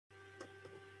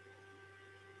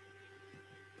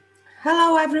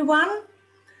Hello, everyone.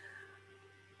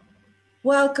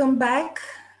 Welcome back.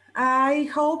 I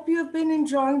hope you've been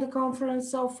enjoying the conference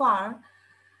so far.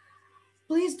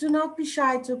 Please do not be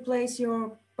shy to place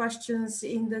your questions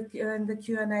in the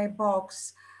Q&A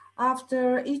box.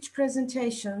 After each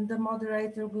presentation, the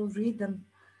moderator will read them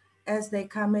as they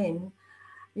come in.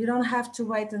 You don't have to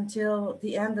wait until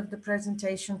the end of the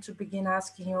presentation to begin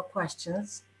asking your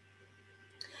questions.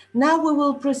 Now we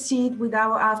will proceed with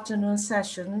our afternoon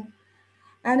session.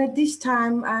 And at this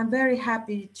time, I'm very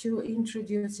happy to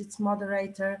introduce its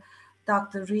moderator,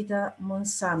 Dr. Rita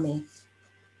Moonsammy.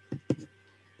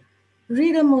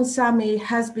 Rita Moonsammy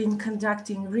has been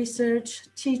conducting research,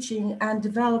 teaching, and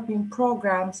developing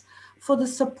programs for the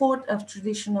support of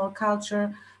traditional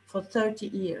culture for 30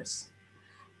 years.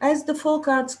 As the Folk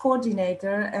Arts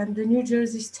Coordinator and the New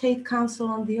Jersey State Council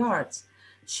on the Arts,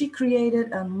 she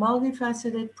created a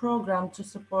multifaceted program to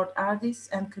support artists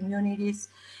and communities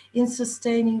in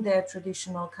sustaining their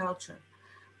traditional culture.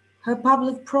 Her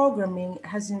public programming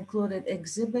has included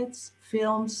exhibits,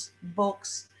 films,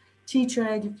 books, teacher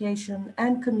education,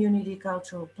 and community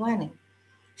cultural planning.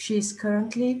 She is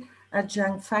currently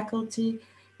adjunct faculty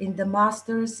in the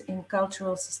Masters in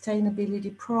Cultural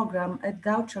Sustainability program at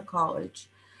Goucher College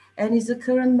and is a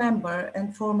current member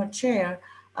and former chair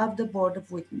of the board of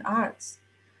WheatonArts.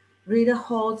 Rita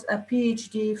holds a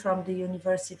PhD from the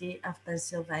University of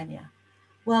Pennsylvania.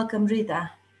 Welcome,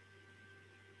 Rita.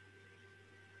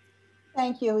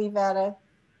 Thank you, Iveta.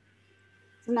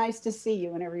 It's nice to see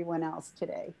you and everyone else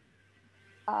today.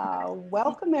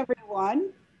 Welcome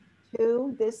everyone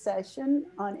to this session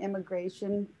on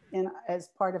immigration as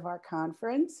part of our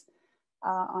conference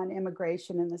on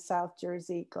immigration in the South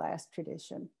Jersey glass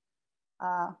tradition.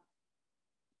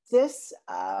 This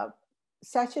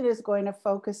session is going to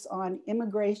focus on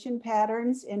immigration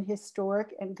patterns in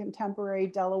historic and contemporary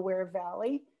Delaware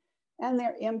Valley and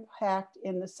their impact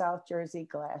in the South Jersey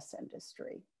glass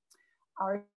industry.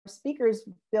 Our speakers,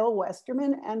 Bill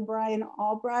Westerman and Brian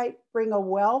Albright, bring a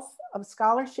wealth of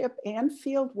scholarship and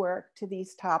field work to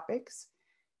these topics,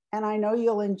 and I know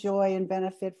you'll enjoy and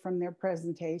benefit from their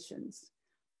presentations.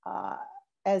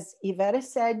 As Iveta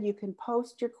said, you can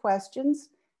post your questions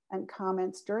and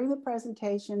comments during the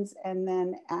presentations, and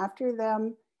then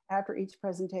after each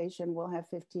presentation, we'll have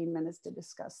 15 minutes to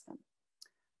discuss them.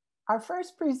 Our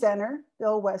first presenter,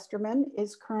 Bill Westerman,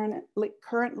 is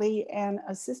currently an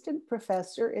assistant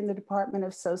professor in the Department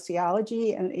of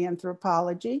Sociology and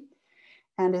Anthropology,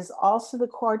 and is also the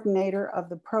coordinator of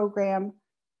the program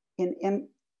in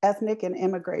Ethnic and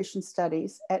Immigration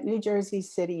Studies at New Jersey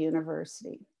City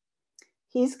University.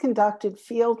 He's conducted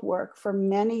field work for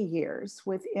many years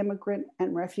with immigrant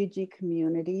and refugee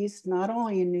communities, not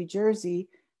only in New Jersey,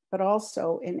 but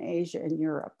also in Asia and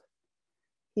Europe.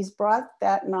 He's brought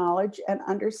that knowledge and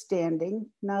understanding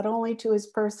not only to his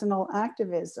personal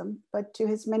activism, but to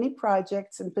his many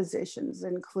projects and positions,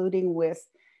 including with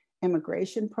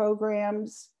immigration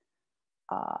programs,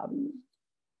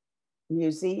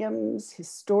 museums,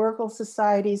 historical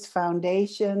societies,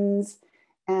 foundations,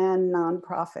 and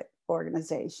nonprofit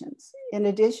organizations. In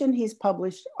addition, he's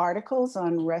published articles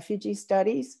on refugee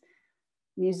studies,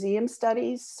 museum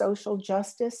studies, social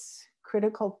justice,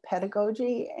 critical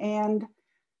pedagogy, and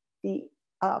the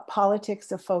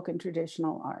politics of folk and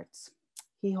traditional arts.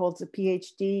 He holds a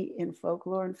PhD in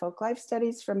folklore and folklife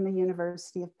studies from the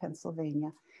University of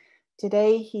Pennsylvania.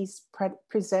 Today, he's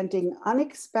presenting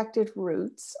Unexpected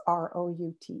Roots,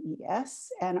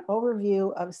 R-O-U-T-E-S, an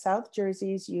overview of South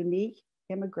Jersey's unique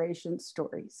immigration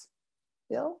stories.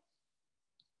 Bill?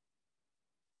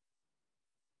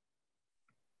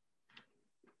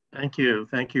 Thank you,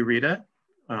 Rita.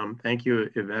 Thank you,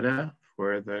 Iveta,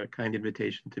 for the kind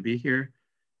invitation to be here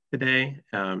today,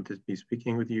 to be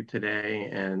speaking with you today.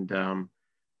 And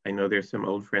I know there's some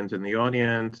old friends in the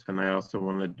audience, and I also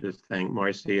want to just thank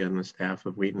Marcy and the staff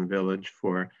of Wheaton Village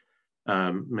for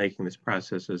making this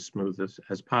process as smooth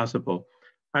as possible.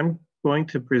 I'm going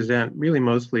to present really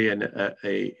mostly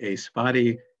a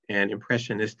spotty and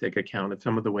impressionistic account of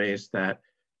some of the ways that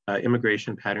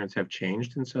immigration patterns have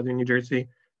changed in Southern New Jersey.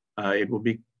 It will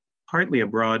be partly a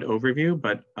broad overview,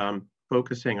 but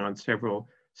focusing on several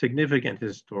significant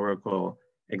historical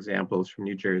examples from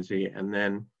New Jersey. And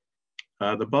then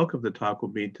the bulk of the talk will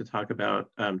be to talk about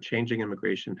changing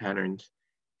immigration patterns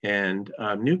and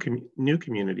new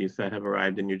communities that have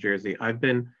arrived in New Jersey. I've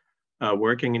been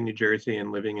working in New Jersey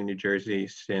and living in New Jersey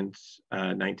since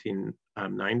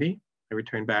 1990. I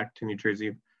returned back to New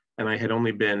Jersey, and I had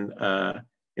only been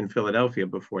in Philadelphia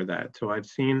before that. So I've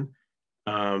seen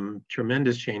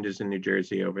tremendous changes in New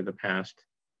Jersey over the past,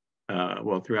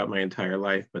 well, throughout my entire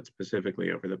life, but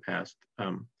specifically over the past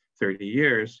 30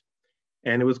 years.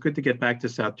 And it was good to get back to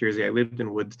South Jersey. I lived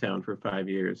in Woodstown for 5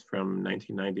 years, from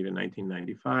 1990 to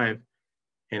 1995.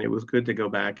 And it was good to go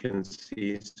back and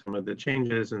see some of the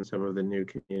changes and some of the new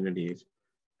communities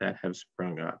that have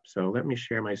sprung up. So let me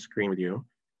share my screen with you.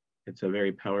 It's a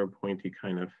very PowerPointy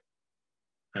kind of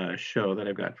show that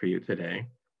I've got for you today.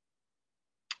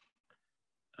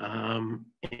 And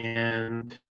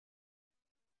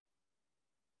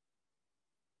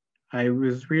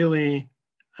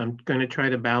I'm going to try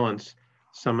to balance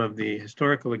some of the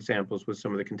historical examples with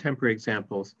some of the contemporary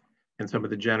examples and some of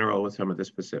the general with some of the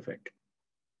specific.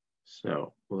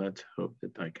 So let's hope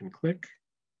that I can click.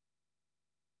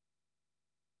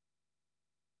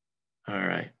 All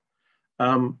right.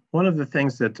 One of the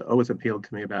things that's always appealed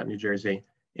to me about New Jersey,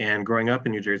 and growing up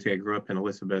in New Jersey, I grew up in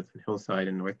Elizabeth and Hillside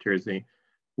in North Jersey,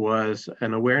 was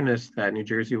an awareness that New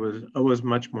Jersey was always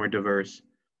much more diverse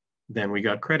than we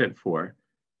got credit for.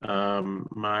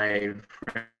 My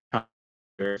friends in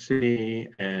New Jersey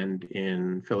and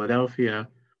in Philadelphia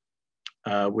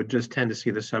would just tend to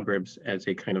see the suburbs as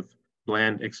a kind of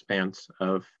bland expanse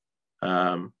of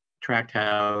tract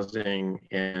housing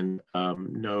and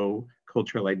no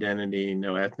cultural identity,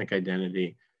 no ethnic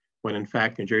identity, when in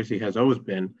fact New Jersey has always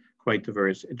been quite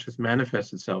diverse. It just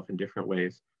manifests itself in different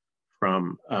ways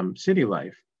from city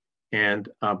life. And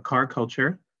car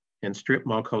culture and strip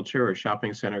mall culture or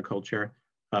shopping center culture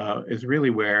is really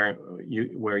where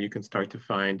you can start to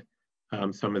find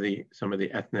some of the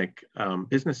ethnic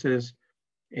businesses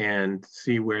and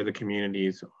see where the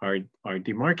communities are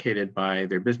demarcated by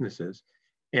their businesses.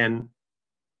 And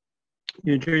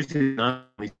New Jersey is not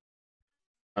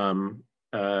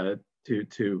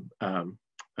to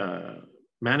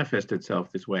manifest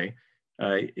itself this way.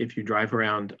 If you drive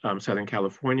around Southern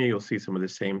California, you'll see some of the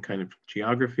same kind of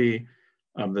geography.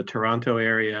 The Toronto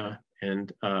area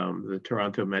and the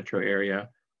Toronto metro area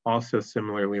also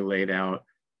similarly laid out.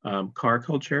 Car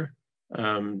culture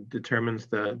determines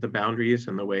the boundaries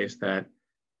and the ways that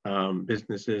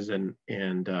businesses and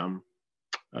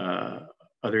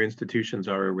other institutions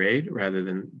are arrayed rather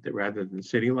than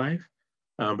city life.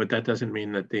 But that doesn't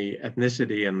mean that the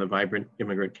ethnicity and the vibrant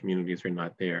immigrant communities are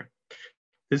not there.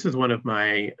 This is one of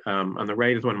my, on the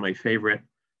right is one of my favorite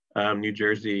New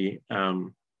Jersey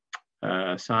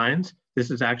signs.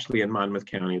 This is actually in Monmouth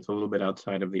County. It's a little bit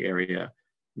outside of the area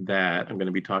that I'm going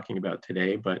to be talking about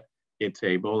today, but it's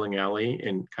a bowling alley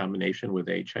in combination with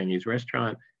a Chinese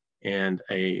restaurant and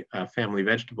a family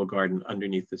vegetable garden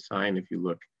underneath the sign if you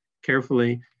look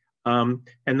carefully. And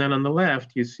then on the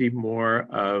left, you see more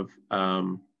of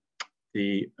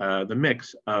the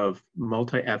mix of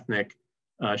multi-ethnic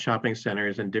shopping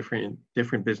centers and different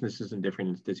businesses and different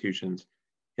institutions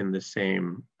in the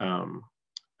same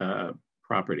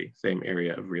property, same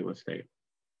area of real estate.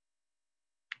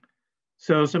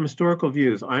 So some historical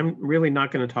views. I'm really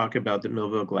not going to talk about the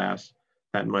Millville glass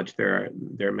that much. There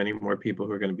are many more people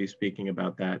who are going to be speaking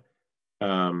about that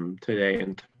today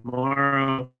and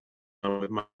tomorrow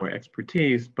with more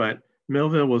expertise. But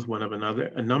Millville was one of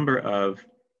a number of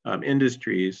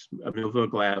industries. Millville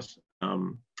glass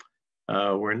were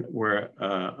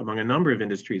among a number of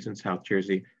industries in South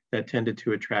Jersey that tended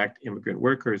to attract immigrant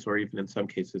workers, or even in some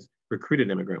cases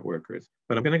recruited immigrant workers.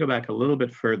 But I'm going to go back a little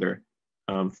bit further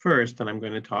first, and I'm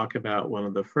going to talk about one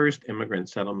of the first immigrant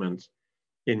settlements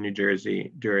in New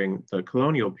Jersey during the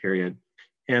colonial period.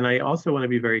 And I also want to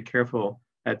be very careful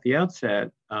at the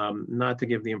outset not to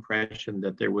give the impression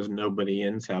that there was nobody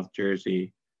in South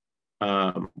Jersey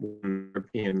when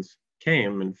Europeans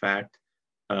came. In fact,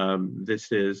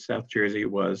 South Jersey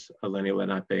was a Lenni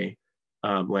Lenape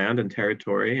land and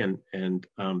territory, and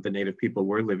the native people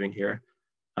were living here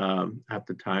at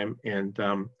the time. And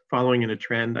following in a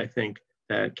trend, I think,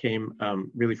 that came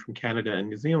really from Canada and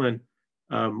New Zealand,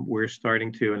 we're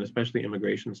starting to, and especially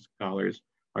immigration scholars,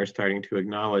 are starting to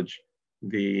acknowledge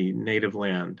the native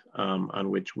land on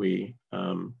which we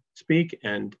speak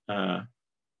and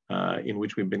in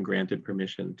which we've been granted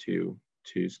permission to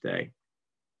stay.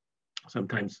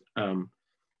 Sometimes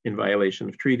in violation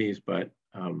of treaties, but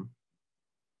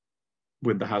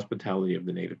with the hospitality of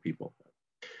the native people.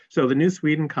 So the New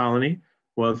Sweden colony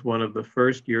was one of the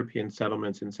first European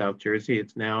settlements in South Jersey.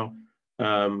 It's now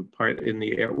one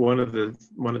of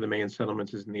the main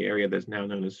settlements is in the area that's now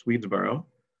known as Swedesboro.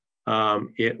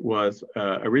 It was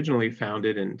originally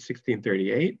founded in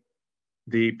 1638.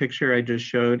 The picture I just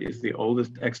showed is the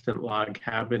oldest extant log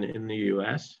cabin in the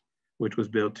US, which was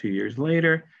built 2 years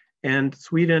later. And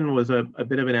Sweden was a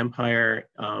bit of an empire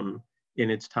in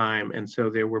its time. And so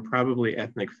there were probably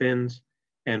ethnic Finns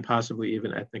and possibly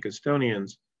even ethnic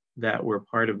Estonians that were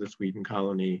part of the Sweden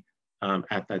colony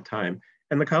at that time.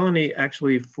 And the colony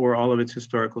actually, for all of its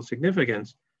historical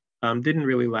significance, didn't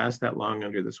really last that long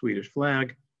under the Swedish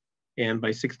flag. And by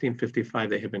 1655,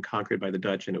 they had been conquered by the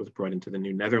Dutch and it was brought into the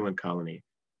New Netherland colony.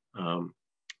 There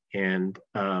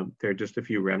are just a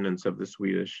few remnants of the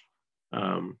Swedish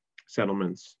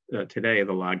settlements today,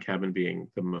 the log cabin being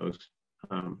the most,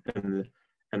 and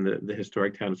the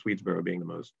historic town of Swedesboro being the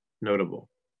most notable.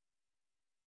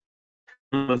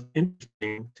 The most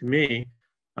interesting to me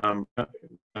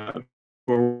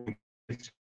for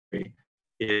history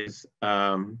is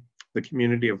the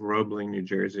community of Roebling, New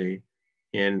Jersey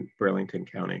in Burlington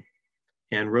County.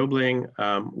 And Roebling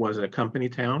was a company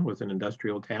town, was an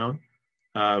industrial town.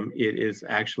 It is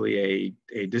actually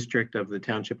a district of the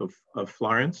township of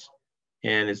Florence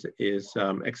and is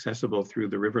accessible through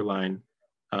the river line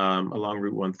along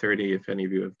Route 130. If any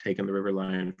of you have taken the river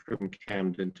line from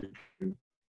Camden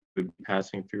to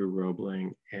passing through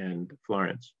Roebling and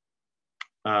Florence.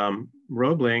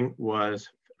 Roebling was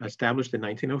established in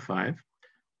 1905.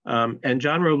 And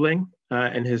John Roebling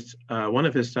and one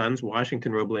of his sons,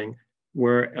 Washington Roebling,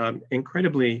 were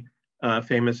incredibly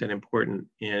famous and important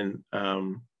in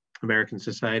American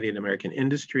society and American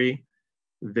industry.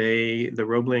 The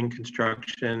Roebling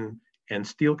Construction and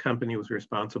Steel Company was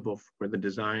responsible for the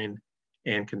design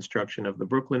and construction of the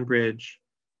Brooklyn Bridge,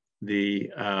 the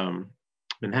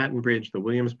Manhattan Bridge, the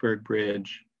Williamsburg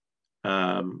Bridge,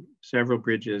 several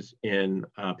bridges in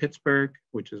Pittsburgh,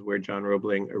 which is where John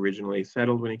Roebling originally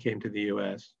settled when he came to the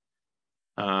US,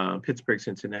 Pittsburgh,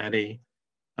 Cincinnati.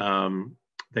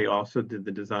 They also did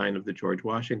the design of the George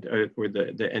Washington, or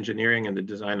the engineering and the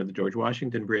design of the George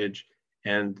Washington Bridge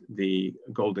and the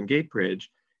Golden Gate Bridge.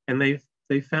 And they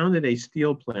founded a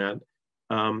steel plant.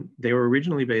 They were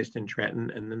originally based in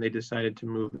Trenton, and then they decided to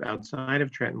move outside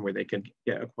of Trenton where they could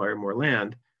acquire more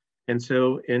land. And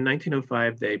so in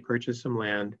 1905, they purchased some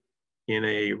land in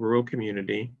a rural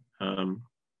community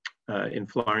in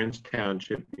Florence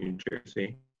Township, New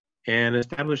Jersey, and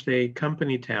established a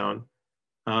company town,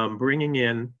 bringing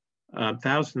in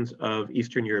thousands of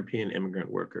Eastern European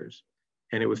immigrant workers.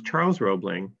 And it was Charles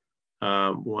Roebling,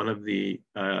 one of the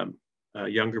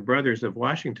younger brothers of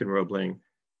Washington Roebling,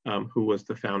 who was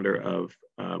the founder of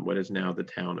what is now the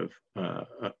town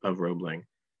of Roebling.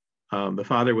 The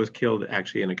father was killed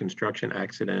actually in a construction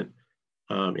accident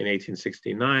in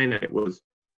 1869, and it was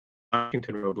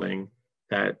Washington Roebling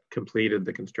that completed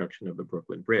the construction of the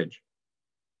Brooklyn Bridge.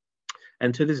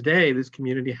 And to this day, this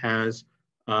community has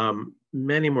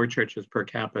many more churches per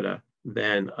capita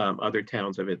than other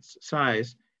towns of its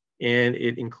size. And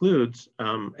it includes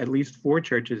at least 4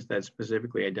 churches that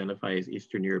specifically identify as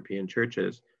Eastern European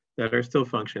churches that are still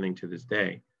functioning to this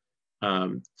day.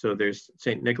 So there's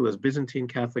St. Nicholas Byzantine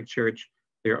Catholic Church.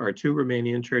 There are 2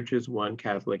 Romanian churches, one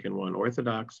Catholic and one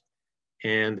Orthodox.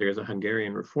 And there's a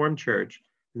Hungarian Reformed Church.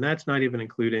 And that's not even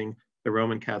including the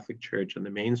Roman Catholic Church and the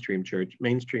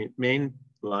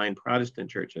mainline Protestant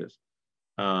churches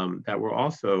that were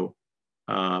also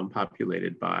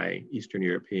populated by Eastern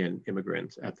European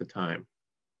immigrants at the time.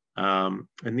 And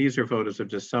these are photos of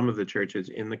just some of the churches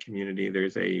in the community.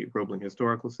 There's a Roebling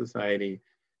Historical Society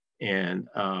and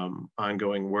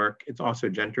ongoing work. It's also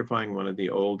gentrifying. One of the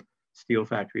old steel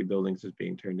factory buildings is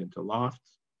being turned into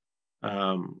lofts,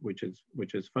 which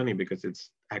is funny because it's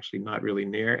actually not really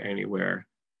near anywhere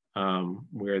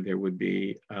where there would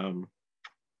be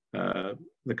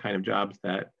the kind of jobs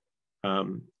that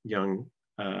young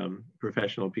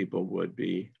professional people would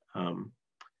be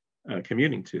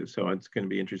commuting to. So it's going to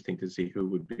be interesting to see who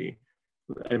would be.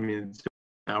 I mean, it's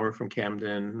an hour from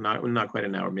Camden, not quite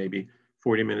an hour, maybe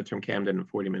 40 minutes from Camden and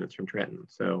 40 minutes from Trenton.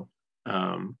 So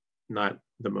not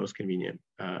the most convenient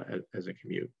as a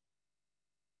commute.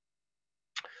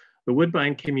 The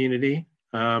Woodbine community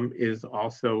is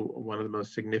also one of the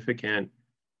most significant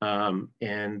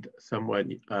and somewhat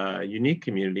unique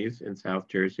communities in South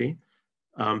Jersey.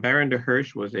 Baron de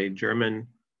Hirsch was a German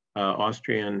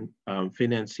Austrian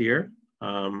financier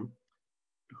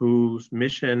whose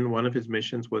mission, one of his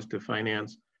missions, was to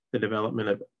finance the development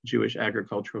of Jewish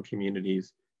agricultural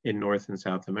communities in North and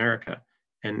South America.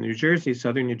 And New Jersey,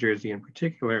 Southern New Jersey in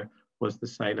particular, was the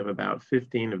site of about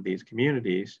 15 of these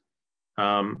communities.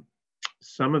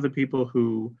 Some of the people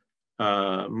who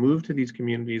moved to these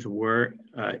communities were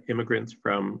immigrants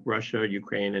from Russia,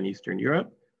 Ukraine, and Eastern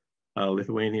Europe,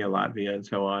 Lithuania, Latvia, and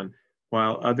so on,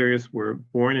 while others were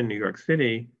born in New York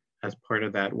City as part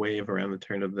of that wave around the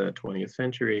turn of the 20th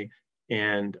century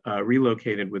and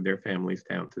relocated with their families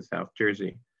down to South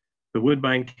Jersey. The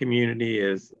Woodbine community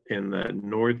is in the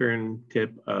northern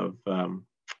tip of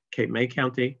Cape May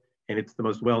County, and it's the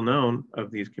most well-known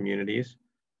of these communities.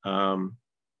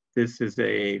 This is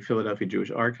a Philadelphia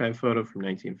Jewish Archive photo from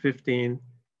 1915.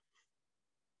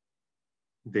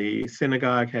 The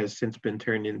synagogue has since been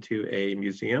turned into a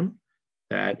museum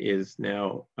that is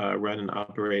now run and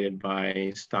operated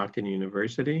by Stockton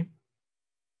University.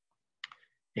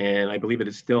 And I believe it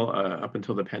is still, up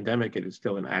until the pandemic, it is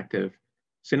still an active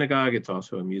synagogue. It's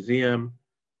also a museum,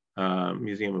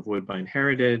 Museum of Woodbine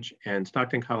Heritage, and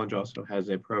Stockton College also has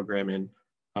a program in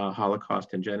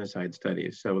Holocaust and genocide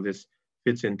studies. So this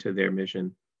fits into their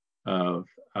mission of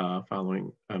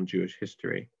following Jewish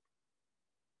history.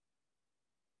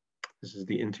 This is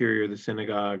the interior of the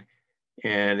synagogue.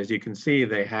 And as you can see,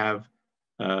 they have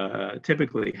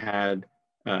typically had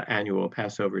annual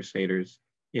Passover Seders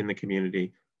in the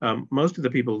community. Most of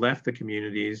the people left the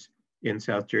communities in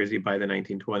South Jersey by the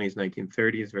 1920s,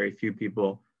 1930s. Very few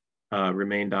people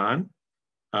remained on.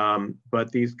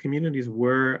 But these communities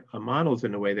were models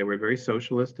in a way. They were very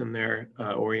socialist in their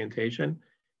orientation,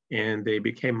 and they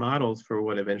became models for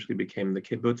what eventually became the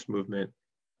kibbutz movement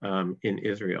in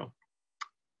Israel.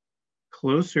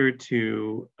 Closer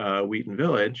to Wheaton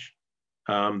Village,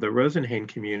 the Rosenhain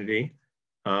community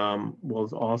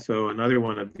was also another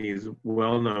one of these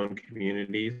well-known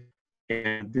communities.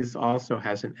 And this also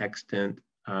has an extant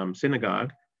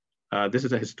synagogue. This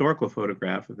is a historical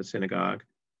photograph of the synagogue,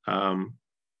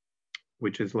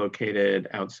 which is located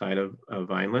outside of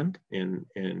Vineland in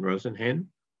Rosenhain.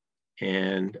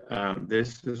 And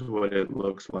this is what it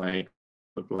looked like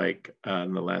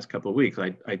in the last couple of weeks.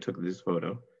 I took this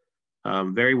photo.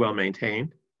 Very well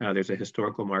maintained. There's a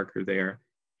historical marker there.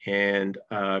 And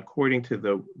according to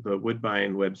the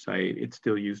Woodbine website, it's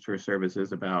still used for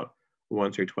services about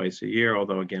once or twice a year,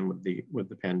 although again, with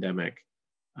the pandemic,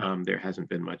 there hasn't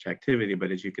been much activity,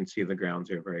 but as you can see, the grounds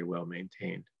are very well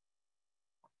maintained.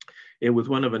 It was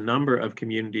one of a number of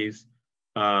communities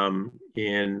there's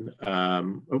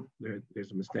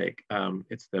a mistake.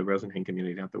 It's the Rosenhain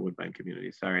community, not the Woodbine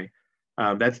community, sorry.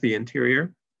 That's the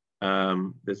interior.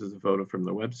 This is a photo from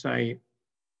the website.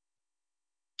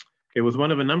 It was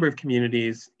one of a number of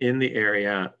communities in the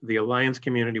area. The Alliance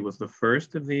community was the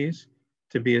first of these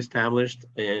to be established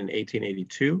in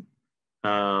 1882.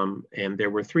 And there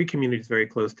were three communities very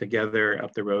close together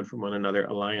up the road from one another: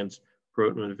 Alliance,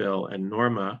 Brotemanville, and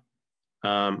Norma.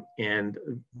 And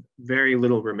very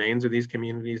little remains of these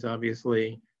communities,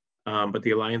 obviously. But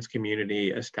the Alliance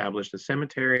community established a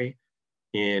cemetery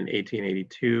in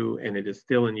 1882, and it is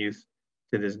still in use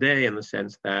to this day in the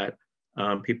sense that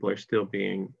people are still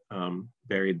being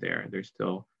buried there. There's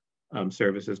still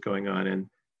services going on, and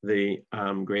the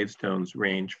gravestones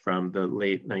range from the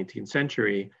late 19th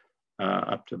century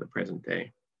up to the present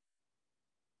day.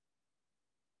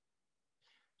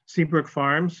 Seabrook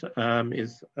Farms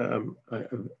is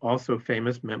also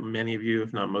famous. Many of you,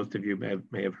 if not most of you,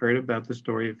 may have heard about the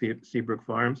story of Seabrook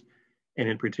Farms, and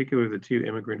in particular, the two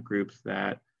immigrant groups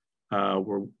that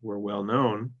were well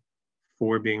known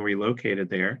for being relocated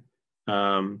there.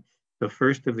 The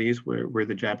first of these were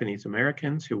the Japanese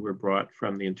Americans who were brought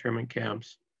from the internment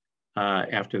camps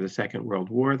after the Second World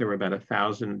War. There were about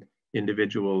 1,000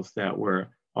 individuals that were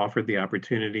offered the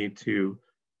opportunity to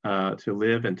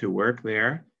live and to work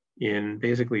there in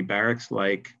basically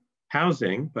barracks-like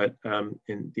housing, but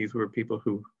these were people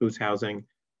whose housing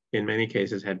in many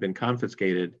cases had been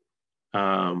confiscated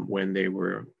when they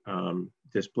were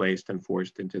displaced and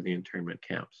forced into the internment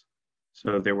camps.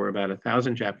 So there were about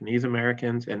 1,000 Japanese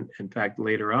Americans, and in fact,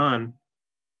 later on,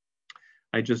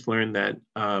 I just learned that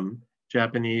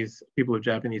people of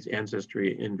Japanese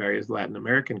ancestry in various Latin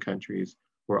American countries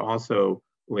were also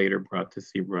later brought to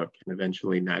Seabrook and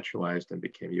eventually naturalized and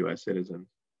became US citizens.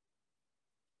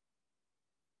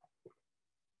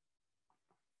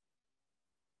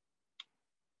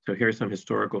 So here's some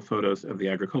historical photos of the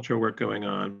agricultural work going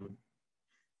on.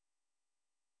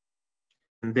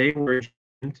 And they were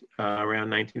around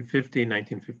 1950,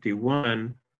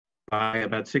 1951 by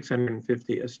about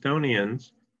 650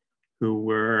 Estonians who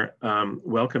were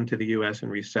welcomed to the US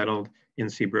and resettled in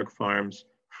Seabrook Farms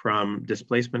from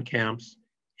displacement camps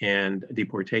and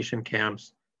deportation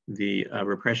camps. The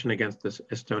repression against the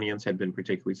Estonians had been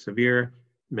particularly severe.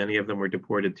 Many of them were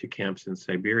deported to camps in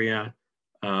Siberia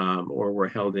or were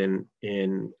held in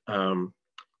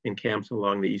camps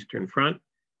along the Eastern Front.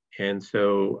 And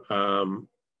so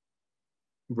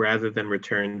rather than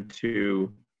return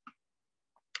to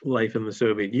life in the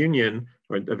Soviet Union,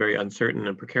 or a very uncertain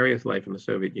and precarious life in the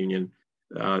Soviet Union,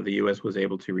 the US was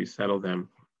able to resettle them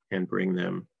and bring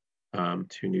them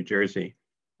to New Jersey.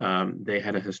 They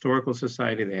had a historical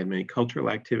society, they had many cultural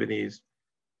activities.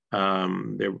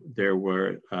 There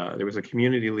was a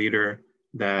community leader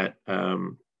that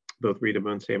both Rita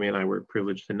Moonsammy and I were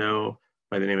privileged to know,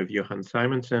 by the name of Johan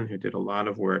Simonson, who did a lot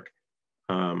of work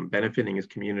benefiting his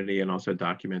community and also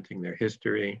documenting their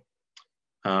history.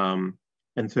 And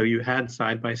so you had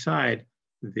side by side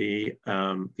the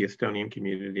Estonian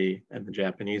community and the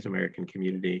Japanese American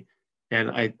community. And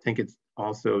I think it's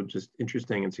also just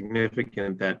interesting and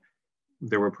significant that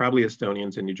there were probably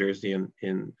Estonians in New Jersey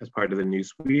as part of the New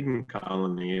Sweden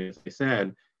colony, as I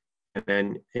said. And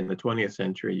then in the 20th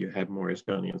century, you had more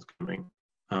Estonians coming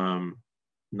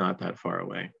not that far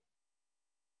away.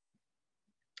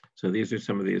 So these are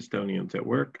some of the Estonians at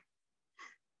work.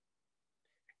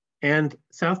 And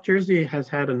South Jersey has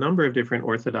had a number of different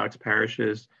Orthodox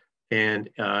parishes and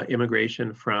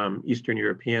immigration from Eastern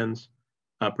Europeans,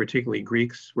 particularly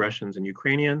Greeks, Russians, and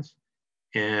Ukrainians.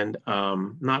 And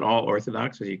not all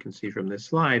Orthodox, as you can see from this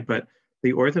slide, but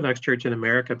the Orthodox Church in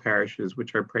America parishes,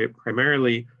 which are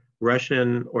primarily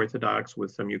Russian Orthodox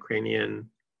with some Ukrainian,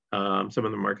 some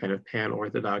of them are kind of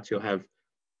pan-Orthodox. You'll have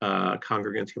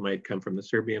congregants who might come from the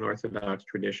Serbian Orthodox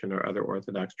tradition or other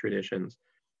Orthodox traditions.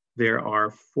 There are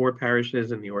 4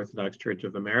 parishes in the Orthodox Church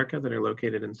of America that are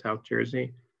located in South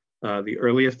Jersey. The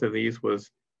earliest of these was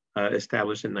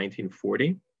established in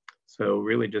 1940. So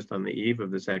really just on the eve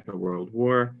of the Second World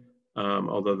War,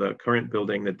 although the current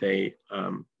building that they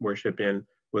worship in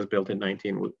was built in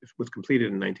was completed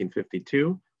in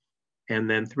 1952. And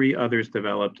then 3 others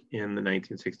developed in the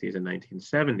 1960s and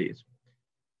 1970s.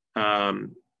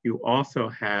 You also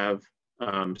have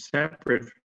separate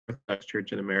from the Orthodox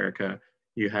Church in America,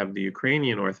 you have the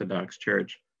Ukrainian Orthodox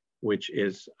Church, which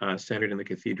is centered in the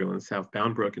cathedral in South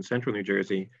Bound Brook in central New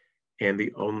Jersey. And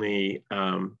the only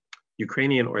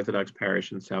Ukrainian Orthodox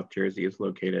parish in South Jersey is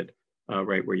located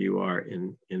right where you are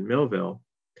in Millville.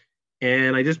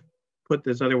 And I just put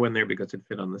this other one there because it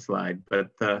fit on the slide, but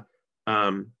the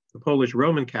Polish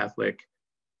Roman Catholic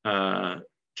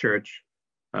Church,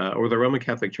 or the Roman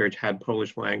Catholic Church, had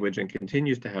Polish language and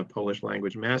continues to have Polish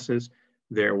language masses.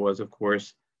 There was, of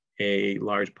course, a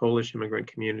large Polish immigrant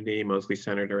community, mostly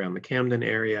centered around the Camden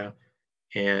area,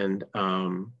 and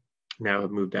now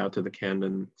have moved out to the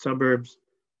Camden suburbs.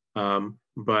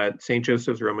 But St.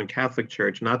 Joseph's Roman Catholic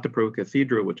Church, not the Pro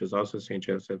Cathedral, which is also St.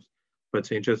 Joseph's, but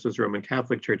St. Joseph's Roman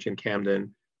Catholic Church in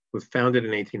Camden, was founded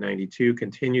in 1892,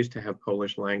 continues to have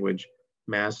Polish language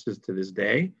masses to this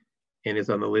day, and is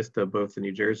on the list of both the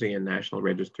New Jersey and National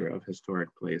Register of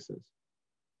Historic Places.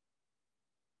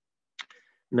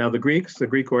 Now the Greeks, the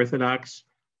Greek Orthodox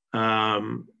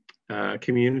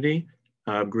community,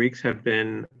 Greeks have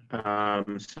been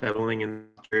settling in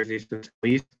Jersey since at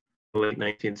least the late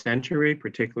 19th century,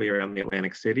 particularly around the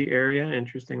Atlantic City area,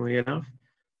 interestingly enough.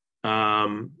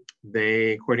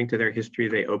 According to their history,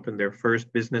 they opened their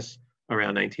first business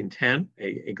around 1910,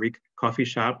 a Greek coffee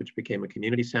shop, which became a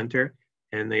community center,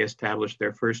 and they established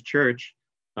their first church,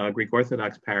 Greek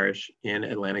Orthodox parish in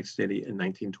Atlantic City in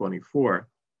 1924.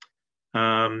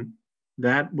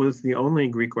 That was the only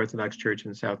Greek Orthodox church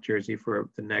in South Jersey for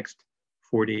the next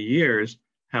 40 years.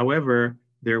 However,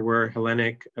 there were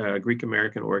Hellenic Greek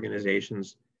American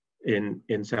organizations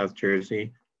in South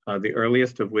Jersey, the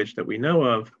earliest of which that we know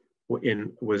of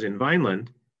was in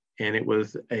Vineland, and it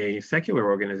was a secular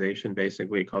organization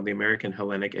basically called the American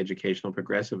Hellenic Educational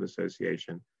Progressive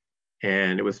Association.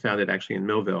 And it was founded actually in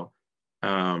Millville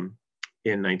in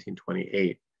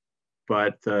 1928.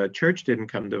 But the church didn't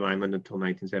come to Vineland until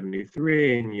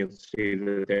 1973, and you'll see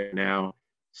that there are now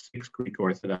 6 Greek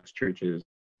Orthodox churches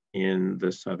in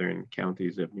the southern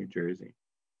counties of New Jersey.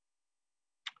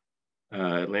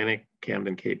 Atlantic,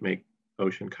 Camden, Cape May,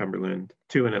 Ocean, Cumberland,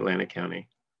 2 in Atlantic County.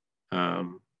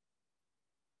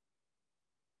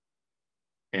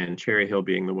 And Cherry Hill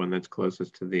being the one that's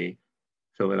closest to the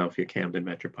Philadelphia, Camden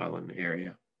metropolitan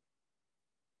area.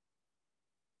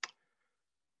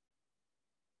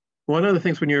 One of the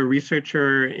things when you're a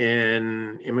researcher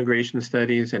in immigration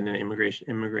studies and in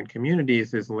immigrant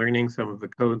communities is learning some of the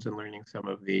codes and learning some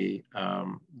of the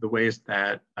ways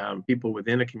that people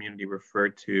within a community refer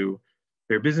to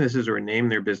their businesses or name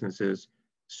their businesses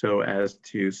so as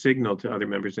to signal to other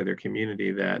members of their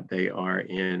community that they are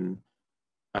in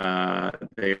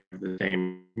the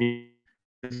same community.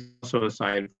 This is also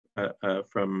aside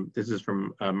this is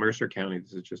from Mercer County.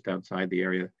 This is just outside the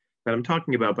area that I'm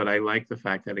talking about, but I like the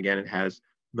fact that, again, it has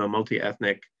the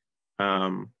multi-ethnic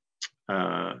signage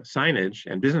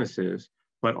and businesses,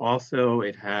 but also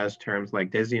it has terms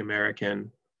like Desi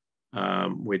American,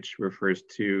 which refers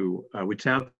to, which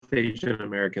South Asian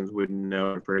Americans wouldn't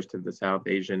know, refers to the South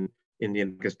Asian,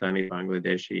 Indian, Pakistani,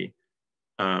 Bangladeshi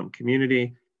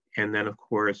community. And then, of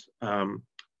course,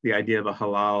 the idea of a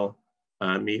halal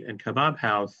meat and kebab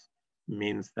house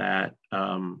means that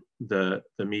the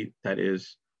meat that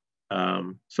is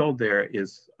sold there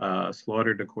is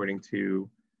slaughtered according to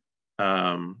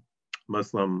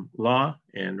Muslim law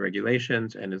and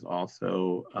regulations, and is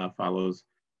also follows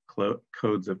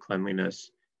codes of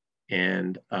cleanliness,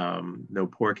 and no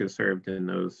pork is served in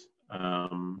those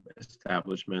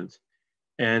establishments.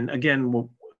 And again,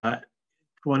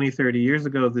 20, 30 years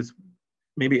ago, this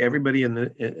maybe everybody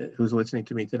who's listening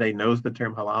to me today knows the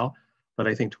term halal, but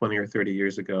I think 20 or 30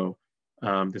 years ago,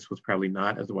 this was probably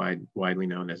not as widely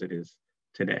known as it is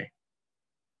today.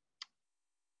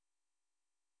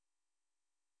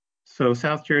 So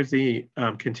South Jersey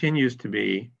continues to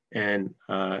be an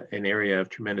area of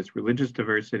tremendous religious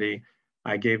diversity.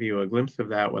 I gave you a glimpse of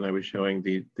that when I was showing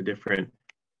the different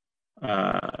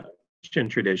Christian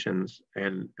traditions,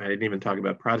 and I didn't even talk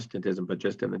about Protestantism, but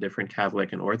just in the different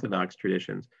Catholic and Orthodox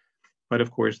traditions. But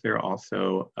of course, there are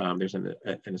also, there's an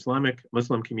Islamic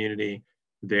Muslim community,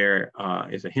 there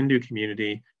is a Hindu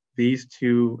community. These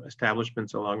two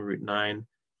establishments along Route 9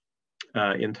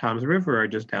 in Toms River are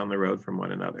just down the road from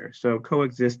one another. So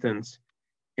coexistence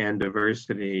and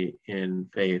diversity in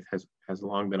faith has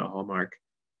long been a hallmark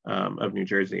of New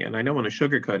Jersey. And I don't want to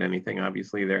sugarcoat anything.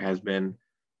 Obviously, there has been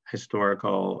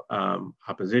historical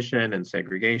opposition and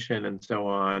segregation and so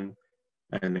on,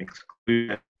 and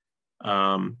exclusion.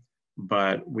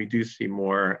 But we do see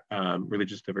more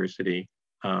religious diversity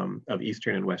of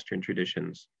Eastern and Western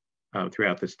traditions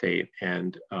throughout the state,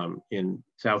 and in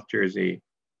South Jersey,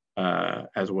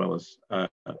 as well as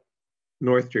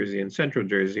North Jersey and Central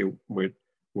Jersey,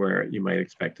 where you might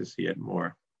expect to see it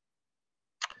more.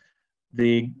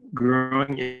 The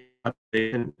growing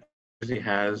population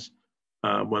has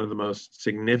one of the most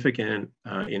significant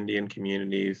Indian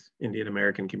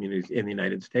American communities in the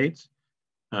United States.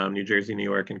 New Jersey, New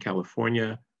York, and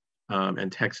California,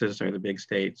 and Texas are the big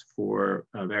states for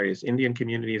various Indian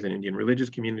communities and Indian religious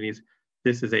communities.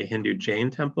 This is a Hindu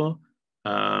Jain temple,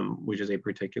 which is a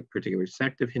particular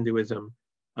sect of Hinduism,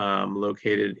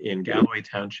 located in Galloway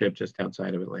Township, just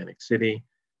outside of Atlantic City.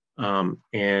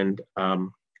 And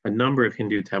a number of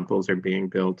Hindu temples are being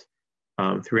built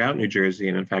throughout New Jersey.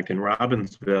 And in fact, in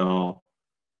Robbinsville,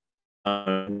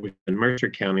 in Mercer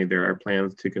County, there are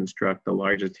plans to construct the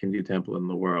largest Hindu temple in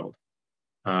the world,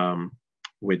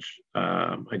 which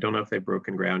I don't know if they've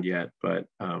broken ground yet, but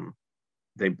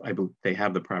they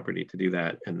have the property to do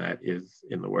that, and that is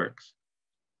in the works.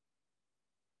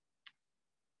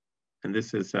 And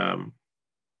this is a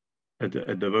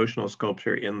devotional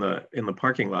sculpture in the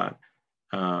parking lot,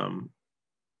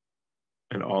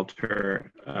 an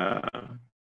altar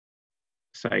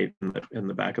site in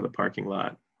the back of the parking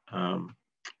lot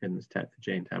in this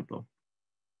Jain temple.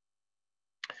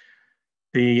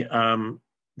 There are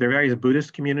various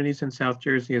Buddhist communities in South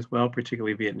Jersey as well,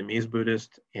 particularly Vietnamese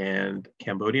Buddhist and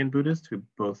Cambodian Buddhist, who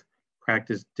both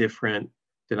practice different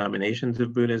denominations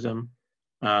of Buddhism.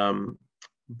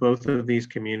 Both of these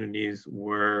communities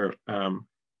were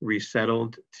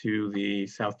resettled to the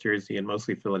South Jersey and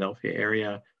mostly Philadelphia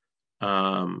area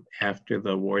after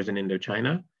the wars in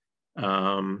Indochina,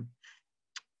 along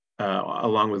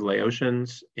with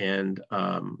Laotians and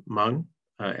Hmong,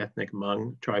 ethnic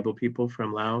Hmong tribal people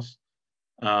from Laos.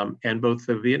 And both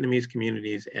the Vietnamese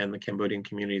communities and the Cambodian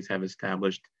communities have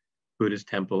established Buddhist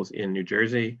temples in New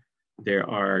Jersey. There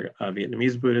are at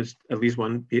least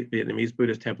one Vietnamese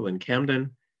Buddhist temple in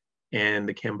Camden, and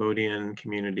the Cambodian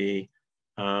community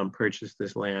purchased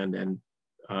this land and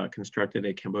constructed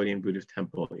a Cambodian Buddhist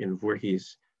temple in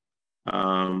Voorhees,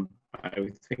 I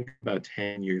would think about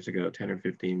 10 or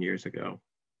 15 years ago.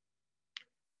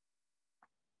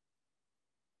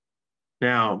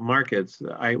 Now, markets.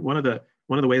 One of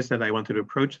the ways that I wanted to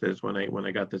approach this when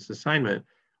I got this assignment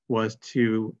was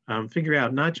to figure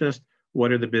out not just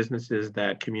what are the businesses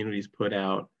that communities put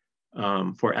out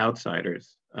for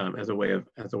outsiders as a way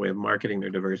of marketing their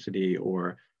diversity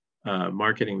or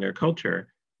marketing their culture,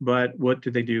 but what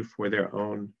do they do for their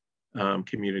own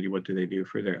community? What do they do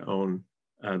for their own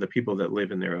the people that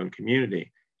live in their own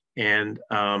community? And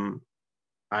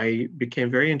I became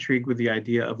very intrigued with the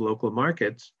idea of local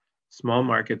markets, small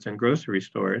markets and grocery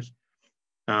stores,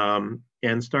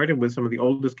 and started with some of the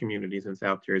oldest communities in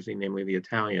South Jersey, namely the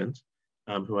Italians,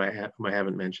 whom I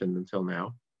haven't mentioned until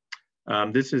now.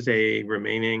 This is a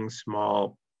remaining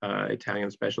small Italian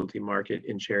specialty market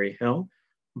in Cherry Hill,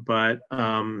 but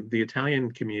the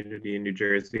Italian community in New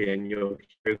Jersey, and you'll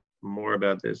hear more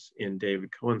about this in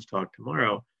David Cohen's talk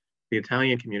tomorrow, the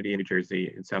Italian community in New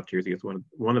Jersey, in South Jersey, is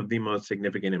one of the most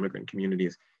significant immigrant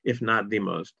communities, if not the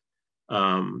most.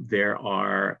 There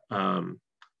are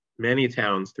many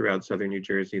towns throughout southern New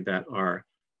Jersey that are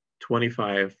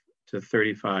 25 to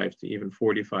 35 to even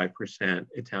 45%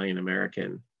 Italian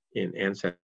American in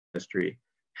ancestry. ancestry.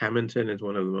 Hamilton is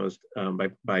one of the most,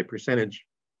 by percentage,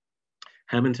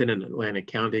 Hamilton in Atlantic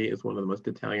County is one of the most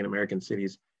Italian-American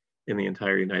cities in the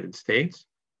entire United States.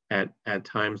 At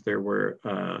times there were,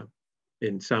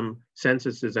 in some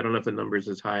censuses, I don't know if the number is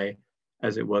as high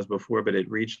as it was before, but it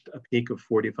reached a peak of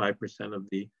 45% of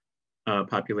the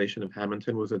population of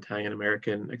Hamilton was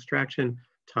Italian-American extraction.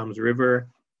 Toms River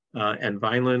and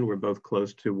Vineland were both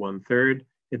close to 1/3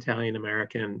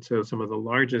 Italian-American. So some of the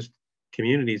largest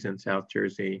communities in South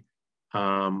Jersey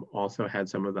also had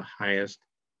some of the highest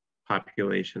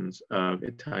populations of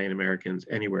Italian-Americans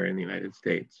anywhere in the United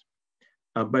States.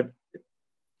 But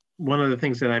one of the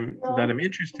things that I'm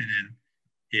interested in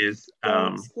is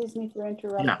excuse me for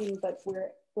interrupting, but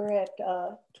we're at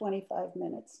 25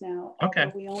 minutes now.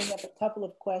 Okay. We only have a couple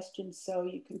of questions, so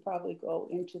you can probably go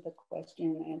into the question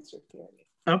and answer period.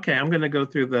 Okay, I'm going to go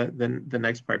through the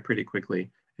next part pretty quickly.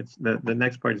 It's the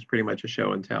next part is pretty much a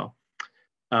show and tell.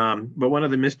 But one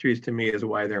of the mysteries to me is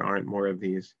why there aren't more of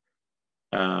these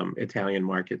Italian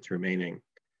markets remaining.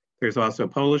 There's also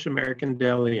Polish American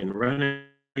Deli and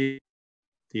Runaway.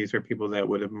 These are people that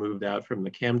would have moved out from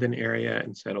the Camden area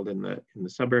and settled in the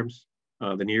suburbs,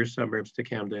 the near suburbs to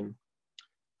Camden.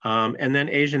 And then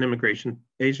Asian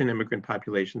immigrant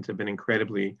populations have been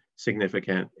incredibly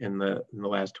significant in the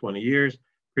last 20 years,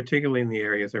 particularly in the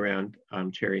areas around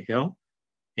Cherry Hill.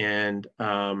 And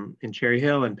in Cherry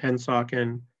Hill and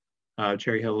Pennsauken,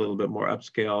 Cherry Hill a little bit more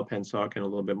upscale, Pennsauken a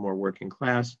little bit more working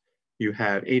class. You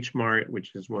have H Mart,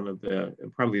 which is one of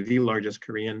probably the largest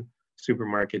Korean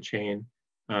supermarket chain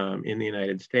in the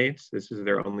United States. This is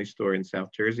their only store in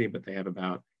South Jersey, but they have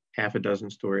about half a dozen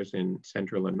stores in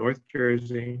Central and North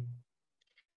Jersey.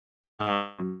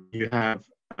 You have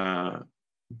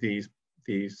these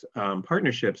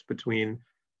partnerships between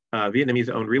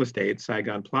Vietnamese-owned real estate,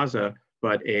 Saigon Plaza,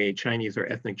 but a Chinese or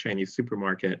ethnic Chinese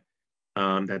supermarket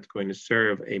that's going to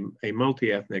serve a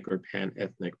multi-ethnic or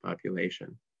pan-ethnic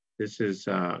population. This is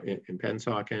in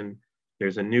Pennsauken.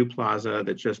 There's a new plaza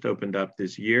that just opened up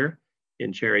this year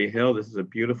in Cherry Hill. This is a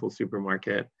beautiful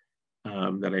supermarket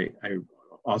that I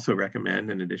also recommend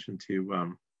in addition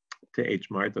to H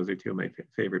Mart. Those are two of my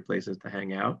favorite places to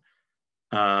hang out.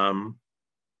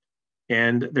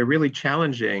 And they're really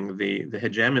challenging the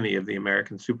hegemony of the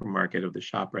American supermarket of the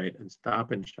ShopRite and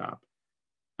Stop and Shop.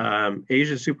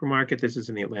 Asia Supermarket, this is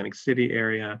in the Atlantic City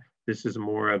area. This is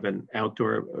more of an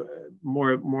outdoor,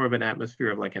 more of an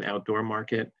atmosphere of like an outdoor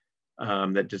market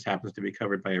that just happens to be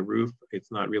covered by a roof.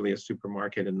 It's not really a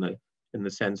supermarket in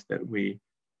the sense that we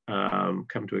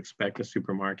come to expect a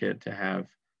supermarket to have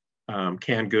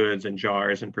canned goods and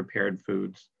jars and prepared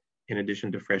foods in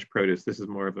addition to fresh produce. This is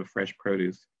more of a fresh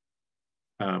produce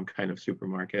kind of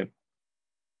supermarket.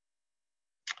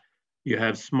 You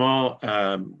have small,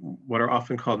 what are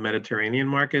often called Mediterranean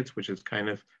markets, which is kind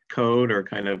of code or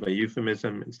kind of a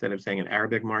euphemism instead of saying an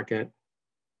Arabic market.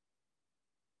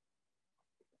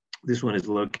 This one is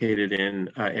located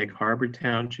in Egg Harbor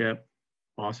Township,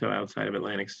 also outside of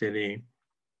Atlantic City.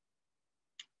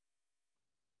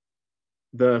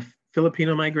 The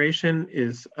Filipino migration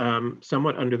is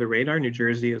somewhat under the radar. New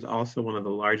Jersey is also one of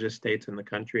the largest states in the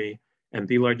country and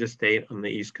the largest state on the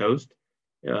East Coast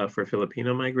for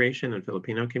Filipino migration and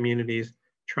Filipino communities.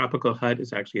 Tropical Hut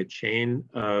is actually a chain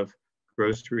of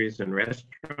groceries and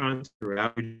restaurants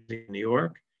throughout New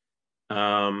York.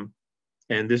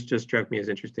 And this just struck me as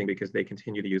interesting because they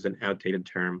continue to use an outdated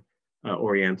term,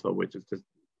 Oriental, which is just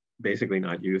basically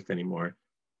not used anymore,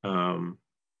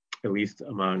 at least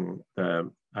among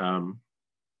the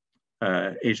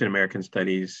Asian American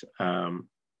studies,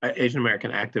 Asian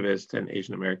American activists and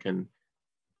Asian American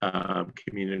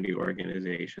community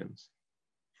organizations.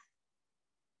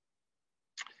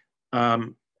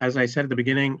 As I said at the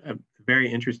beginning,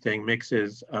 very interesting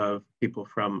mixes of people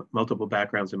from multiple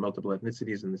backgrounds and multiple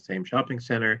ethnicities in the same shopping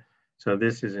center. So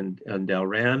this is in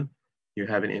Delran. You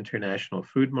have an international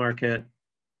food market,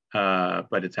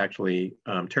 but it's actually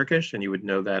Turkish, and you would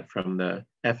know that from the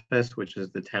Efes, which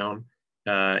is the town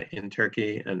in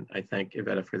Turkey. And I thank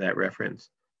Iveta for that reference,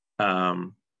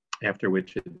 after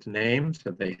which it's named.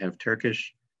 So they have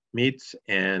Turkish meats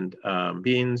and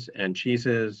beans and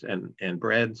cheeses and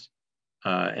breads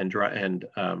and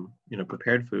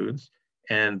prepared foods.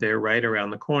 And they're right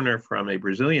around the corner from a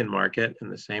Brazilian market in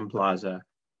the same plaza.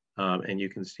 And you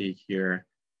can see here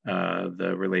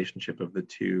the relationship of the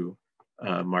two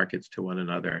markets to one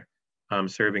another,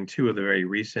 serving two of the very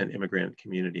recent immigrant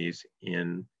communities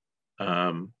in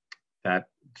that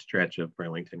stretch of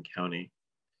Burlington County.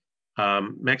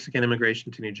 Mexican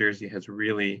immigration to New Jersey has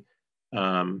really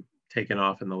taken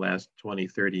off in the last 20,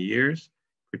 30 years,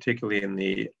 particularly in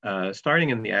the, starting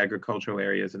in the agricultural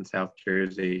areas in South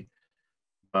Jersey,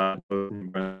 both in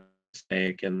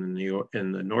Brunswick and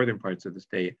in the northern parts of the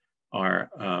state are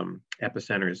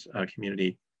epicenters,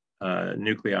 community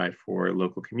nuclei for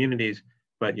local communities.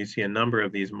 But you see a number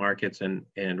of these markets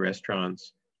and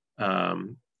restaurants,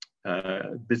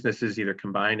 businesses either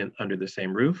combined under the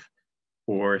same roof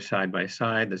or side by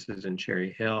side. This is in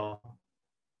Cherry Hill.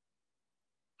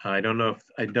 I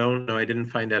didn't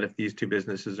find out if these two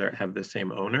businesses have the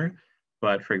same owner,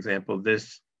 but for example,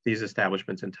 these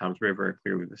establishments in Toms River are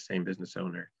clearly the same business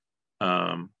owner,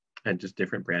 and just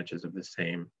different branches of the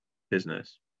same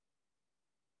business.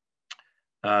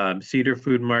 Cedar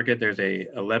Food Market, there's a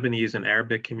Lebanese and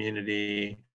Arabic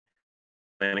community,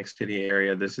 Atlantic City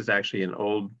area. This is actually an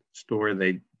old store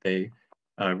they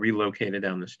relocated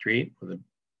down the street with a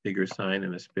bigger sign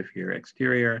and a spiffier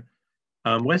exterior.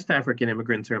 West African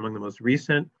immigrants are among the most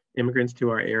recent immigrants to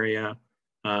our area.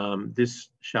 This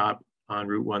shop on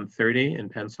Route 130 in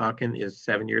Pennsauken is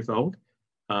 7 years old.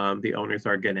 The owners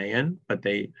are Ghanaian, but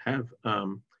they have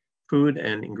food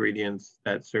and ingredients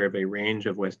that serve a range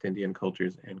of West Indian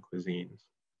cultures and cuisines.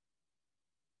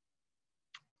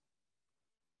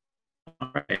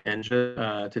 All right, and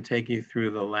just to take you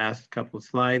through the last couple of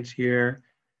slides here,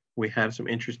 we have some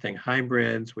interesting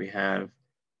hybrids. We have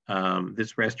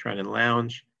this restaurant and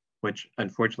lounge, which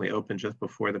unfortunately opened just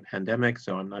before the pandemic,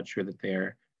 so I'm not sure that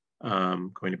they're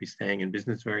going to be staying in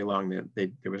business very long.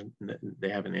 They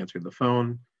haven't answered the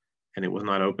phone, and it was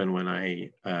not open when I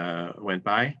went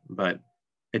by, but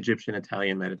Egyptian,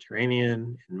 Italian,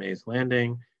 Mediterranean in Mays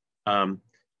Landing.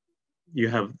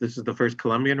 This is the first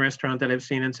Colombian restaurant that I've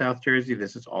seen in South Jersey.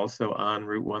 This is also on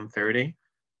Route 130.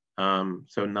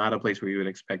 So not a place where you would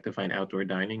expect to find outdoor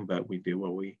dining, but we do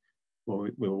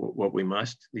what we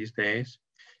must these days.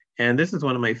 And this is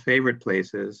one of my favorite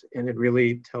places, and it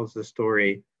really tells the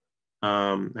story.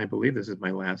 I believe this is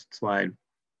my last slide,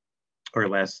 or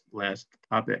last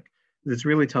topic. This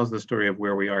really tells the story of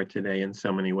where we are today in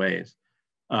so many ways.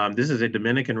 This is a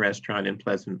Dominican restaurant in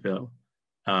Pleasantville,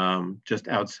 just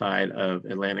outside of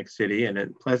Atlantic City.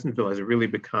 And Pleasantville has really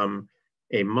become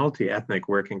a multi-ethnic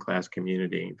working class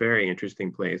community. Very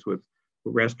interesting place with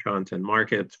restaurants and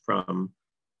markets from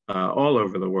all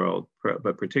over the world,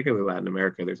 but particularly Latin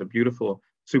America. There's a beautiful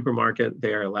supermarket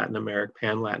there, a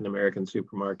pan-Latin American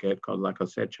supermarket called La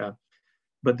Cosecha.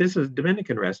 But this is a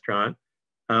Dominican restaurant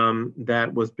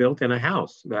that was built in a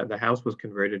house. The house was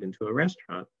converted into a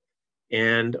restaurant.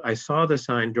 And I saw the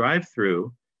sign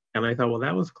drive-through, and I thought, well,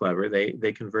 that was clever.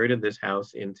 They converted this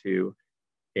house into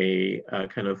a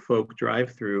kind of folk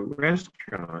drive-through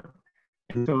restaurant.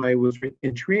 And so I was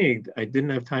intrigued. I didn't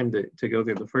have time to go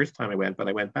there the first time I went, but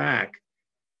I went back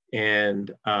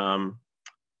and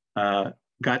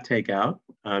got takeout,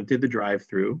 did the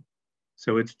drive-through.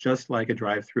 So it's just like a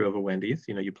drive-through of a Wendy's.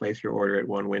 You know, you place your order at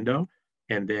one window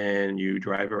and then you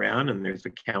drive around and there's a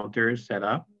counter set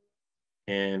up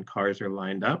and cars are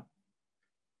lined up.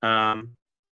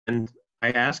 And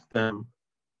I asked them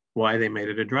why they made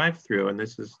it a drive-through. And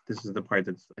this is the part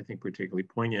that's, I think, particularly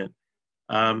poignant.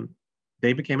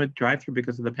 They became a drive-through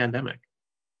because of the pandemic.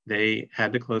 They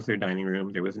had to close their dining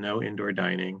room. There was no indoor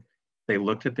dining. They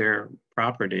looked at their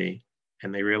property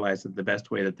and they realized that the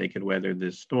best way that they could weather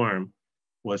this storm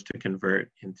was to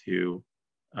convert into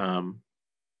a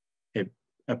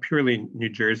truly New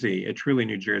Jersey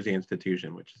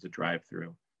institution, which is a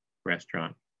drive-through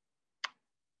restaurant.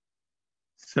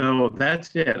 So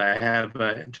that's it. I have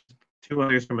just two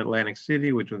others from Atlantic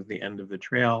City, which was the end of the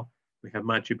trail. We have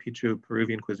Machu Picchu,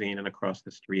 Peruvian cuisine, and across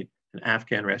the street, an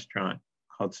Afghan restaurant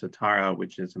called Satara,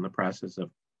 which is in the process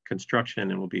of construction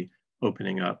and will be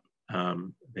opening up.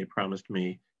 They promised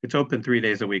me, it's open 3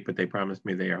 days a week, but they promised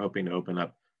me they are hoping to open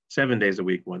up 7 days a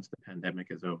week once the pandemic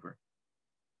is over.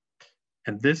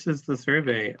 And this is the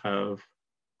survey of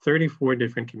 34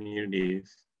 different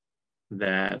communities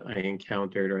that I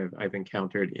encountered, or I've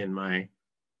encountered in my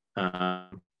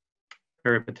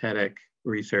peripatetic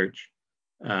research,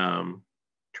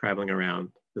 traveling around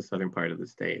the southern part of the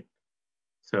state.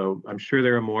 So I'm sure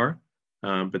there are more,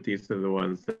 but these are the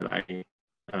ones that I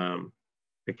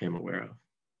became aware of.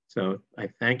 So I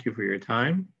thank you for your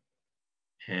time,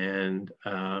 and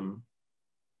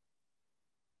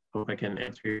hope I can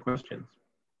answer your questions.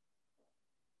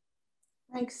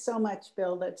 Thanks so much,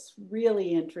 Bill. That's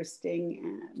really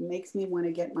interesting. It makes me want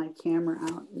to get my camera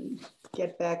out and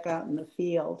get back out in the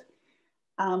field.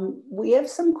 We have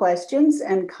some questions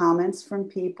and comments from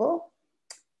people.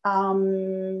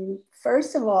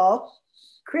 First of all,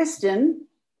 Kristen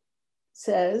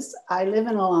says, I live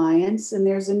in Alliance and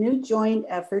there's a new joint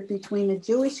effort between the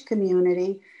Jewish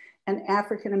community an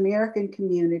African-American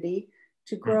community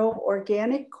to grow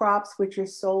organic crops which are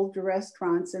sold to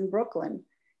restaurants in Brooklyn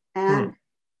and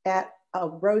at a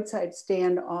roadside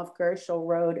stand off Gershel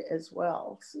Road as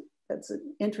well. So that's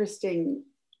an interesting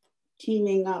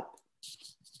teaming up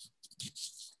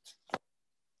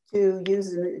to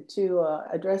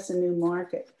address a new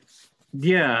market.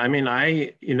 Yeah, I mean,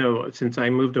 since I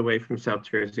moved away from South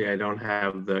Jersey, I don't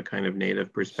have the kind of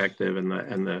native perspective and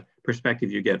the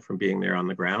perspective you get from being there on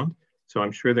the ground. So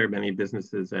I'm sure there are many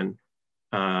businesses and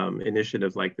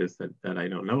initiatives like this that I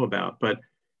don't know about. But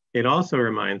it also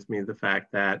reminds me of the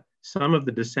fact that some of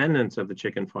the descendants of the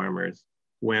chicken farmers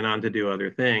went on to do other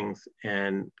things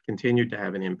and continued to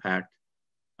have an impact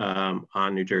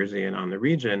on New Jersey and on the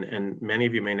region. And many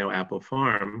of you may know Apple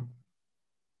Farm.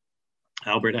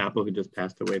 Albert Apple, who just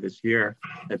passed away this year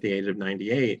at the age of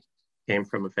 98, came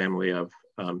from a family of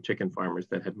chicken farmers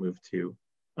that had moved to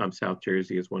South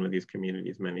Jersey as one of these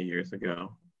communities many years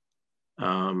ago,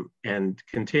 and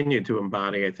continued to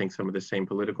embody, I think, some of the same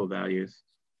political values,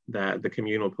 that the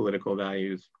communal political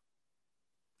values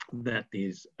that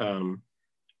these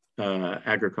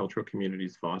agricultural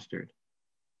communities fostered.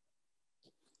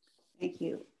 Thank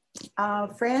you.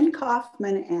 Fran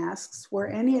Kaufman asks, were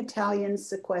any Italians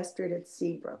sequestered at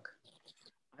Seabrook?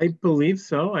 I believe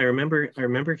so. I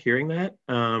remember hearing that,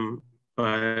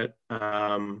 but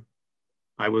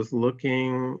I was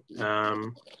looking.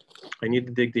 I need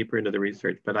to dig deeper into the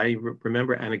research, but I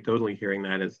remember anecdotally hearing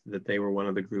that they were one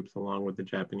of the groups along with the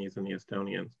Japanese and the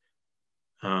Estonians.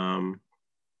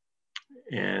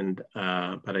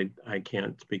 But I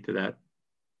can't speak to that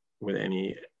with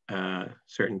any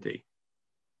certainty.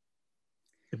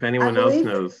 If anyone else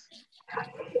knows.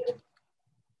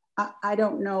 I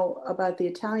don't know about the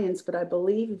Italians, but I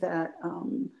believe that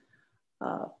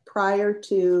prior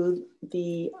to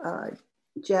the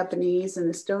Japanese and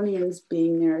Estonians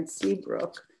being there at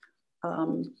Seabrook,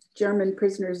 German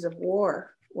prisoners of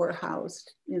war were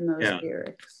housed in those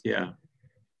barracks. Yeah.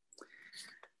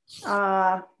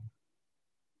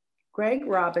 Greg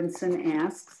Robinson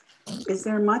asks, is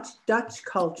there much Dutch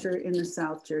culture in the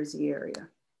South Jersey area?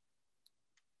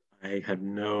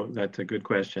 That's a good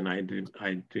question. I do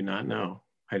not know.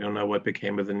 I don't know what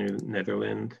became of the New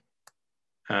Netherland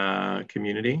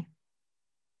community.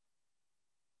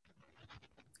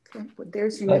 Okay, well,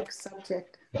 there's your next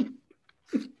subject.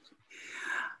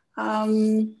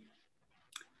 Do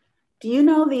you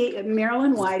know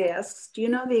Marilyn White asks, do you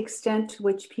know the extent to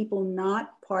which people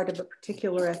not part of a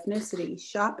particular ethnicity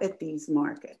shop at these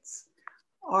markets?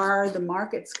 Are the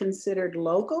markets considered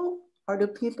local, or do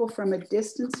people from a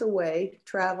distance away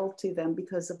travel to them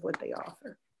because of what they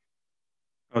offer?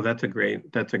 Oh, that's a great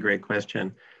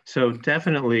question. So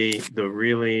definitely the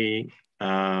really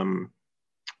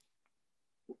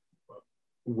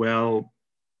well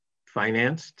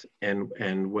financed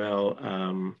and well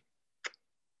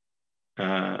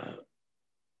how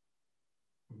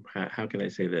can I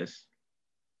say this?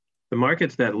 The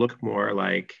markets that look more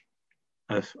like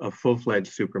a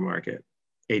full-fledged supermarket,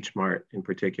 H Mart in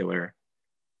particular,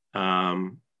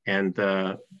 and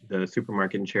the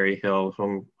supermarket in Cherry Hill,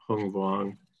 Hong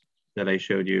Vuong, that I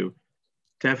showed you,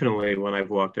 definitely when I've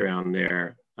walked around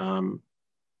there, and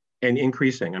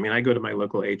increasing. I mean, I go to my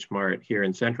local H Mart here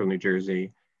in central New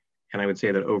Jersey, and I would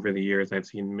say that over the years, I've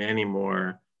seen many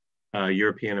more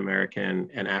European American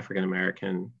and African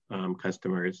American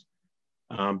customers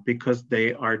because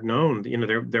they are known. You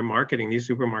know, they're marketing. These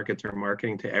supermarkets are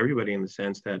marketing to everybody in the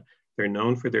sense that they're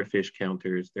known for their fish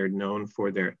counters. They're known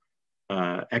for their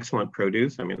excellent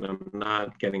produce. I mean, I'm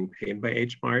not getting paid by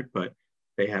H Mart, but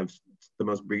they have the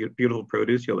most beautiful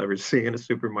produce you'll ever see in a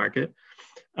supermarket.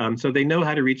 So they know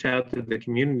how to reach out to the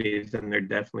communities, and they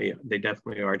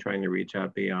definitely are trying to reach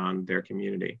out beyond their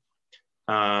community.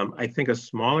 I think a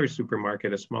smaller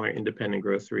supermarket, a smaller independent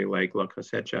grocery like La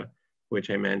Cosecha, which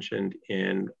I mentioned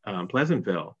in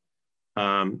Pleasantville,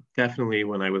 definitely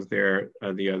when I was there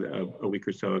a week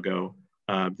or so ago,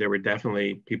 there were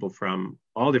definitely people from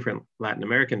all different Latin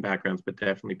American backgrounds, but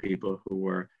definitely people who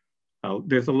were,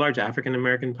 there's a large African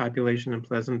American population in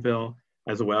Pleasantville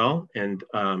as well. And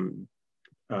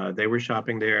they were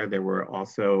shopping there. There were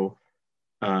also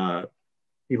people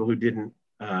who didn't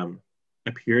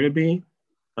appear to be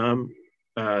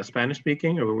Spanish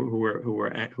speaking, or who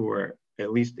were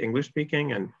at least English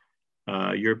speaking and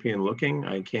European looking.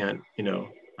 I can't,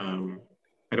 I don't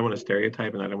want to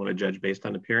stereotype and I don't want to judge based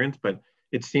on appearance, but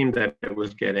it seemed that it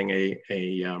was getting a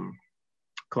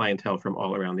clientele from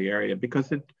all around the area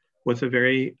because it was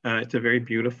it's a very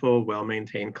beautiful,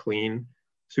 well-maintained, clean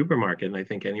supermarket. And I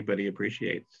think anybody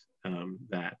appreciates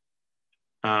that.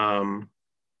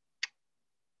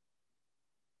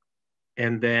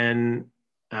 And then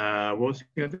what was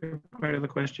the other part of the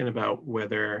question about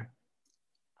whether?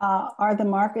 Are the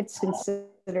markets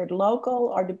considered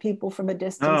local, or do people from a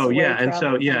distance away yeah, and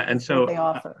travel what they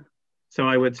offer? So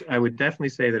I would definitely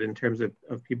say that in terms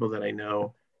of people that I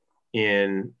know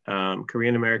in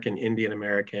Korean American, Indian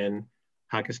American,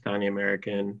 Pakistani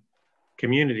American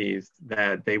communities,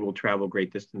 that they will travel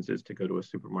great distances to go to a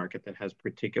supermarket that has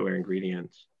particular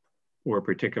ingredients or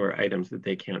particular items that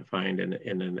they can't find in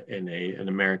an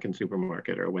American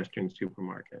supermarket or a Western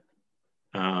supermarket.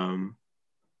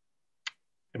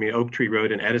 I mean, Oak Tree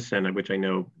Road in Edison, which I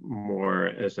know more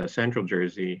as a Central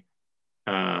Jersey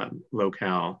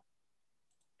locale,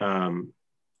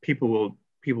 people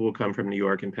will come from New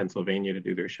York and Pennsylvania to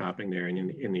do their shopping there in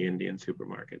the Indian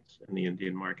supermarkets and the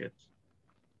Indian markets.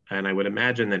 And I would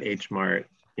imagine that H Mart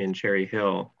in Cherry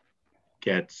Hill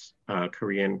gets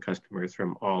Korean customers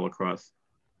from all across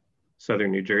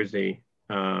Southern New Jersey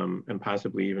and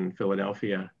possibly even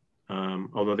Philadelphia.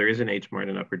 Although there is an H Mart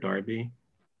in Upper Darby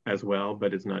as well,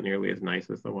 but it's not nearly as nice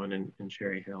as the one in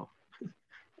Cherry Hill.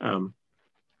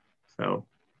 So.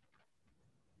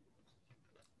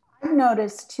 I've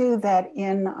noticed too that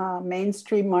in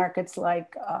mainstream markets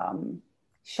like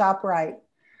ShopRite,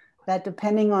 that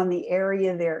depending on the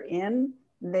area they're in,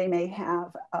 they may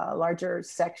have a larger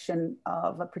section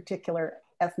of a particular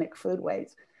ethnic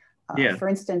foodways. For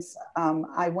instance,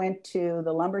 I went to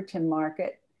the Lumberton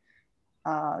market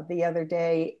the other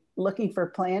day looking for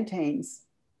plantains.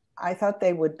 I thought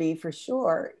they would be for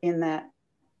sure in that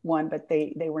one, but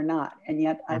they were not. And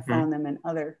yet I found them in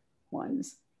other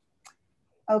ones.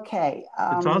 Okay.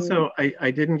 It's also,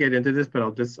 I didn't get into this, but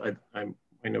I'll just, I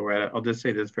know we're at it. I'll just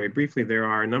say this very briefly. There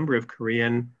are a number of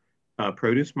Korean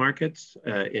produce markets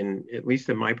at least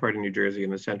in my part of New Jersey, in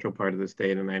the central part of the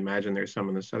state, and I imagine there's some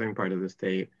in the southern part of the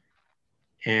state.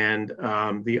 And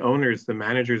the owners, the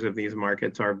managers of these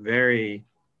markets are very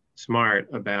smart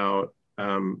about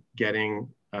getting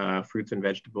fruits and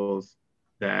vegetables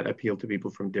that appeal to people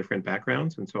from different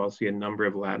backgrounds. And so I'll see a number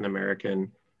of Latin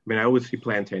American, I mean, I always see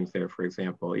plantains there, for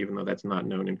example, even though that's not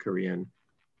known in Korean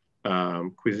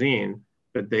cuisine,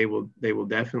 but they will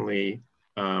definitely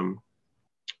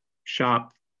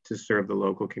shop to serve the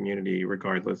local community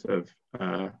regardless of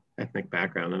ethnic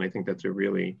background. And I think that's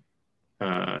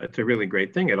it's a really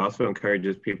great thing. It also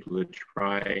encourages people to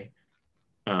try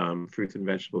fruits and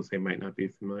vegetables they might not be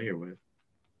familiar with.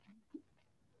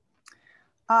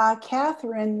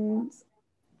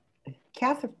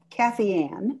 Kathy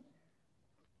Ann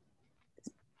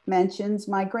mentions,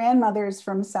 my grandmother is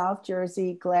from South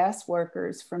Jersey, glass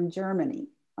workers from Germany.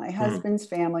 My husband's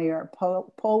family are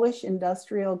Polish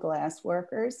industrial glass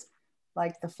workers,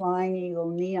 like the Flying Eagle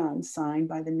neon sign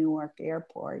by the Newark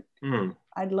airport.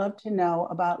 I'd love to know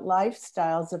about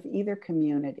lifestyles of either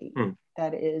community.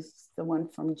 That is the one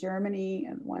from Germany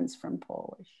and one's from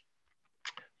Polish.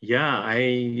 Yeah,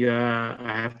 I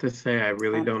have to say, I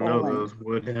really don't know. Those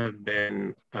would have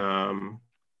been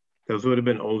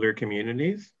older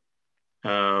communities.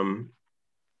 I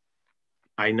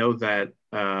know that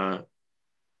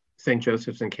St.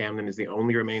 Joseph's in Camden is the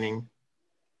only remaining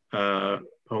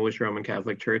Polish Roman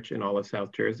Catholic church in all of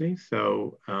South Jersey.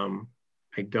 So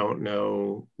I don't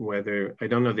know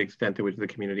the extent to which the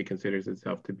community considers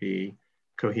itself to be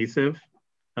cohesive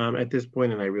at this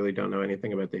point, and I really don't know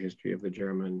anything about the history of the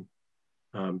German.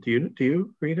 Do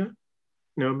you, Rita,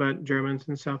 know about Germans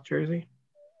in South Jersey?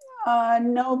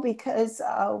 No, because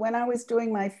when I was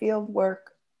doing my field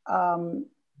work,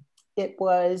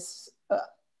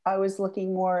 I was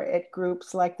looking more at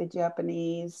groups like the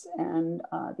Japanese and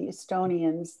the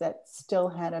Estonians that still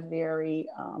had a very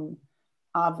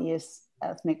obvious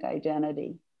ethnic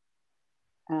identity.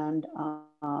 And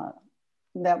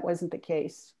that wasn't the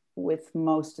case with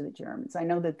most of the Germans. I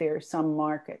know that there are some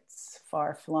markets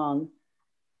far flung,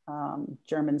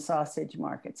 German sausage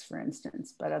markets, for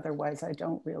instance, but otherwise I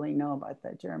don't really know about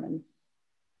the German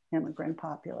immigrant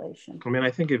population. I mean,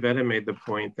 I think Iveta made the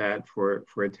point that for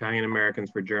Italian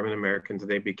Americans, for German Americans,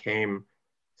 they became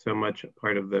so much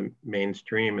part of the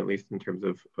mainstream, at least in terms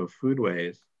of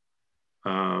foodways,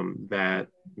 that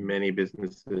many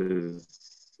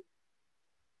businesses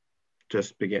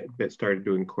just started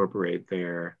to incorporate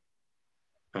their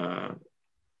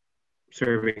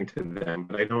serving to them.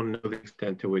 But I don't know the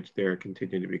extent to which there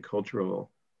continue to be cultural.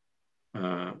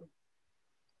 And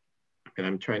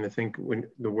I'm trying to think, when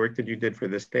the work that you did for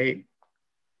the state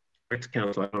arts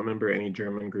council, I don't remember any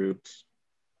German groups.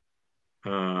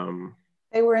 They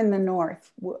were in the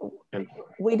north.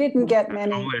 We didn't get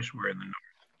many. The Polish were in the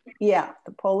north. Yeah,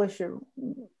 the Polish are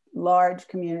large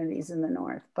communities in the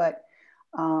north, but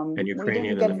And we didn't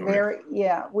Ukrainian get in the north.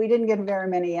 we didn't get very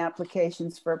many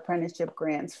applications for apprenticeship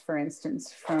grants, for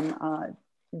instance, from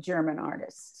German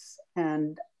artists.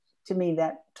 And to me,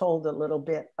 that told a little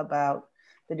bit about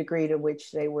the degree to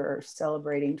which they were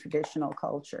celebrating traditional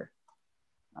culture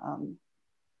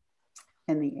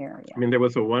in the area. I mean, there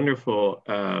was a wonderful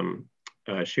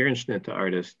Scherenschnitt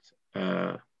artist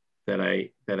German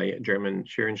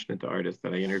Scherenschnitt artist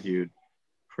that I interviewed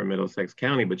from Middlesex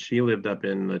County, but she lived up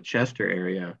in the Chester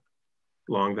area,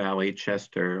 Long Valley,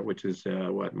 Chester, which is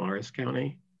what, Morris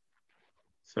County?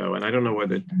 So, and I don't know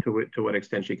whether to what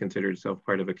extent she considered herself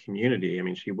part of a community. I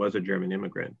mean, she was a German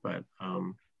immigrant, but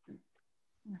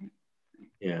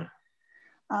yeah.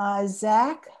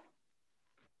 Zach,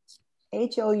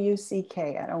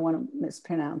 H-O-U-C-K, I don't want to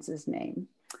mispronounce his name,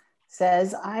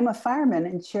 says, I'm a fireman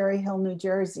in Cherry Hill, New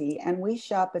Jersey, and we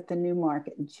shop at the New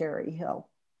Market in Cherry Hill.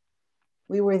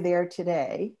 We were there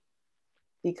today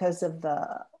because of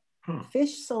the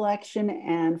fish selection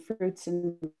and fruits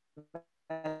and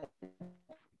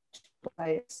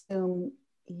I assume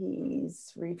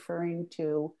he's referring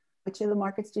to, which of the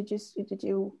markets did you?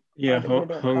 Yeah,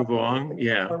 Hung Vuong,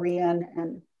 yeah. Korean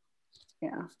and,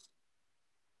 yeah.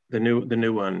 The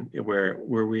new one where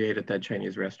we ate at that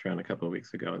Chinese restaurant a couple of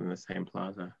weeks ago in the same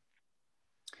plaza.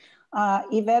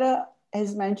 Iveta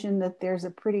has mentioned that there's a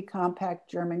pretty compact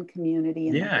German community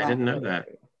in the I didn't know that.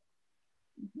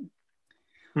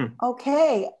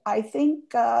 Okay, I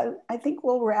think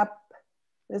we'll wrap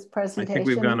this presentation. I think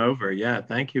we've gone over. Yeah,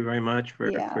 thank you very much for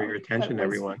your attention,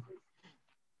 everyone.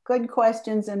 Good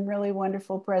questions and really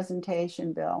wonderful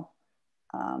presentation, Bill.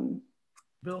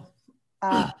 Bill.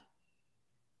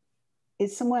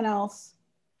 Did someone else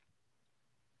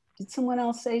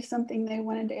say something they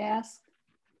wanted to ask?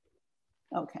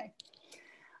 Okay.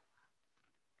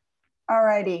 All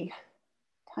righty,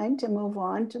 time to move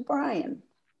on to Brian.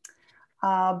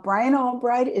 Brian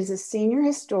Albright is a senior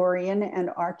historian and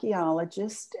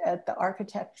archaeologist at the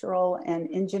architectural and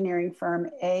engineering firm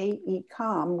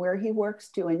AECOM, where he works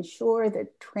to ensure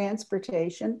that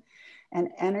transportation and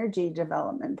energy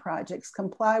development projects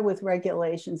comply with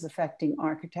regulations affecting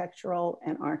architectural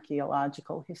and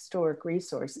archaeological historic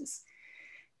resources.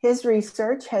 His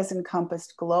research has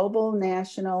encompassed global,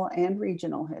 national, and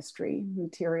regional history,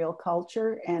 material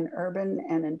culture, and urban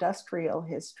and industrial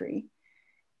history.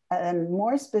 And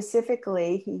more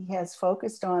specifically, he has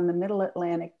focused on the Middle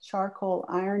Atlantic charcoal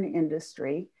iron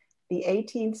industry, the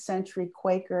 18th century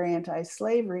Quaker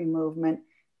anti-slavery movement,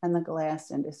 and the glass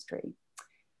industry.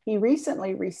 He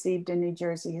recently received a New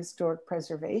Jersey Historic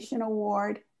Preservation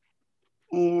Award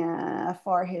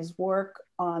for his work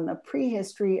on the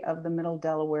prehistory of the Middle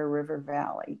Delaware River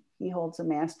Valley. He holds a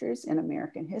master's in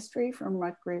American history from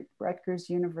Rutgers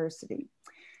University.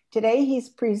 Today, he's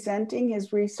presenting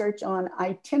his research on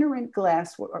itinerant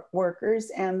glass workers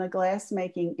and the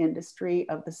glassmaking industry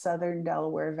of the Southern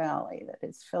Delaware Valley, that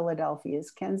is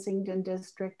Philadelphia's Kensington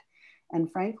District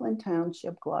and Franklin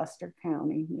Township, Gloucester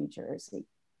County, New Jersey.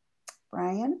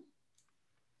 Brian?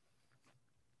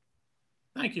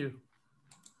 Thank you.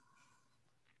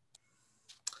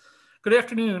 Good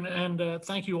afternoon, and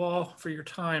thank you all for your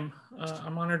time.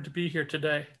 I'm honored to be here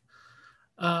today.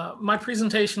 My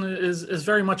presentation is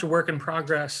very much a work in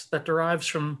progress that derives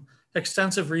from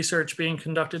extensive research being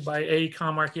conducted by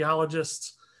AECOM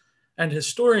archaeologists and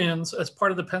historians as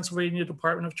part of the Pennsylvania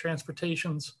Department of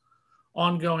Transportation's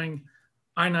ongoing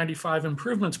I-95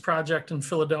 improvements project in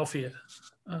Philadelphia.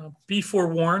 Be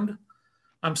forewarned,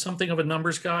 I'm something of a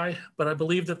numbers guy, but I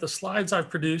believe that the slides I've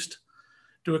produced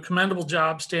do a commendable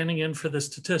job standing in for the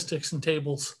statistics and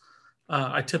tables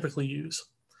I typically use.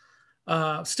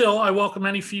 Still, I welcome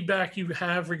any feedback you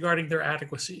have regarding their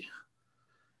adequacy.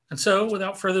 And so,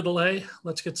 without further delay,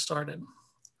 let's get started.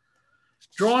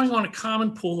 Drawing on a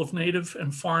common pool of native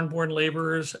and foreign-born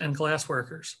laborers and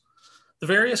glassworkers, the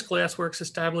various glassworks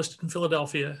established in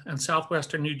Philadelphia and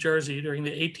southwestern New Jersey during the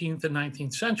 18th and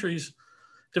 19th centuries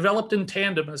developed in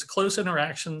tandem as close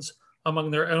interactions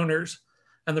among their owners,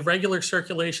 and the regular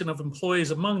circulation of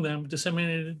employees among them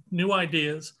disseminated new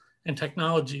ideas and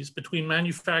technologies between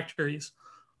manufactories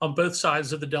on both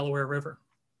sides of the Delaware River.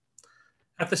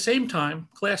 At the same time,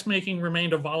 glassmaking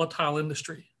remained a volatile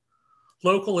industry.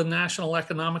 Local and national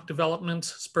economic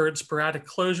developments spurred sporadic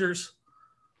closures,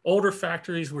 older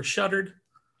factories were shuttered,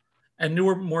 and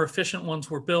newer, more efficient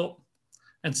ones were built,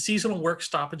 and seasonal work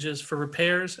stoppages for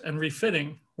repairs and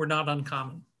refitting were not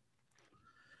uncommon.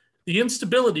 The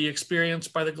instability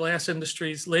experienced by the glass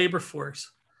industry's labor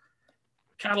force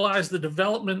catalyzed the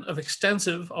development of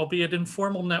extensive, albeit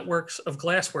informal, networks of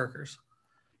glassworkers,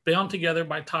 bound together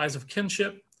by ties of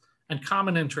kinship and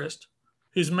common interest,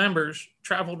 whose members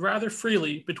traveled rather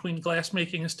freely between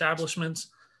glassmaking establishments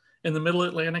in the Middle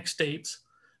Atlantic states,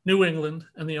 New England,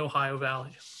 and the Ohio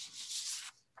Valley.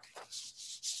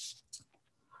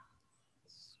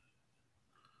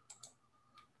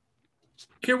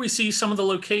 Here we see some of the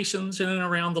locations in and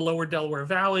around the lower Delaware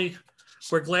Valley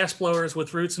where glassblowers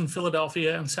with roots in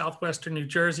Philadelphia and southwestern New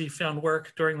Jersey found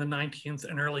work during the 19th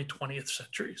and early 20th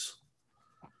centuries.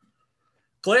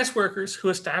 Glassworkers who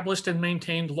established and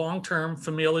maintained long-term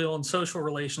familial and social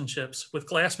relationships with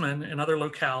glassmen in other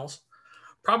locales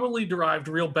probably derived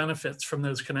real benefits from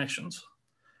those connections.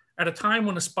 At a time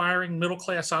when aspiring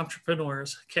middle-class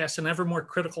entrepreneurs cast an ever more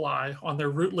critical eye on their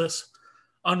rootless,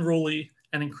 unruly,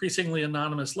 and increasingly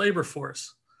anonymous labor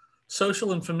force,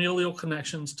 social and familial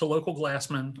connections to local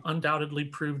glassmen undoubtedly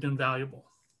proved invaluable.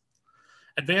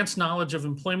 Advanced knowledge of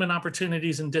employment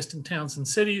opportunities in distant towns and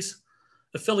cities,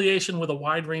 affiliation with a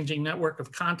wide-ranging network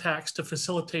of contacts to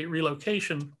facilitate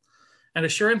relocation, and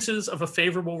assurances of a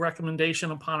favorable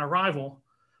recommendation upon arrival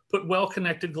put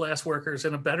well-connected glassworkers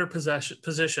in a better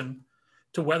position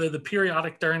to weather the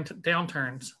periodic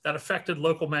downturns that affected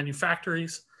local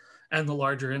manufactories and the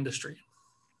larger industry.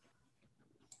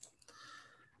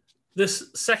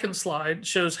 This second slide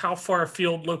shows how far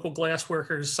afield local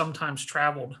glassworkers sometimes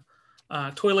traveled,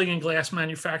 toiling in glass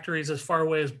manufactories as far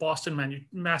away as Boston,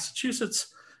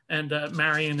 Massachusetts, and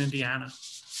Marion, Indiana.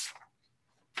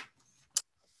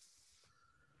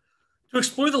 To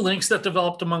explore the links that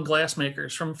developed among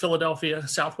glassmakers from Philadelphia,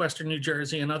 southwestern New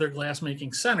Jersey, and other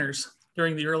glassmaking centers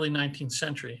during the early 19th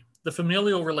century, the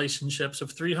familial relationships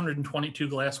of 322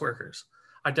 glassworkers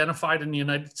identified in the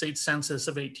United States Census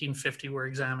of 1850 were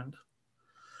examined.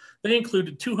 They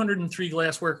included 203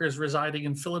 glassworkers residing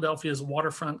in Philadelphia's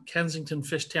waterfront Kensington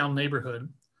Fishtown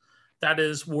neighborhood, that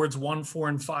is wards 1, 4,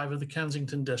 and 5 of the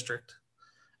Kensington district,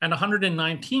 and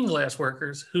 119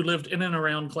 glassworkers who lived in and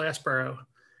around Glassboro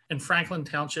in Franklin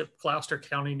Township, Gloucester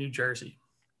County, New Jersey.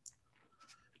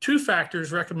 Two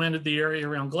factors recommended the area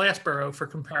around Glassboro for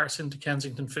comparison to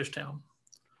Kensington Fishtown.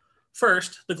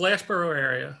 First, the Glassboro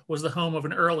area was the home of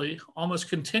an early, almost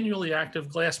continually active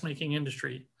glassmaking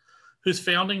industry whose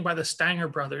founding by the Stanger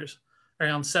brothers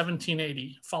around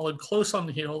 1780 followed close on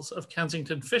the heels of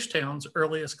Kensington Fishtown's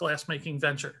earliest glassmaking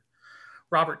venture,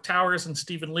 Robert Towers and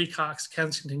Stephen Leacock's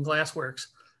Kensington Glass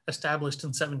Works, established in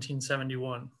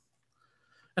 1771.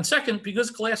 And second,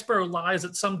 because Glassboro lies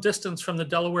at some distance from the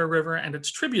Delaware River and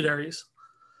its tributaries,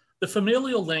 the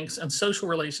familial links and social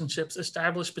relationships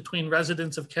established between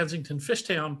residents of Kensington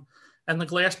Fishtown and the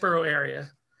Glassboro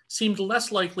area seemed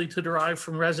less likely to derive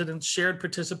from residents' shared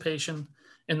participation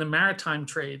in the maritime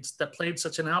trades that played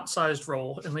such an outsized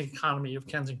role in the economy of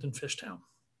Kensington Fishtown.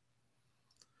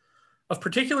 Of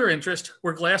particular interest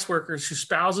were glassworkers whose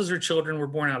spouses or children were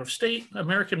born out of state,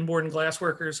 American-born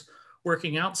glassworkers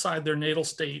working outside their natal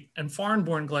state, and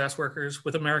foreign-born glassworkers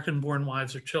with American-born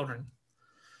wives or children.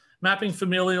 Mapping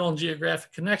familial and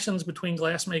geographic connections between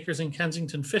glassmakers in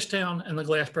Kensington Fishtown and the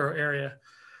Glassboro area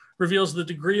reveals the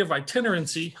degree of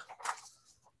itinerancy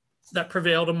that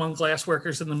prevailed among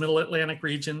glassworkers in the Middle Atlantic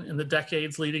region in the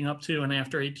decades leading up to and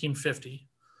after 1850,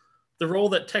 the role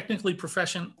that technically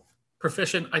proficient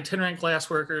itinerant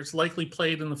glassworkers likely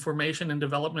played in the formation and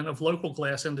development of local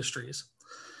glass industries,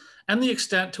 and the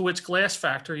extent to which glass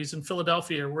factories in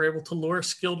Philadelphia were able to lure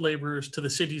skilled laborers to the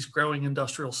city's growing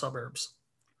industrial suburbs.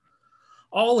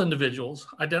 All individuals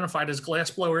identified as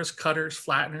glassblowers, cutters,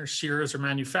 flatteners, shearers, or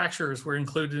manufacturers were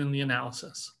included in the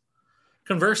analysis.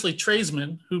 Conversely,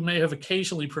 tradesmen, who may have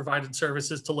occasionally provided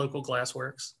services to local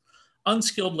glassworks,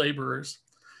 unskilled laborers,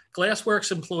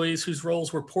 glassworks employees whose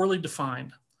roles were poorly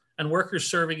defined, and workers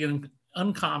serving in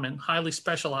uncommon, highly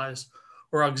specialized,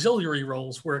 or auxiliary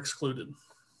roles were excluded.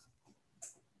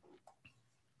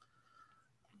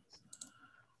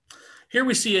 Here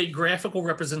we see a graphical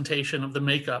representation of the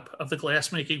makeup of the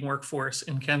glassmaking workforce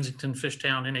in Kensington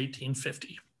Fishtown in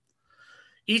 1850.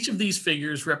 Each of these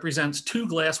figures represents 2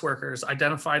 glassworkers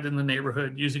identified in the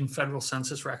neighborhood using federal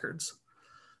census records.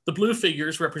 The blue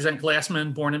figures represent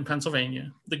glassmen born in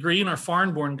Pennsylvania. The green are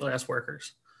foreign-born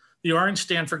glassworkers. The orange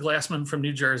stand for glassmen from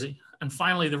New Jersey. And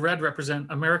finally, the red represent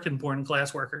American-born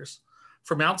glassworkers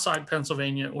from outside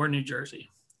Pennsylvania or New Jersey.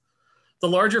 The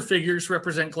larger figures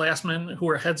represent glassmen who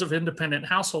are heads of independent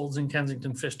households in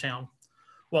Kensington Fishtown,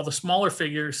 while the smaller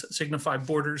figures signify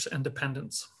boarders and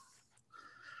dependents.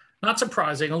 Not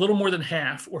surprising, a little more than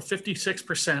half, or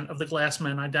 56% of the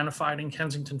glassmen identified in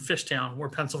Kensington Fishtown were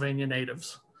Pennsylvania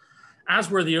natives,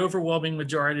 as were the overwhelming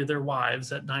majority of their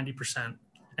wives at 90%,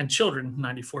 and children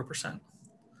 94%.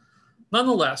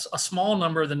 Nonetheless, a small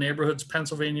number of the neighborhood's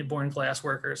Pennsylvania-born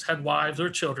glassworkers had wives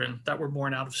or children that were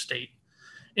born out of state,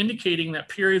 indicating that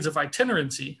periods of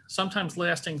itinerancy, sometimes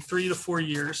lasting 3 to 4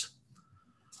 years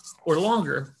or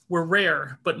longer, were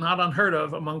rare but not unheard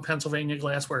of among Pennsylvania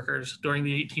glassworkers during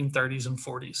the 1830s and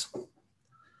 40s.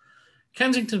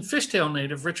 Kensington Fishtown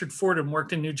native Richard Fordham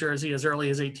worked in New Jersey as early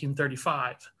as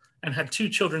 1835 and had 2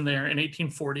 children there in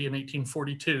 1840 and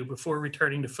 1842 before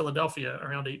returning to Philadelphia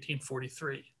around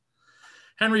 1843.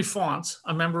 Henry Faunce,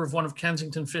 a member of one of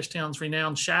Kensington Fishtown's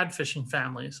renowned shad fishing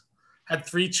families, had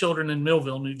 3 children in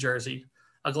Millville, New Jersey,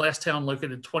 a glass town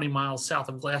located 20 miles south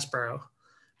of Glassboro,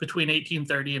 between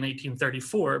 1830 and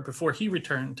 1834 before he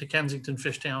returned to Kensington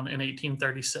Fishtown in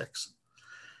 1836.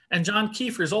 And John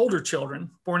Kiefer's older children,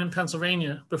 born in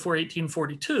Pennsylvania before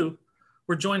 1842,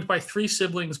 were joined by 3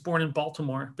 siblings born in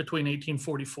Baltimore between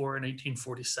 1844 and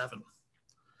 1847.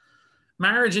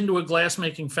 Marriage into a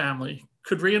glassmaking family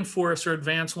could reinforce or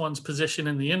advance one's position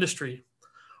in the industry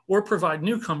or provide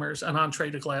newcomers an entree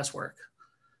to glasswork,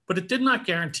 but it did not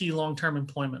guarantee long-term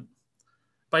employment.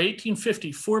 By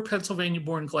 1850, 4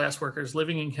 Pennsylvania-born glassworkers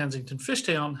living in Kensington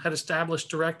Fishtown had established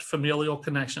direct familial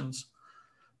connections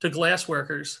to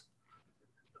glassworking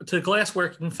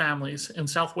families in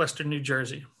southwestern New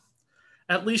Jersey.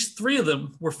 At least 3 of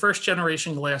them were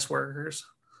first-generation glassworkers,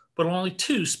 but only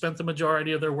 2 spent the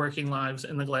majority of their working lives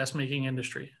in the glassmaking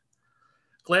industry.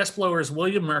 Glassblowers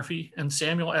William Murphy and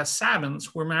Samuel S.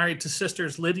 Sabins were married to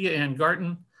sisters Lydia Ann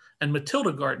Garton and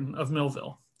Matilda Garton of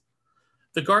Millville.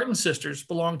 The Garton sisters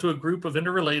belonged to a group of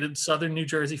interrelated southern New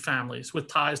Jersey families with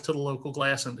ties to the local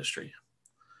glass industry.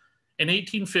 In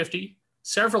 1850,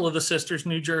 several of the sisters'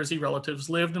 New Jersey relatives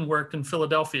lived and worked in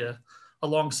Philadelphia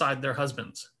alongside their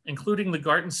husbands, including the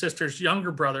Garton sisters'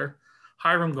 younger brother,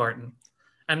 Hiram Garton,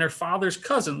 and their father's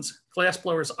cousins,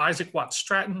 glassblowers Isaac Watts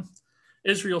Stratton,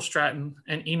 Israel Stratton,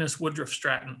 and Enos Woodruff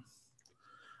Stratton.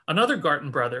 Another Garton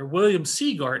brother, William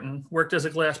C. Garton, worked as a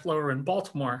glassblower in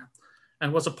Baltimore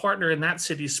and was a partner in that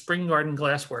city's Spring Garden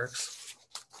Glass Works,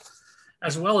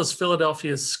 as well as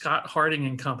Philadelphia's Scott Harding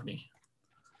and Company.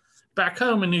 Back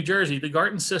home in New Jersey, the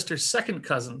Garton sisters' second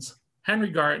cousins,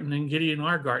 Henry Garton and Gideon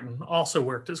R. Garton, also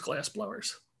worked as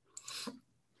glassblowers.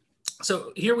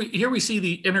 So here we see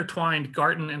the intertwined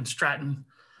Garton and Stratton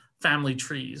family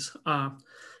trees.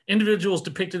 Individuals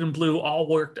depicted in blue all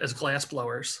worked as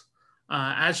glassblowers.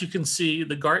 As you can see,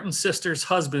 the Garton sisters'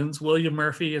 husbands, William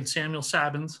Murphy and Samuel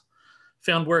Sabins,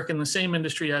 found work in the same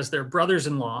industry as their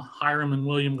brothers-in-law, Hiram and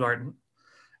William Garton,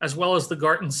 as well as the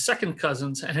Garton's second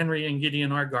cousins, Henry and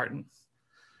Gideon R. Garton.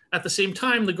 At the same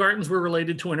time, the Gartons were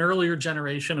related to an earlier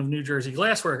generation of New Jersey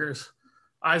glassworkers,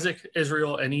 Isaac,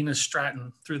 Israel, and Enos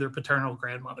Stratton, through their paternal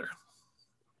grandmother.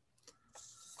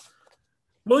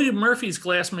 William Murphy's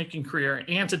glassmaking career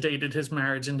antedated his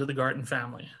marriage into the Garton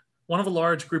family. One of a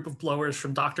large group of blowers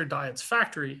from Dr. Dyett's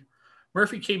factory,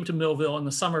 Murphy came to Millville in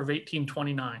the summer of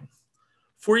 1829.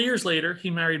 4 years later, he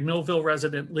married Millville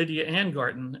resident Lydia Ann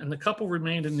Garton, and the couple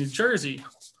remained in New Jersey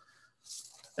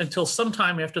until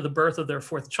sometime after the birth of their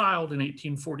 4th child in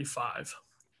 1845.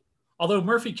 Although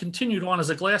Murphy continued on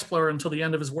as a glassblower until the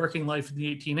end of his working life in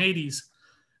the 1880s,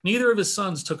 neither of his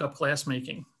sons took up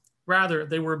glassmaking. Rather,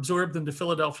 they were absorbed into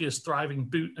Philadelphia's thriving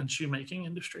boot and shoemaking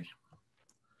industry.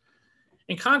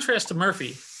 In contrast to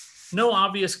Murphy, no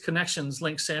obvious connections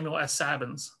link Samuel S.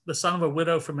 Sabins, the son of a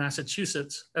widow from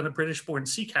Massachusetts and a British-born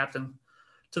sea captain,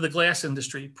 to the glass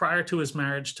industry prior to his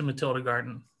marriage to Matilda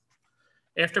Garton.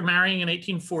 After marrying in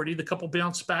 1840, the couple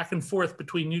bounced back and forth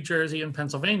between New Jersey and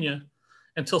Pennsylvania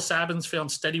until Sabins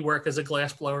found steady work as a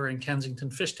glassblower in Kensington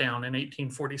Fishtown in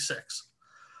 1846,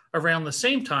 around the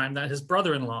same time that his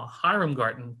brother-in-law, Hiram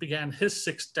Garton, began his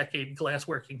 6-decade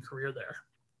glassworking career there.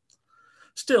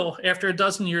 Still, after a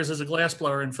dozen years as a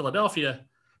glassblower in Philadelphia,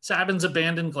 Sabins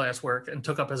abandoned glasswork and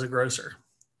took up as a grocer.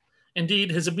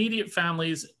 Indeed, his immediate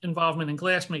family's involvement in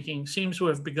glassmaking seems to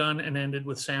have begun and ended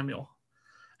with Samuel,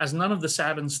 as none of the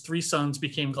Sabins' 3 sons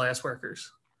became glassworkers.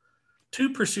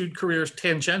 2 pursued careers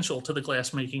tangential to the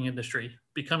glassmaking industry,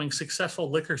 becoming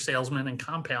successful liquor salesmen and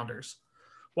compounders,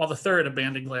 while the 3rd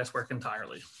abandoned glasswork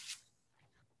entirely.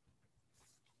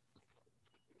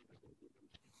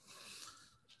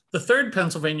 The 3rd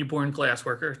Pennsylvania-born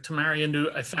glassworker to marry into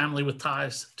a family with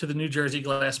ties to the New Jersey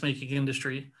glassmaking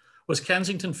industry was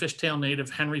Kensington Fishtown native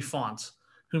Henry Faunce,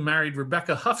 who married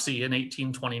Rebecca Huffsey in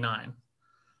 1829.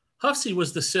 Huffsey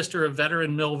was the sister of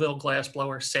veteran Millville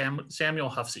glassblower Samuel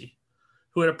Huffsey,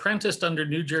 who had apprenticed under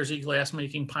New Jersey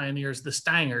glassmaking pioneers the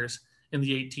Stangers in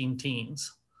the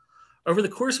 18-teens. Over the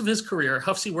course of his career,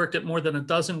 Huffsey worked at more than a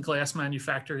dozen glass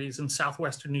manufactories in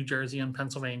southwestern New Jersey and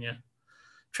Pennsylvania,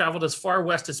 traveled as far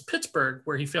west as Pittsburgh,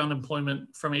 where he found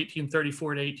employment from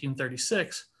 1834 to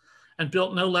 1836, and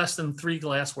built no less than 3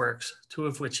 glassworks, 2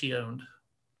 of which he owned.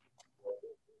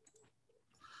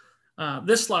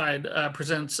 This slide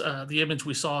presents the image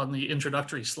we saw in the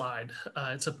introductory slide.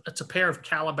 It's a pair of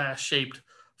calabash-shaped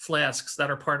flasks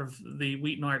that are part of the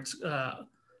WheatonArts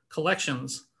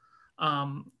collections.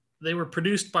 They were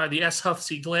produced by the S.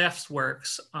 Hufsey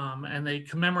Glassworks, and they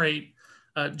commemorate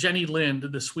Jenny Lind,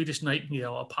 the Swedish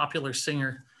Nightingale, a popular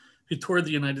singer who toured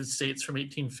the United States from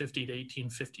 1850 to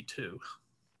 1852.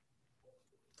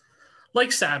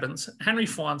 Like Sabins, Henry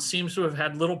Faunce seems to have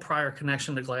had little prior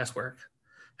connection to glasswork.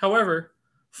 However,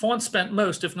 Faunce spent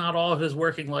most, if not all, of his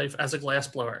working life as a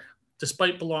glassblower,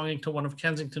 despite belonging to one of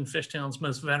Kensington Fishtown's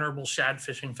most venerable shad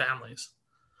fishing families.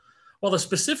 While the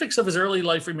specifics of his early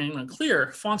life remain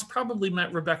unclear, Faunce probably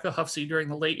met Rebecca Hufsey during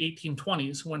the late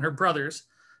 1820s when her brothers,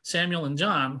 Samuel and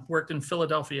John, worked in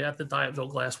Philadelphia at the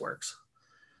Dyetville Glassworks.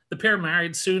 The pair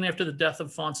married soon after the death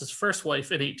of Faunce's first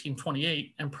wife in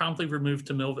 1828 and promptly removed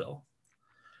to Millville.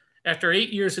 After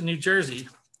 8 years in New Jersey,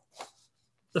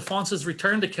 the Faunces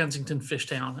returned to Kensington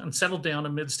Fishtown and settled down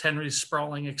amidst Henry's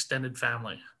sprawling extended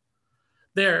family.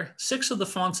 There, 6 of the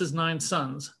Faunces' 9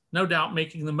 sons, no doubt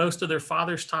making the most of their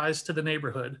father's ties to the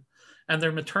neighborhood and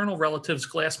their maternal relatives'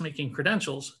 glassmaking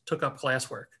credentials, took up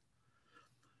glasswork.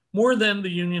 More than the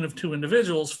union of 2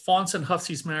 individuals, Faunce and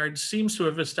Hufsey's marriage seems to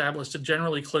have established a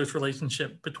generally close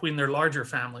relationship between their larger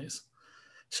families.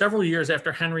 Several years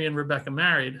after Henry and Rebecca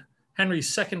married,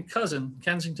 Henry's second cousin,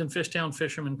 Kensington Fishtown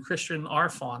fisherman Christian R.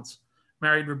 Faunce,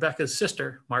 married Rebecca's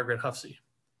sister, Margaret Hufsey.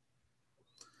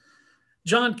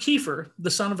 John Kiefer,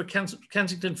 the son of a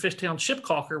Kensington Fishtown ship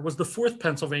caulker, was the 4th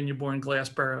Pennsylvania-born glass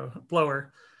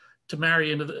blower to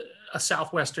marry into a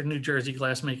southwestern New Jersey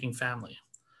glassmaking family.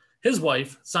 His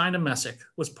wife, Zina Messick,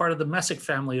 was part of the Messick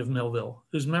family of Millville,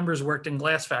 whose members worked in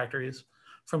glass factories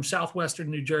from southwestern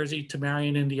New Jersey to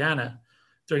Marion, Indiana,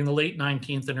 during the late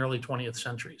 19th and early 20th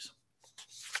centuries.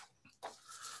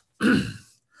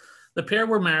 The pair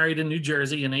were married in New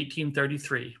Jersey in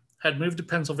 1833, had moved to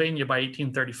Pennsylvania by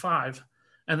 1835,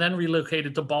 and then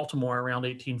relocated to Baltimore around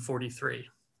 1843.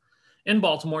 In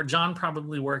Baltimore, John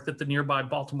probably worked at the nearby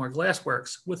Baltimore Glass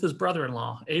Works with his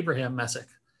brother-in-law, Abraham Messick,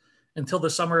 until the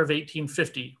summer of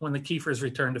 1850, when the Kiefers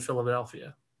returned to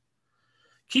Philadelphia.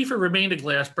 Kiefer remained a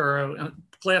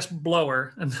glass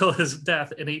blower until his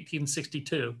death in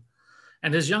 1862,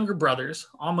 and his younger brothers,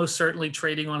 almost certainly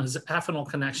trading on his affinal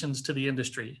connections to the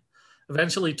industry,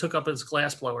 eventually took up as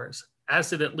glass blowers,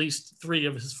 as did at least 3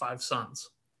 of his 5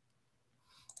 sons.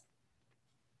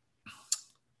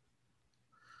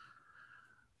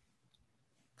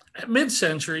 At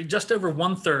mid-century, just over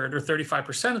 1/3 or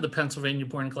 35% of the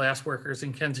Pennsylvania-born glassworkers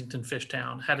in Kensington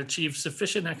Fishtown had achieved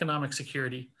sufficient economic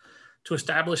security to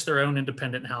establish their own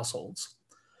independent households.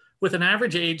 With an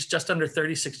average age just under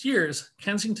 36 years,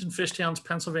 Kensington Fishtown's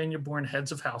Pennsylvania-born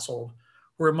heads of household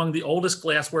were among the oldest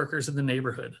glassworkers in the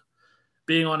neighborhood,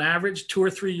 being on average 2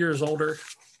 or 3 years older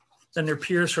than their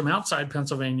peers from outside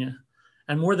Pennsylvania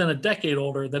and more than a decade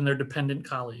older than their dependent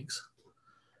colleagues.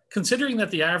 Considering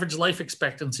that the average life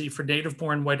expectancy for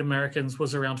native-born white Americans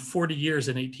was around 40 years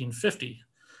in 1850,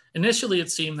 initially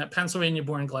it seemed that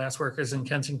Pennsylvania-born glassworkers in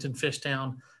Kensington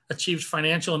Fishtown achieved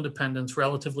financial independence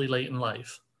relatively late in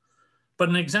life. But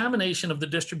an examination of the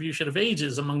distribution of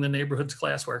ages among the neighborhood's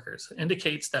glassworkers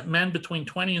indicates that men between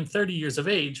 20 and 30 years of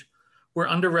age were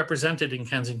underrepresented in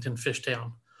Kensington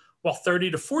Fishtown, while 30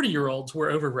 to 40-year-olds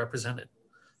were overrepresented,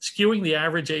 skewing the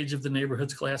average age of the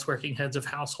neighborhood's glassworking heads of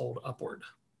household upward.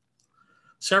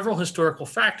 Several historical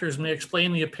factors may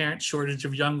explain the apparent shortage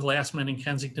of young glassmen in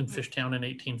Kensington Fishtown in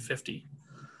 1850.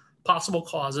 Possible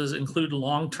causes include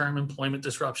long-term employment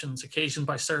disruptions occasioned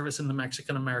by service in the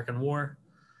Mexican-American War,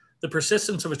 the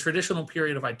persistence of a traditional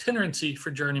period of itinerancy for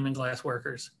journeyman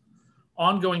glassworkers,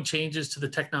 ongoing changes to the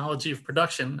technology of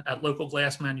production at local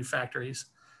glass manufactories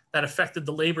that affected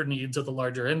the labor needs of the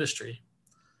larger industry,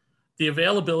 the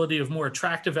availability of more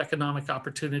attractive economic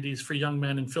opportunities for young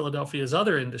men in Philadelphia's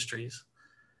other industries,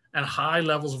 and high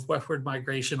levels of westward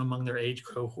migration among their age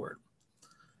cohort.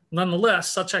 Nonetheless,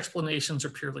 such explanations are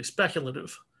purely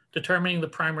speculative. Determining the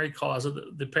primary cause of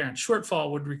the apparent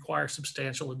shortfall would require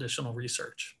substantial additional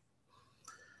research.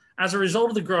 As a result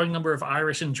of the growing number of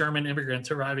Irish and German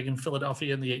immigrants arriving in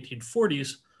Philadelphia in the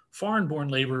 1840s, foreign-born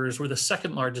laborers were the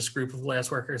 2nd largest group of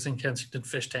glassworkers in Kensington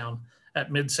Fishtown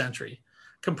at mid-century,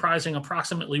 comprising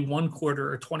approximately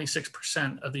 1/4 or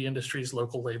 26% of the industry's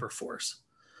local labor force.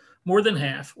 More than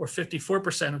half, or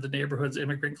 54% of the neighborhood's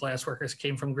immigrant glassworkers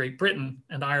came from Great Britain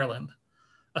and Ireland.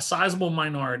 A sizable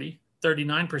minority,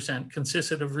 39%,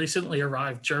 consisted of recently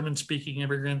arrived German-speaking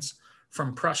immigrants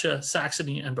from Prussia,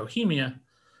 Saxony, and Bohemia,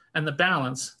 and the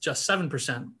balance, just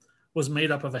 7%, was made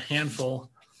up of a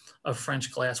handful of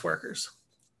French glassworkers.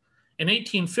 In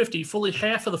 1850, fully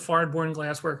half of the foreign-born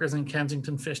glassworkers in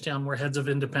Kensington Fishtown were heads of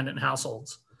independent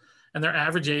households, and their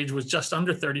average age was just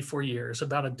under 34 years,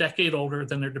 about a decade older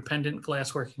than their dependent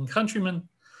glassworking countrymen,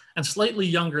 and slightly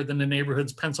younger than the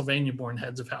neighborhood's Pennsylvania-born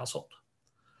heads of household.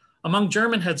 Among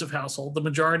German heads of household, the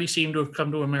majority seem to have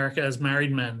come to America as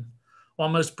married men, while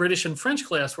most British and French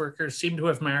glassworkers seem to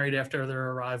have married after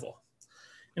their arrival.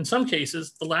 In some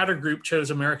cases, the latter group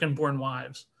chose American-born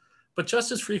wives, but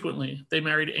just as frequently, they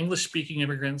married English-speaking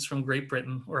immigrants from Great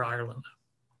Britain or Ireland.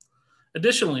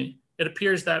 Additionally, it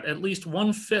appears that at least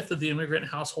 1/5 of the immigrant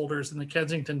householders in the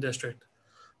Kensington district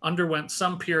underwent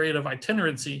some period of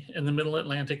itinerancy in the Middle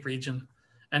Atlantic region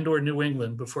and or New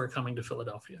England before coming to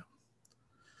Philadelphia.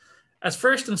 As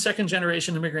first and second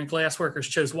generation immigrant glassworkers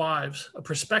chose wives, a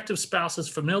prospective spouse's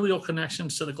familial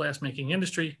connections to the glassmaking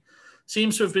industry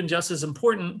seems to have been just as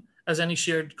important as any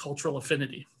shared cultural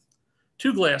affinity.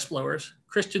 Two glassblowers,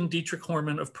 Christian Dietrich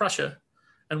Hormann of Prussia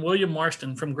and William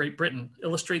Marston from Great Britain,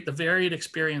 illustrate the varied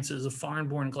experiences of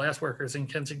foreign-born glassworkers in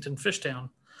Kensington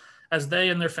Fishtown as they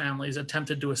and their families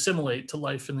attempted to assimilate to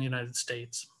life in the United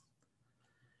States.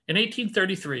 In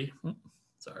 1833,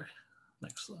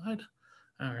 next slide.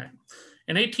 All right.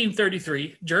 In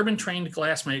 1833, German-trained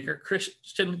glassmaker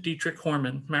Christian Dietrich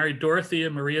Hormann married Dorothea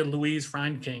Maria Louise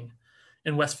Reinking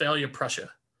in Westphalia,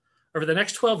 Prussia. Over the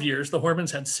next 12 years, the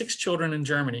Hormanns had 6 children in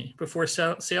Germany before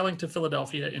sailing to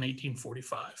Philadelphia in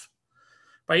 1845.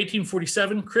 By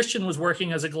 1847, Christian was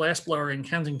working as a glassblower in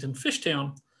Kensington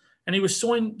Fishtown, and he was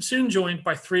soon joined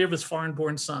by 3 of his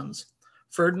foreign-born sons,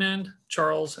 Ferdinand,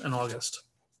 Charles, and August.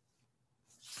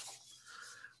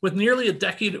 With nearly a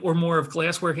decade or more of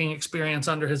glassworking experience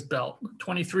under his belt,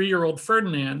 23-year-old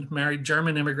Ferdinand married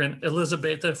German immigrant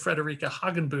Elisabetta Friederike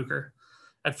Hagenbucher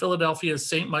at Philadelphia's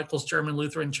St. Michael's German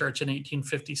Lutheran Church in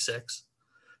 1856.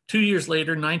 2 years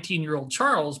later, 19-year-old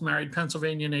Charles married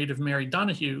Pennsylvania native Mary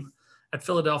Donahue at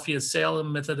Philadelphia's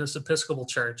Salem Methodist Episcopal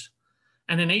Church.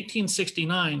 And in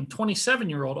 1869,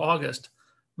 27-year-old August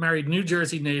married New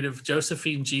Jersey native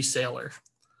Josephine G. Saylor.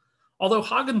 Although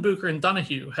Hagenbucher and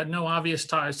Donahue had no obvious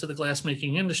ties to the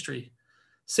glassmaking industry,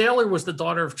 Saylor was the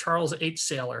daughter of Charles H.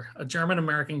 Saylor, a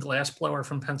German-American glassblower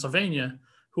from Pennsylvania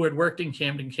who had worked in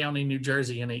Camden County, New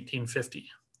Jersey in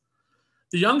 1850.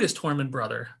 The youngest Hormann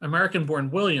brother, American-born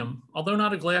William, although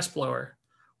not a glassblower,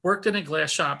 worked in a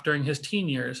glass shop during his teen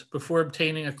years before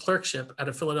obtaining a clerkship at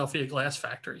a Philadelphia glass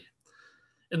factory.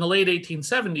 In the late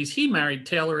 1870s, he married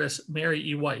tailoress Mary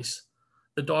E. Weiss,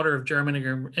 the daughter of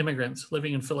German immigrants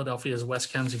living in Philadelphia's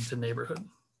West Kensington neighborhood.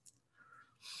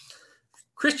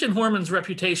 Christian Hormann's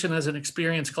reputation as an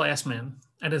experienced glassman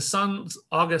and his son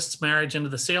August's marriage into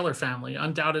the Saylor family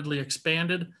undoubtedly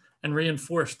expanded and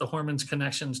reinforced the Hormann's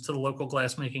connections to the local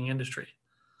glassmaking industry.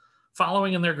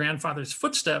 Following in their grandfather's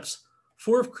footsteps,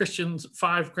 4 of Christian's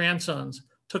 5 grandsons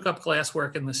took up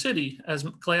glasswork in the city as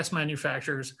glass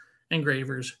manufacturers,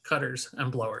 engravers, cutters,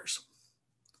 and blowers.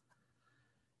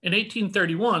 In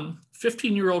 1831,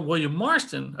 15-year-old William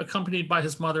Marston, accompanied by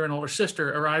his mother and older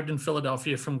sister, arrived in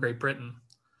Philadelphia from Great Britain.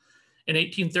 In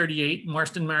 1838,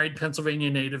 Marston married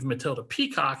Pennsylvania native Matilda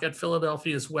Peacock at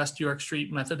Philadelphia's West York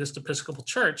Street Methodist Episcopal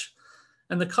Church,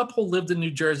 and the couple lived in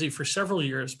New Jersey for several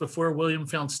years before William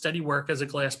found steady work as a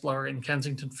glassblower in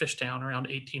Kensington Fishtown around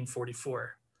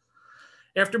 1844.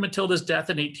 After Matilda's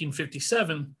death in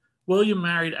 1857, William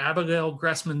married Abigail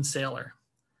Gressman Saylor.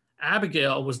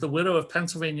 Abigail was the widow of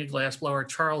Pennsylvania glassblower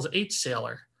Charles H.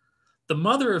 Saylor, the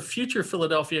mother of future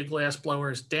Philadelphia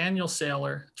glassblowers Daniel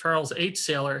Saylor, Charles H.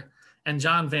 Saylor, and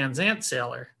John Van Zant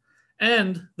Saylor,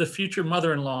 and the future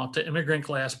mother-in-law to immigrant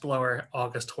glassblower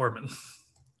August Hormann.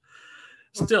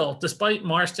 Still, despite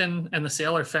Marston and the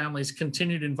Saylor family's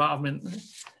continued involvement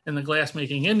in the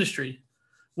glassmaking industry,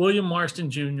 William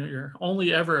Marston Jr.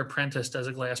 only ever apprenticed as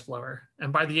a glassblower,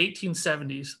 and by the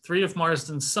 1870s, 3 of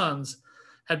Marston's sons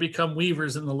had become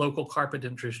weavers in the local carpet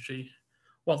industry,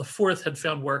 while the 4th had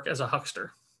found work as a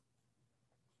huckster.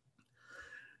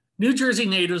 New Jersey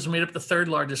natives made up the 3rd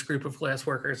largest group of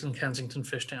glassworkers in Kensington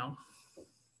Fishtown.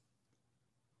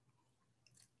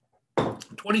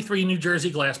 23 New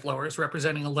Jersey glassblowers,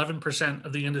 representing 11%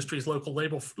 of the industry's local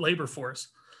labor force,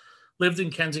 lived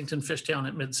in Kensington Fishtown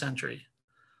at mid-century.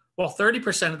 While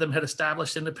 30% of them had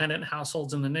established independent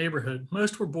households in the neighborhood,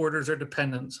 most were boarders or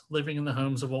dependents living in the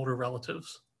homes of older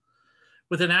relatives.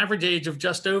 With an average age of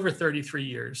just over 33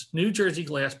 years, New Jersey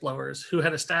glassblowers who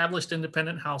had established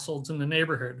independent households in the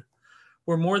neighborhood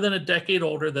were more than a decade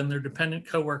older than their dependent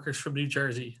coworkers from New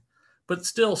Jersey, but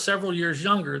still several years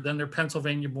younger than their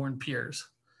Pennsylvania-born peers.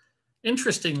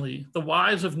 Interestingly, the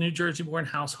wives of New Jersey-born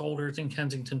householders in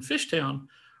Kensington Fishtown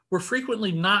were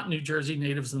frequently not New Jersey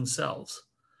natives themselves.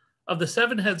 Of the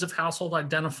 7 heads of household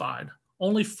identified,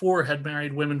 only 4 had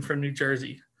married women from New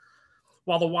Jersey,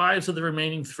 while the wives of the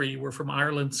remaining 3 were from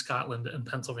Ireland, Scotland, and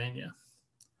Pennsylvania.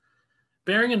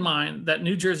 Bearing in mind that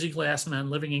New Jersey glassmen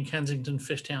living in Kensington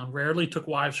Fishtown rarely took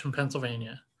wives from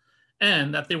Pennsylvania,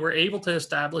 and that they were able to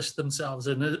establish themselves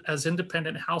as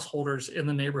independent householders in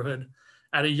the neighborhood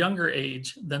at a younger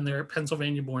age than their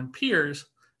Pennsylvania-born peers,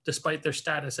 despite their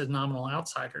status as nominal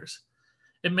outsiders,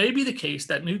 it may be the case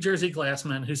that New Jersey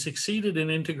glassmen who succeeded in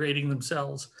integrating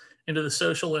themselves into the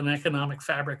social and economic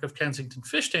fabric of Kensington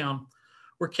Fishtown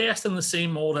were cast in the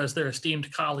same mold as their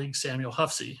esteemed colleague Samuel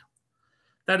Huffsey.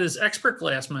 That is, expert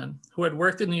glassmen who had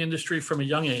worked in the industry from a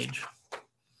young age,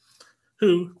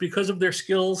 who, because of their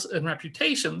skills and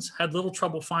reputations, had little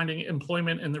trouble finding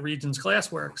employment in the region's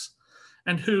glassworks,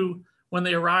 and who, when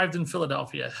they arrived in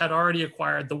Philadelphia, had already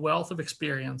acquired the wealth of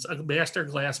experience a master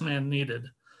glassman needed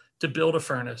to build a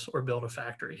furnace or build a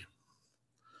factory.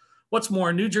 What's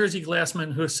more, New Jersey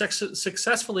glassmen who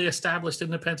successfully established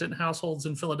independent households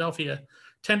in Philadelphia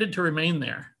tended to remain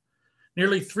there.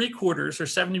 Nearly 3/4 or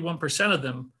 71% of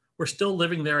them were still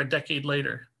living there a decade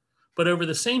later. But over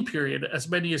the same period, as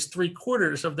many as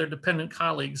 3/4 of their dependent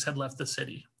colleagues had left the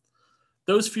city.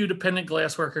 Those few dependent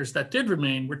glassworkers that did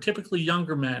remain were typically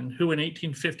younger men who in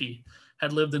 1850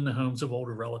 had lived in the homes of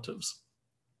older relatives.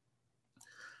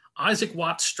 Isaac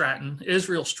Watts Stratton,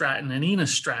 Israel Stratton, and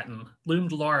Enos Stratton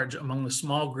loomed large among the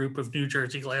small group of New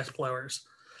Jersey glassblowers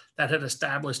that had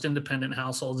established independent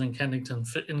households in Kensington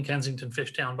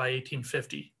Fishtown by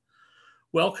 1850.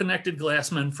 Well-connected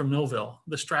glassmen from Millville,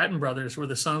 the Stratton brothers were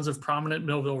the sons of prominent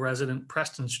Millville resident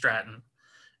Preston Stratton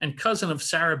and cousin of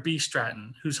Sarah B.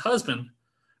 Stratton, whose husband,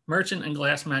 merchant and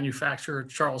glass manufacturer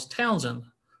Charles Townsend,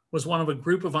 was one of a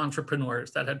group of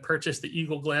entrepreneurs that had purchased the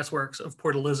Eagle Glassworks of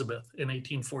Port Elizabeth in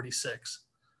 1846.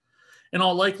 In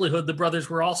all likelihood, the brothers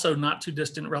were also not too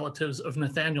distant relatives of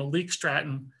Nathaniel Leake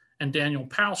Stratton and Daniel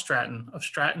Powell Stratton of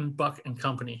Stratton, Buck and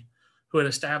Company, who had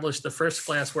established the first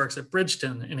glassworks at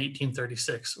Bridgeton in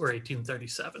 1836 or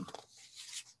 1837.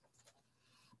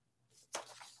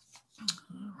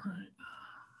 All right.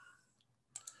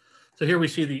 So here we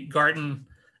see the Garton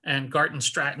and Garton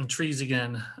Stratton trees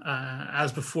again.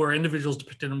 As before, individuals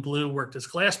depicted in blue worked as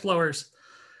glassblowers.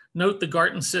 Note the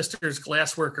Garton sisters,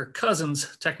 glassworker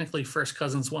cousins, technically first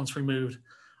cousins once removed,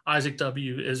 Isaac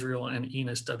W. Israel and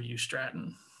Enos W.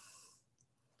 Stratton.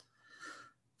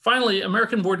 Finally,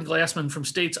 American-born glassmen from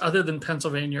states other than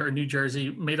Pennsylvania or New Jersey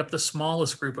made up the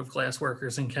smallest group of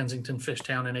glassworkers in Kensington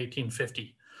Fishtown in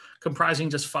 1850,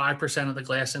 comprising just 5% of the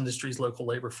glass industry's local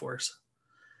labor force.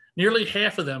 Nearly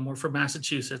half of them were from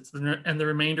Massachusetts, and the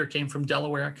remainder came from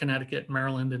Delaware, Connecticut,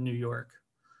 Maryland, and New York.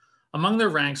 Among their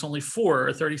ranks, only 4,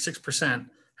 or 36%,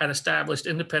 had established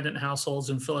independent households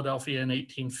in Philadelphia in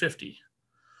 1850.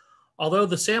 Although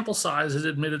the sample size is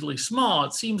admittedly small,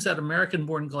 it seems that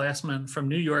American-born glassmen from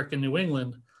New York and New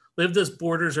England lived as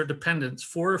boarders or dependents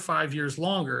 4 or 5 years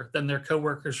longer than their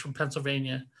co-workers from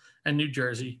Pennsylvania and New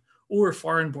Jersey, or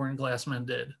foreign-born glassmen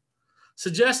did,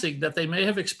 suggesting that they may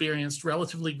have experienced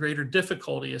relatively greater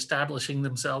difficulty establishing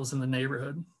themselves in the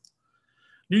neighborhood.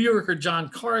 New Yorker John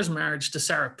Carr's marriage to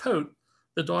Sarah Pote,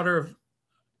 the daughter of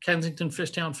Kensington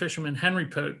Fishtown fisherman Henry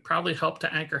Pote, probably helped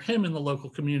to anchor him in the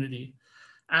local community,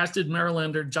 as did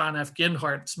Marylander John F.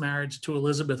 Ginhart's marriage to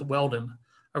Elizabeth Weldon,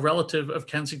 a relative of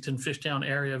Kensington Fishtown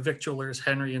area victualers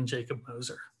Henry and Jacob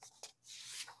Moser.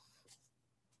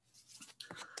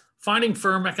 Finding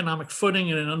firm economic footing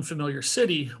in an unfamiliar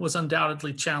city was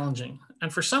undoubtedly challenging,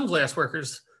 and for some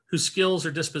glassworkers whose skills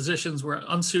or dispositions were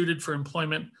unsuited for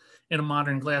employment in a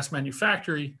modern glass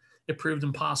manufactory, it proved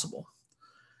impossible.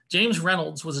 James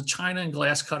Reynolds was a china and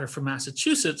glass cutter from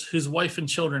Massachusetts whose wife and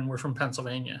children were from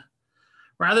Pennsylvania.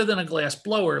 Rather than a glass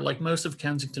blower, like most of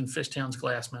Kensington Fishtown's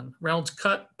glassmen, Reynolds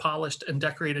cut, polished, and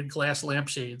decorated glass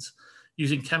lampshades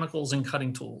using chemicals and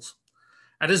cutting tools.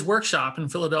 At his workshop in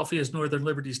Philadelphia's Northern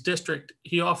Liberties District,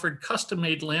 he offered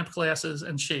custom-made lamp glasses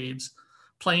and shades,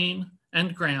 plain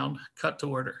and ground, cut to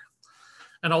order.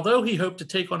 And although he hoped to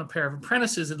take on a pair of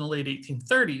apprentices in the late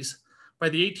 1830s, by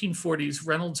the 1840s,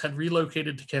 Reynolds had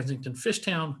relocated to Kensington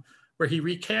Fishtown, where he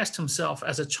recast himself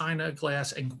as a china,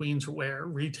 glass, and queensware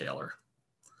retailer.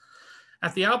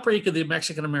 At the outbreak of the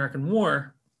Mexican-American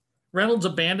War, Reynolds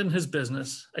abandoned his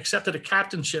business, accepted a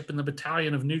captainship in the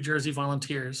Battalion of New Jersey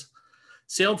Volunteers,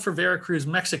 sailed for Veracruz,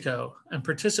 Mexico, and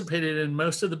participated in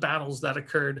most of the battles that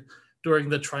occurred during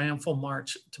the Triumphal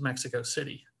March to Mexico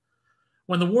City.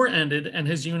 When the war ended and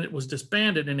his unit was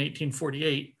disbanded in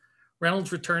 1848,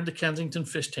 Reynolds returned to Kensington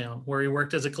Fishtown, where he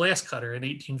worked as a glass cutter in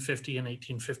 1850 and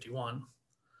 1851.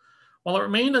 While it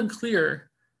remained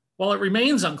unclear While it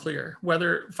remains unclear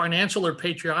whether financial or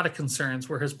patriotic concerns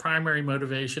were his primary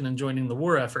motivation in joining the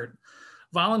war effort,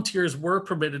 volunteers were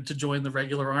permitted to join the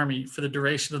regular army for the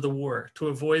duration of the war to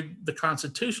avoid the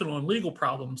constitutional and legal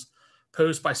problems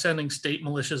posed by sending state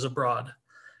militias abroad,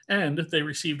 and they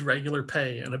received regular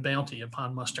pay and a bounty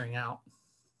upon mustering out.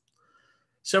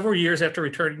 Several years after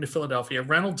returning to Philadelphia,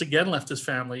 Reynolds again left his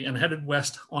family and headed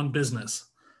west on business,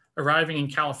 arriving in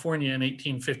California in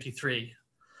 1853.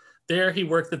 There, he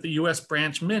worked at the U.S.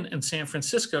 Branch Mint in San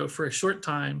Francisco for a short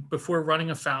time before running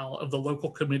afoul of the local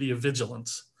Committee of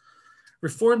Vigilance.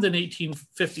 Reformed in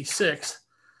 1856,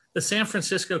 the San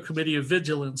Francisco Committee of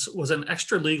Vigilance was an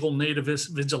extra-legal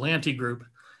nativist vigilante group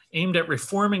aimed at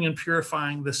reforming and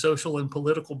purifying the social and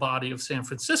political body of San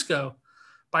Francisco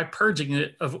by purging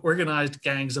it of organized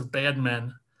gangs of bad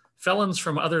men, felons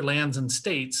from other lands and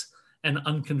states, and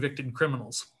unconvicted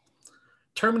criminals.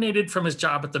 Terminated from his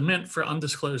job at the Mint for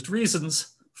undisclosed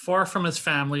reasons, far from his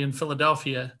family in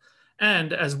Philadelphia,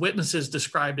 and, as witnesses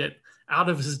described it, out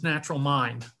of his natural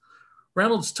mind,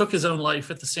 Reynolds took his own life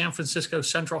at the San Francisco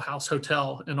Central House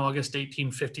Hotel in August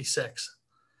 1856.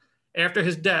 After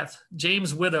his death,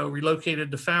 James' widow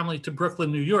relocated the family to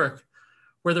Brooklyn, New York,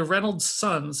 where the Reynolds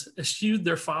sons eschewed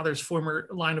their father's former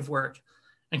line of work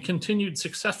and continued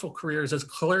successful careers as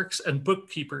clerks and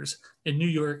bookkeepers in New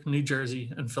York, New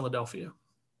Jersey, and Philadelphia.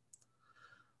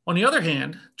 On the other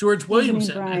hand, George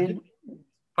Williamson... Brian.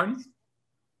 Pardon?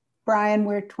 Brian,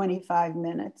 we're 25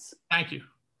 minutes. Thank you.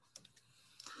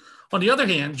 On the other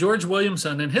hand, George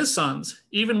Williamson and his sons,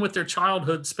 even with their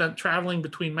childhood spent traveling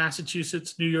between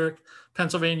Massachusetts, New York,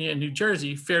 Pennsylvania, and New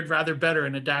Jersey, fared rather better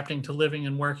in adapting to living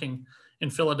and working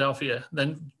in Philadelphia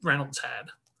than Reynolds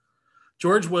had.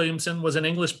 George Williamson was an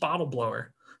English bottle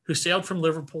blower who sailed from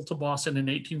Liverpool to Boston in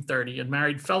 1830 and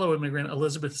married fellow immigrant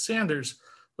Elizabeth Sanders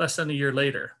less than a year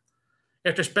later.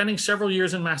 After spending several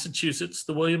years in Massachusetts,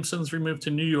 the Williamsons removed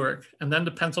to New York and then to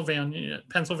Pennsylvania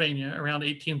around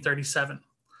 1837.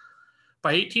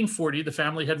 By 1840, the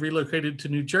family had relocated to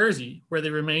New Jersey, where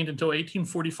they remained until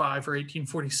 1845 or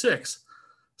 1846,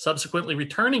 subsequently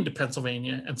returning to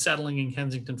Pennsylvania and settling in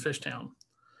Kensington Fishtown.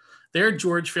 There,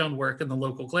 George found work in the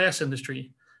local glass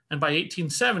industry, and by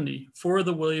 1870, 4 of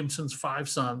the Williamsons' 5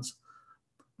 sons,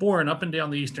 born up and down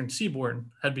the eastern seaboard,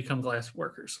 had become glass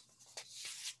workers.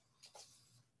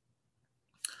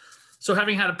 So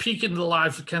having had a peek into the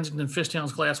lives of Kensington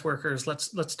Fishtown's glass workers,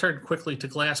 let's turn quickly to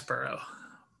Glassboro.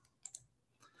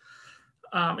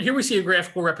 Here we see a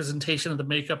graphical representation of the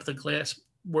makeup of the glass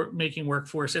making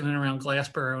workforce in and around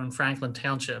Glassboro and Franklin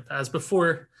Township. As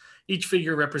before, each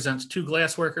figure represents 2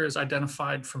 glass workers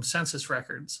identified from census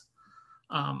records.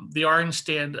 The orange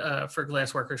stand for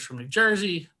glass workers from New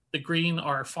Jersey, the green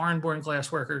are foreign-born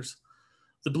glass workers,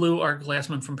 the blue are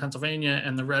glassmen from Pennsylvania,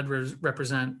 and the red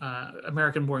represent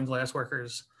American-born glass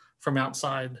workers from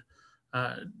outside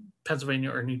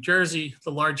Pennsylvania or New Jersey.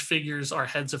 The large figures are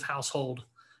heads of household,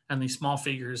 and the small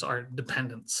figures are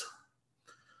dependents.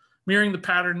 Mirroring the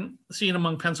pattern seen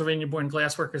among Pennsylvania-born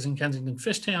glassworkers in Kensington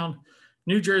Fishtown,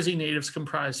 New Jersey natives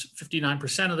comprise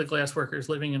 59% of the glassworkers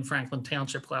living in Franklin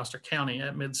Township, Gloucester County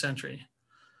at mid-century.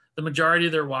 The majority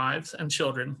of their wives and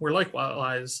children were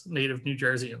likewise native New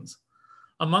Jerseyans.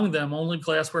 Among them, only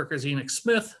glassworkers Enoch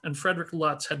Smith and Frederick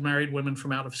Lutz had married women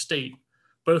from out of state,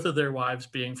 both of their wives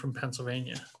being from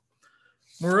Pennsylvania.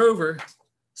 Moreover,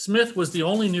 Smith was the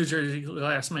only New Jersey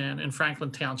glassman in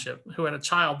Franklin Township who had a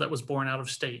child that was born out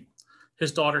of state,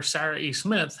 his daughter Sarah E.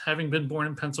 Smith having been born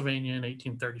in Pennsylvania in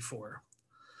 1834.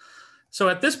 So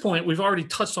at this point, we've already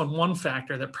touched on one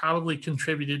factor that probably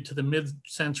contributed to the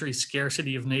mid-century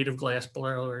scarcity of native glass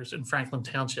blowers in Franklin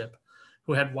Township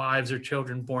who had wives or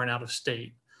children born out of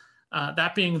state.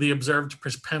 That being the observed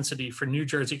propensity for New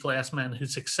Jersey glassmen who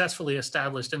successfully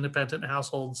established independent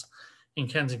households in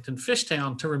Kensington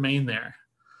Fishtown to remain there.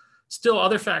 Still,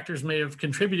 other factors may have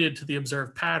contributed to the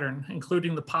observed pattern,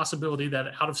 including the possibility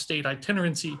that out-of-state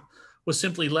itinerancy was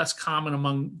simply less common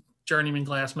among journeyman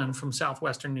glassmen from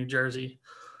southwestern New Jersey,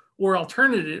 or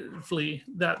alternatively,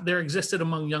 that there existed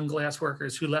among young glass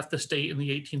workers who left the state in the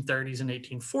 1830s and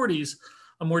 1840s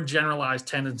a more generalized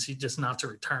tendency just not to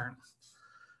return.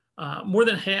 More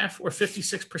than half, or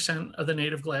 56% of the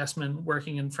native glassmen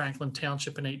working in Franklin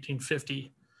Township in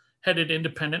 1850 headed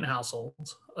independent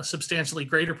households, a substantially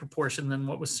greater proportion than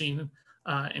what was seen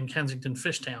in Kensington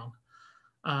Fishtown.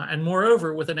 And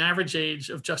moreover, with an average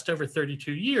age of just over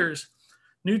 32 years,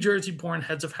 New Jersey-born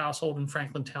heads of household in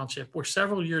Franklin Township were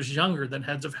several years younger than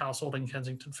heads of household in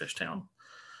Kensington Fishtown,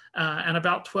 and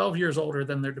about 12 years older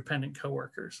than their dependent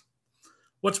coworkers.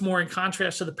 What's more, in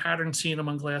contrast to the pattern seen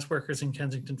among glass workers in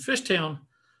Kensington Fishtown,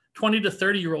 20 to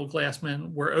 30-year-old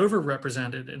glassmen were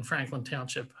overrepresented in Franklin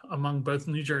Township among both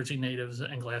New Jersey natives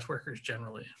and glassworkers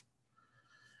generally.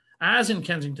 As in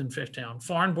Kensington Fishtown,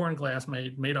 foreign-born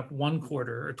glassmen made up 1/4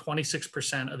 or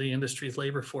 26% of the industry's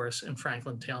labor force in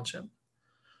Franklin Township.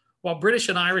 While British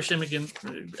and Irish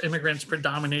immigrants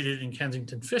predominated in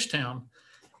Kensington Fishtown,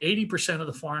 80% of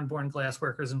the foreign-born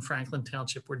glassworkers in Franklin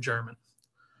Township were German.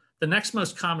 The next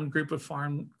most common group of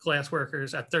foreign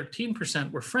glassworkers at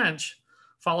 13% were French,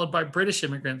 followed by British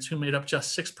immigrants who made up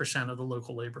just 6% of the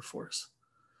local labor force.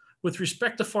 With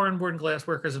respect to foreign-born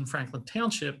glassworkers in Franklin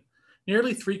Township,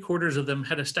 nearly 3/4 of them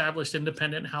had established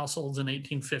independent households in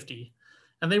 1850,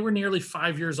 and they were nearly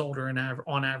 5 years older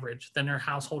on average than their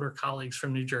householder colleagues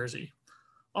from New Jersey,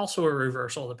 also a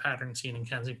reversal of the pattern seen in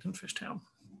Kensington Fishtown.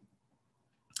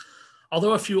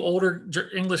 Although a few older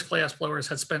English glassblowers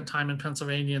had spent time in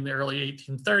Pennsylvania in the early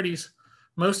 1830s,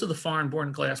 most of the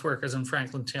foreign-born glassworkers in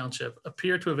Franklin Township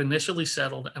appear to have initially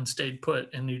settled and stayed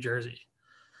put in New Jersey.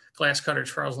 Glasscutter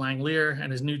Charles Langlear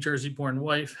and his New Jersey-born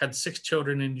wife had 6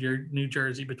 children in New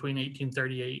Jersey between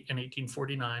 1838 and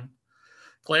 1849.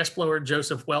 Glassblower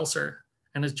Joseph Welser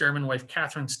and his German wife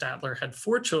Catherine Statler had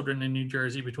 4 children in New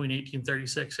Jersey between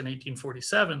 1836 and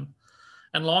 1847,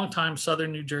 and longtime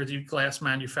Southern New Jersey glass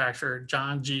manufacturer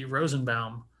John G.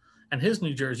 Rosenbaum and his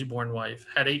New Jersey-born wife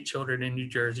had 8 children in New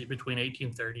Jersey between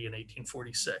 1830 and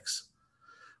 1846.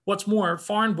 What's more,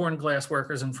 foreign-born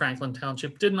glassworkers in Franklin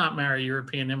Township did not marry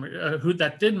European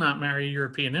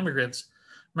immigrants,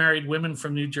 married women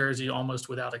from New Jersey almost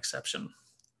without exception.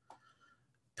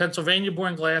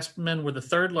 Pennsylvania-born glassmen were the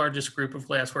 3rd largest group of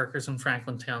glassworkers in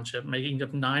Franklin Township, making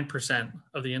up 9%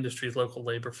 of the industry's local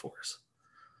labor force.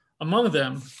 Among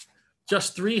them,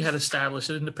 just 3 had established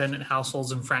independent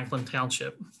households in Franklin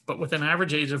Township, but with an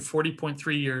average age of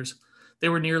 40.3 years, they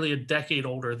were nearly a decade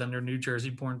older than their New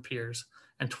Jersey-born peers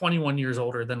and 21 years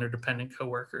older than their dependent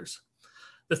coworkers.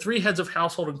 The 3 heads of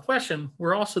household in question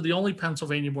were also the only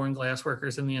Pennsylvania-born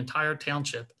glassworkers in the entire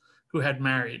township who had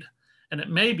married, and it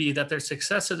may be that their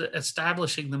success at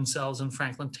establishing themselves in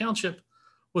Franklin Township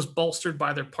was bolstered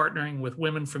by their partnering with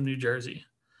women from New Jersey.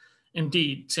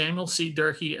 Indeed, Samuel C.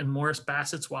 Durkee and Morris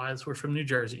Bassett's wives were from New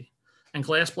Jersey, and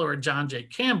glassblower John J.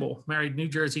 Campbell married New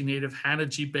Jersey native Hannah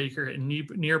G. Baker in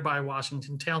nearby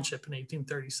Washington Township in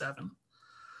 1837.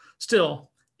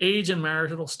 Still, age and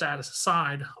marital status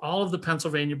aside, all of the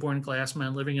Pennsylvania-born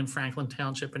glassmen living in Franklin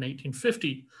Township in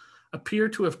 1850 appear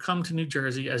to have come to New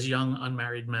Jersey as young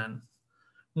unmarried men.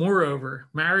 Moreover,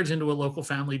 marriage into a local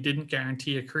family didn't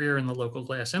guarantee a career in the local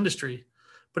glass industry,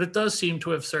 but it does seem to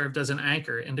have served as an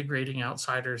anchor integrating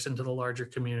outsiders into the larger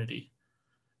community.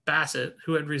 Bassett,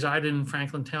 who had resided in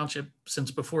Franklin Township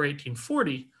since before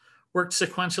 1840, worked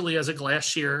sequentially as a glass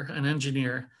shearer, an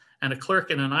engineer, and a clerk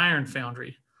in an iron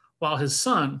foundry, while his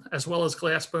son, as well as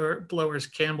glass blowers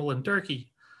Campbell and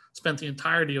Durkee, spent the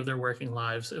entirety of their working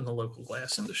lives in the local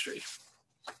glass industry.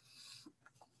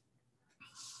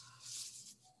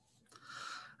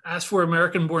 As for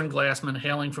American-born glassmen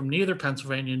hailing from neither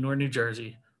Pennsylvania nor New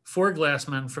Jersey, 4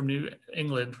 glassmen from New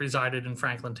England resided in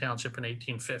Franklin Township in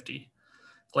 1850.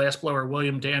 Glassblower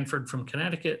William Danford from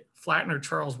Connecticut, flattener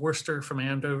Charles Worcester from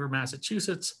Andover,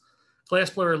 Massachusetts,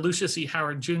 glassblower Lucius E.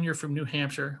 Howard Jr. from New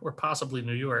Hampshire, or possibly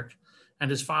New York,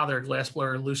 and his father,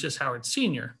 glassblower Lucius Howard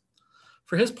Sr.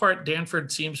 For his part,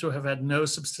 Danford seems to have had no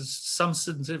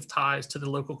substantive ties to the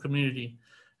local community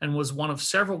and was one of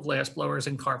several glassblowers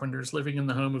and carpenters living in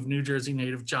the home of New Jersey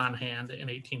native John Hand in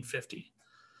 1850.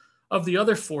 Of the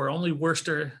other 4, only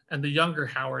Worcester and the younger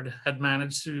Howard had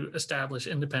managed to establish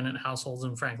independent households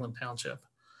in Franklin Township.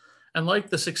 And like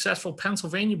the successful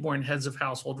Pennsylvania-born heads of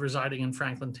household residing in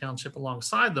Franklin Township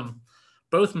alongside them,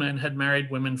 both men had married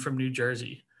women from New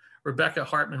Jersey, Rebecca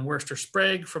Hartman Worcester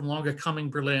Sprague from Longacumming,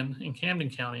 Berlin in Camden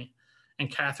County, and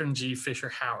Catherine G. Fisher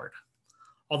Howard.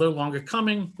 Although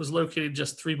Longacumming was located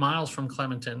just 3 miles from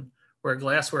Clementon, where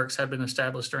glassworks had been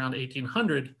established around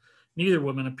 1800, neither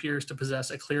woman appears to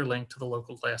possess a clear link to the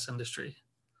local glass industry.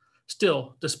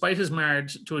 Still, despite his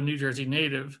marriage to a New Jersey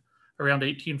native, around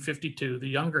 1852, the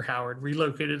younger Howard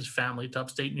relocated his family to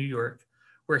upstate New York,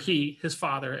 where he, his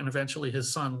father, and eventually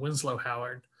his son, Winslow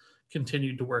Howard,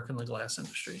 continued to work in the glass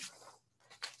industry.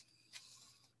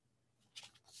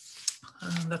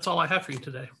 And that's all I have for you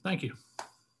today. Thank you.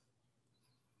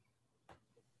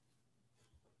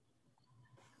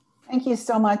 Thank you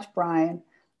so much, Brian.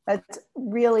 That's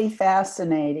really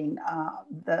fascinating.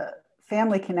 The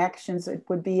family connections, it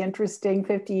would be interesting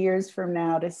 50 years from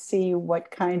now to see what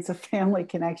kinds of family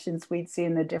connections we'd see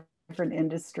in the different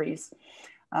industries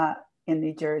in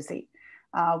New Jersey.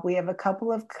 We have a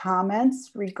couple of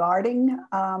comments regarding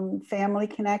family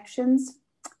connections.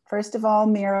 First of all,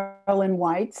 Marilyn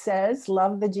White says,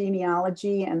 love the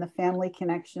genealogy and the family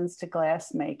connections to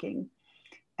glass making.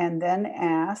 And then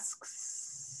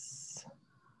asks,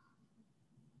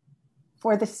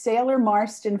 for the Sailor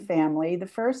Marston family, the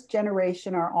first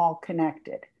generation are all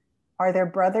connected. Are there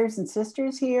brothers and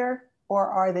sisters here, or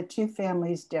are the two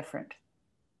families different?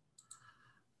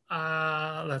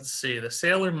 Let's see, the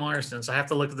Sailor Marstons. I have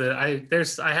to look at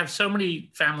I have so many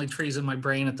family trees in my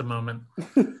brain at the moment.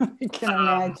 I can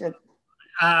imagine.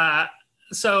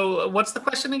 So what's the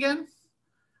question again?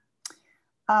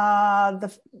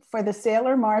 For the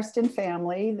Sailor Marston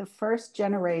family, the first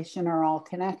generation are all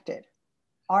connected.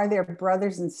 Are there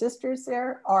brothers and sisters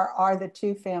there, or are the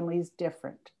two families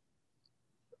different?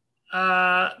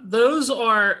 Those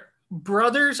are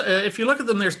brothers. If you look at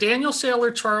them, there's Daniel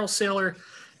Sailor, Charles Sailor,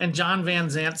 and John Van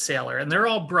Zant Sailor, and they're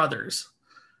all brothers.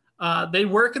 They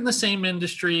work in the same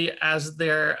industry as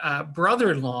their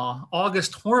brother-in-law,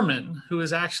 August Horman, who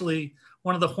is actually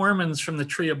one of the Hormans from the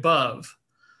tree above.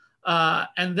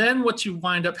 And then what you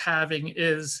wind up having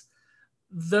is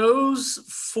those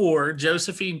four,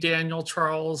 Josephine, Daniel,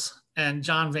 Charles, and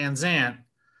John Van Zant,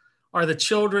 are the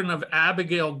children of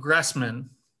Abigail Gressman,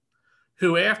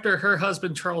 who after her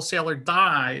husband, Charles Sailor,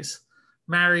 dies,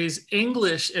 marries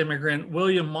English immigrant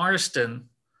William Marston,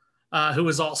 who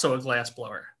is also a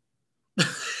glassblower.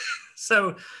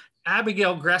 So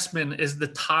Abigail Gressman is the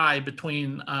tie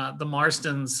between the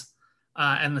Marstons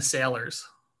and the Sailors,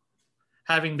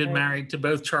 having been married to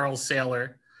both Charles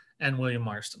Sailor and William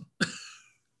Marston.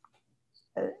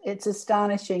 It's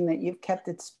astonishing that you've kept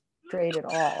it straight at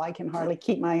all. I can hardly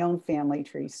keep my own family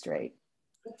tree straight.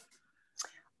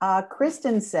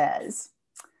 Kristen says,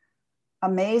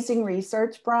 amazing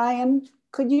research, Brian.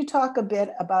 Could you talk a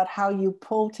bit about how you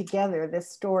pull together the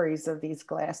stories of these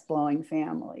glass-blowing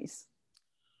families?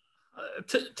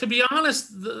 To be honest,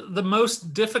 the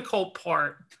most difficult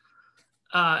part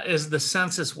is the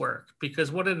census work,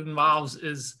 because what it involves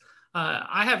is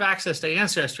I have access to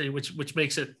Ancestry, which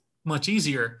makes it much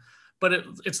easier, but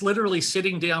it's literally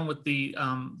sitting down with the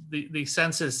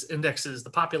census indexes,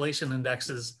 the population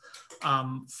indexes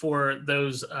for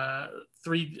those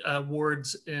three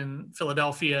wards in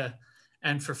Philadelphia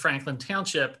and for Franklin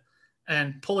Township,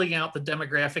 and pulling out the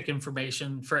demographic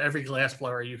information for every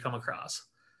glassblower you come across.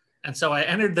 And so I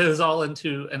entered those all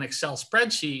into an Excel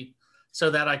spreadsheet so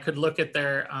that I could look at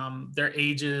their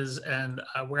ages and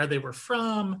where they were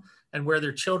from and where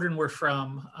their children were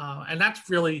from. And that's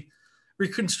really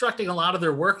reconstructing a lot of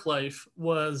their work life,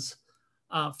 was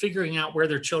figuring out where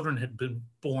their children had been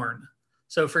born.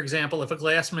 So for example, if a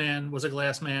glassman was a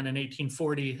glassman in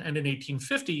 1840 and in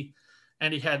 1850,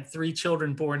 and he had 3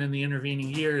 children born in the intervening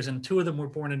years, and 2 of them were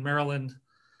born in Maryland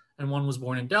and 1 was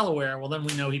born in Delaware, well, then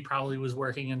we know he probably was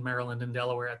working in Maryland and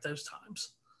Delaware at those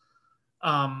times.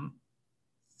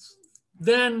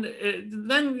 Then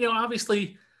you know,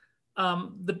 obviously,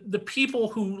 the people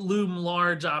who loom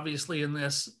large, obviously, in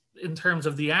this, in terms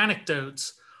of the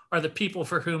anecdotes, are the people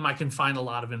for whom I can find a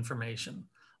lot of information.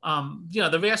 You know,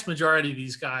 the vast majority of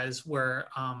these guys were,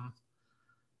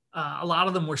 a lot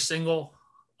of them were single,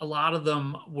 a lot of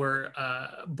them were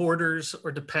boarders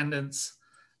or dependents,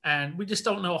 and we just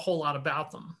don't know a whole lot about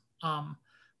them.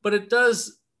 But it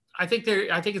does, I think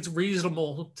it's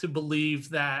reasonable to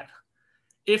believe that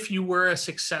if you were a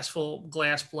successful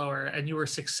glassblower and you were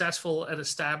successful at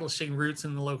establishing roots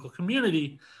in the local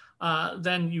community,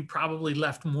 then you probably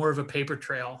left more of a paper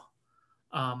trail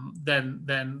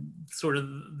than sort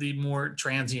of the more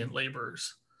transient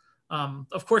laborers.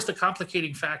 Of course, the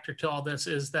complicating factor to all this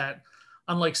is that,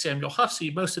 unlike Samuel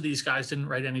Huffsey, most of these guys didn't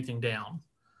write anything down.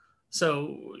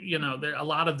 So, you know, a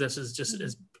lot of this is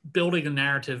just building a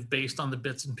narrative based on the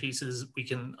bits and pieces we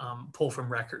can pull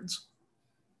from records.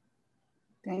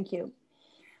 Thank you.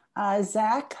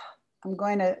 Zach, I'm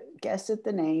going to guess at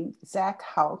the name, Zach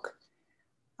Hauk,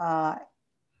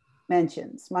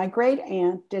 mentions, my great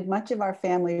aunt did much of our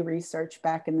family research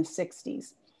back in the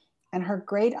 60s, and her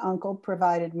great uncle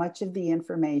provided much of the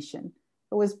information,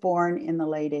 who was born in the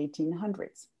late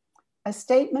 1800s. A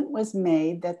statement was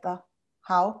made that the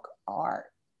Haug,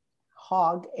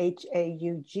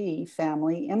 H-A-U-G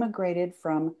family immigrated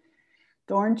from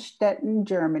Dornstetten,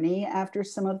 Germany, after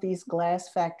some of these glass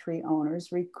factory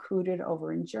owners recruited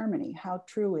over in Germany. How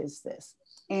true is this?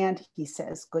 And he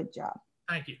says, good job.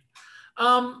 Thank you.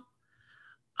 I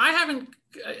haven't,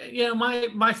 you know,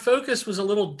 my focus was a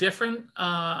little different.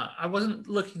 I wasn't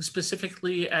looking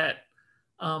specifically at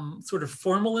sort of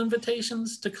formal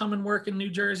invitations to come and work in New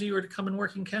Jersey or to come and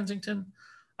work in Kensington.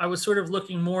 I was sort of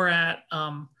looking more at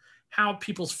how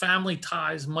people's family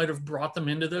ties might have brought them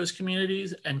into those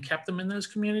communities and kept them in those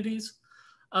communities.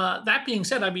 That being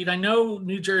said, I mean, I know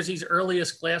New Jersey's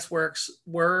earliest glassworks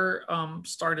were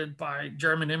started by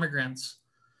German immigrants.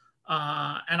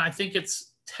 And I think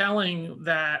it's telling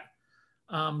that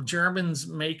Germans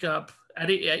make up,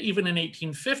 even in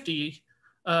 1850,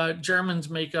 Germans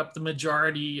make up the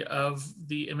majority of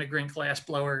the immigrant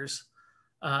glassblowers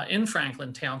in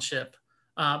Franklin Township.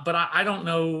 But I don't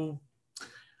know,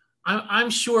 I'm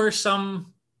sure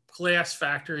some glass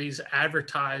factories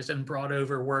advertised and brought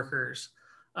over workers.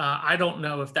 I don't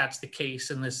know if that's the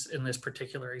case in this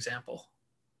particular example.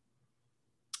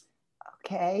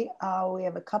 Okay, we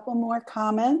have a couple more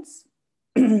comments.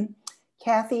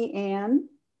 Kathy Ann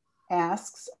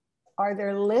asks, are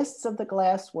there lists of the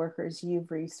glass workers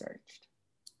you've researched?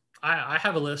 I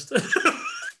have a list.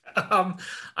 I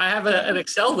have an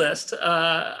Excel list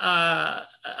of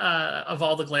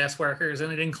all the glass workers,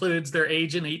 and it includes their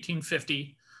age in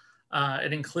 1850.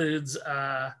 It includes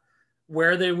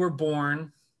where they were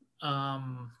born,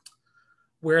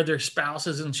 where their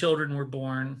spouses and children were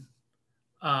born,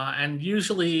 and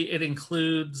usually it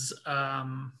includes,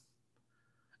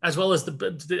 as well as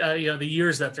the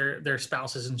years that their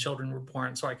spouses and children were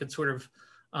born. So I could sort of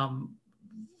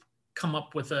come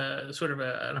up with a sort of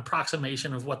an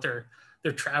approximation of what their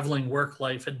traveling work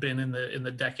life had been in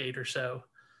the decade or so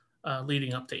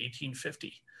leading up to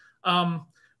 1850.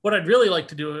 What I'd really like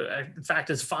to do, in fact,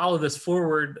 is follow this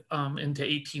forward into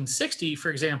 1860,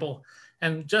 for example.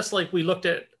 And just like we looked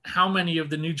at how many of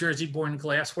the New Jersey-born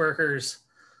glass workers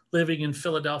living in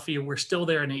Philadelphia were still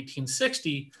there in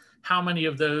 1860, how many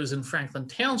of those in Franklin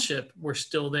Township were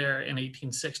still there in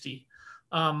 1860?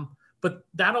 But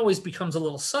that always becomes a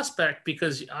little suspect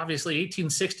because obviously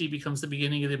 1860 becomes the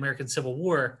beginning of the American Civil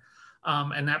War.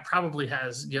 And that probably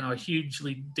has, a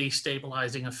hugely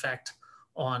destabilizing effect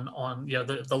on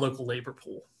the local labor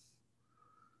pool.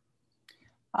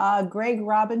 Greg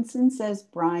Robinson says,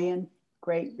 Brian,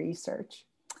 great research.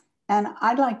 And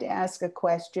I'd like to ask a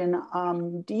question.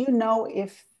 Do you know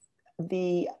if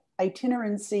the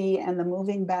itinerancy and the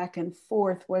moving back and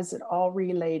forth, was it all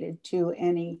related to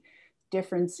any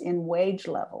difference in wage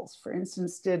levels? For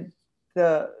instance, did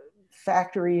the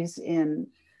factories in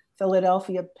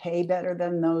Philadelphia pay better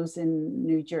than those in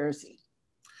New Jersey?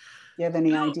 Do you have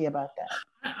any idea about that?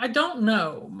 I don't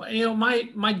know.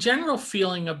 My general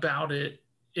feeling about it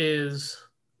is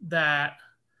that,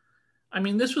 I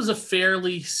mean, this was a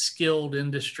fairly skilled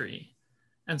industry.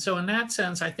 And so in that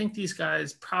sense, I think these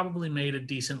guys probably made a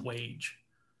decent wage,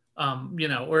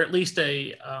 or at least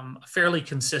a fairly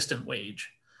consistent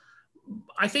wage.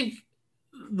 I think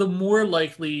the more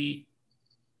likely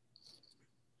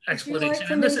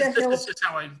explanation, and this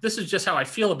is just how I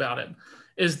feel about it,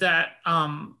 is that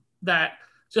that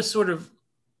just sort of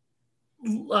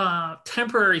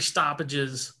temporary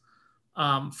stoppages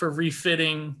for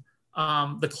refitting,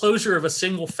 the closure of a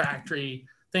single factory,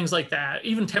 things like that,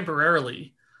 even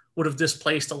temporarily, would have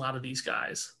displaced a lot of these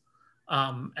guys,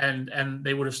 and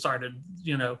they would have started,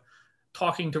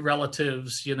 talking to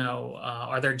relatives,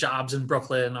 are there jobs in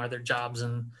Brooklyn? Are there jobs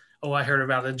in, I heard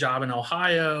about a job in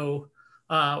Ohio.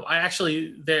 I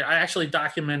actually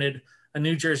documented a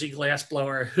New Jersey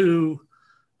glassblower who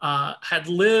had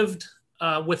lived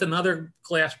with another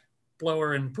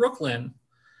glassblower in Brooklyn,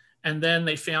 and then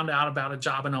they found out about a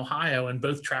job in Ohio and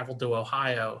both traveled to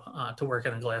Ohio to work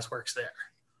in a glassworks there.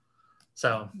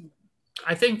 So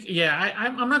I think,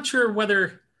 I'm not sure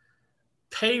whether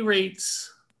pay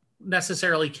rates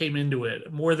necessarily came into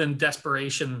it more than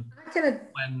desperation.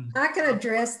 I can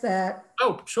address that.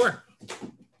 Oh, sure.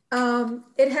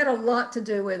 It had a lot to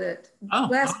do with it.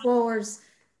 Glass blowers,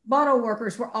 bottle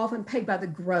workers were often paid by the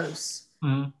gross.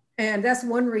 Mm-hmm. And that's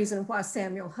one reason why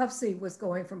Samuel Huffsey was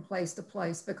going from place to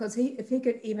place, because if he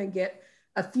could even get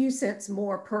a few cents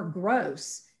more per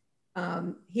gross,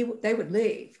 they would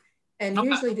leave. And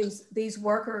usually these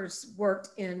workers worked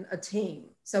in a team.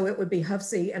 So it would be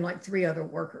Huffsey and like 3 other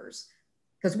workers.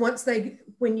 Because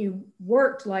when you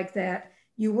worked like that,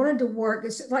 you wanted to work,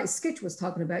 it's like Skitch was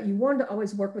talking about, you wanted to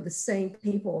always work with the same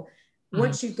people.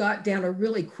 Once you got down a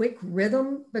really quick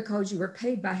rhythm, because you were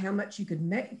paid by how much you could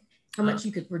make, how much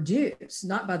you could produce,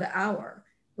 not by the hour.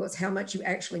 It was how much you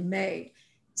actually made.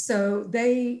 So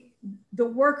the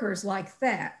workers like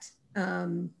that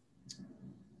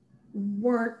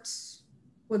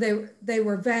they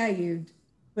were valued,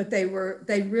 but they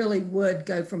really would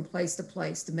go from place to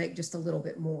place to make just a little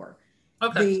bit more.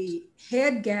 Okay. The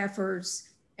head gaffers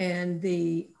and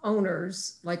the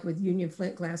owners, like with Union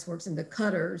Flint Glassworks, and the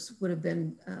cutters would have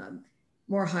been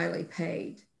more highly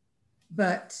paid,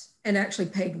 and actually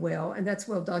paid well. And that's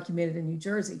well documented in New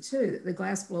Jersey too, that the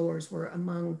glass blowers were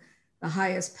among the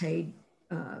highest paid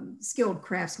skilled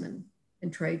craftsmen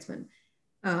and tradesmen.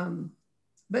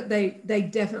 But they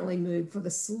definitely moved for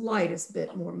the slightest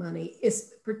bit more money.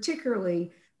 It's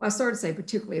particularly, well, I started to say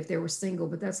particularly if they were single,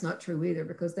 but that's not true either,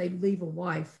 because they'd leave a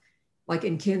wife like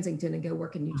in Kensington and go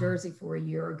work in New Jersey for a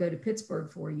year, or go to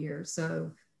Pittsburgh for a year.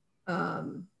 So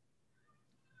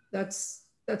that's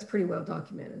pretty well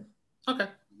documented. Okay.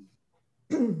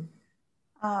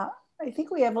 I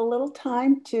think we have a little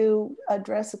time to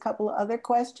address a couple of other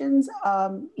questions.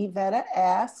 Yvetta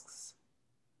asks,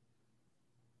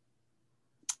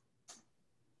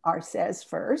 or says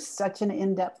first, such an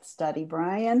in-depth study,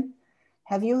 Brian.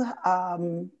 Have you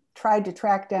tried to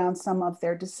track down some of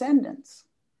their descendants?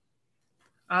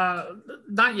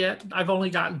 Not yet. I've only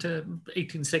gotten to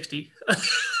 1860.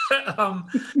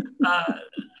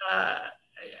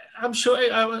 I'm sure,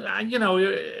 you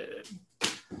know,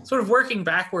 sort of working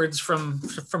backwards from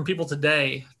people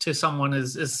today to someone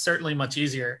is certainly much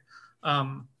easier.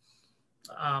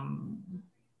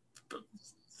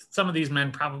 Some of these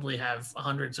men probably have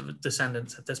hundreds of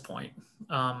descendants at this point.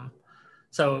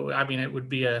 So I mean, it would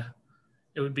be a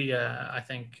I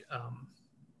think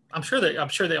I'm sure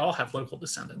they all have local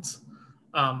descendants,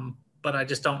 but I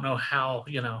just don't know how,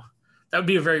 you know, that would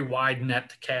be a very wide net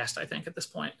to cast, I think, at this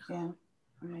point. Yeah,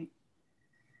 right.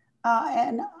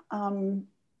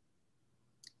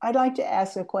 I'd like to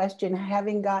ask a question.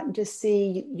 Having gotten to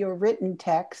see your written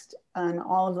text and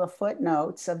all of the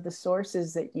footnotes of the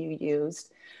sources that you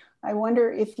used, I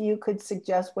wonder if you could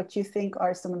suggest what you think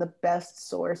are some of the best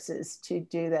sources to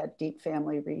do that deep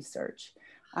family research.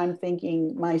 I'm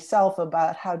thinking myself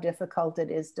about how difficult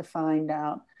it is to find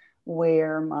out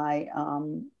where my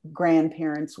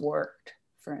grandparents worked,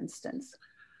 for instance.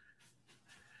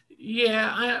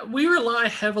 Yeah, we rely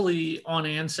heavily on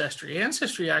Ancestry.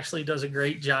 Ancestry actually does a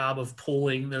great job of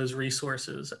pulling those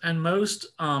resources, and most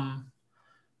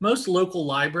local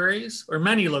libraries, or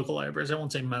many local libraries, I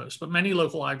won't say most, but many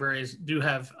local libraries do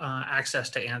have access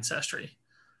to Ancestry,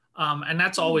 and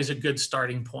that's always a good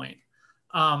starting point.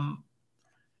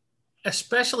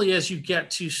 Especially as you get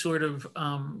to sort of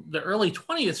the early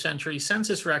 20th century,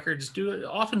 census records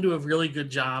often do a really good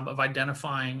job of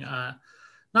identifying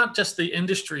not just the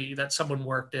industry that someone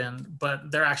worked in,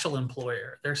 but their actual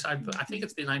employer. I think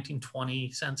it's the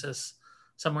 1920 census,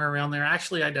 somewhere around there,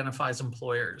 actually identifies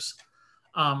employers.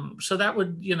 So that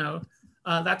would, you know,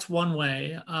 that's one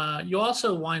way. You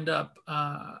also wind up,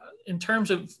 in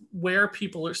terms of where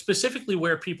people are, specifically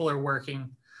where people are working,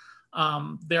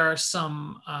 there are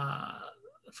some,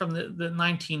 from the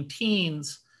 19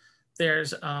 teens,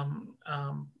 there's,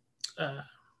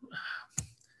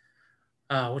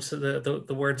 what's the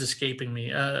words escaping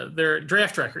me? They're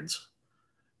draft records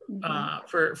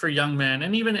for young men,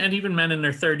 and even men in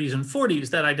their 30s and 40s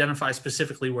that identify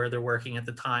specifically where they're working at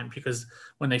the time, because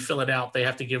when they fill it out, they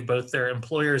have to give both their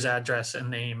employer's address and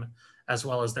name as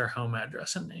well as their home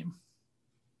address and name.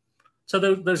 So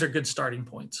those are good starting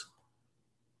points.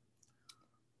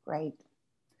 Great.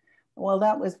 Well,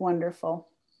 that was wonderful.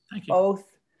 Thank you. Both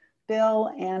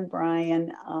Bill and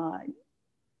Brian,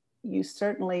 you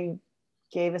certainly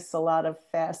gave us a lot of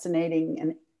fascinating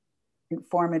and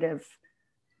informative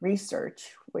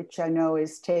research, which I know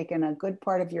has taken a good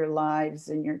part of your lives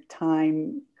and your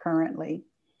time currently.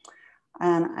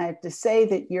 And I have to say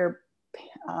that your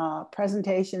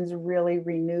presentations really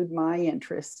renewed my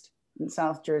interest in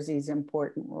South Jersey's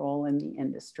important role in the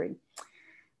industry.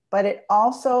 But it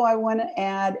also, I want to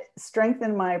add,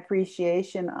 strengthened my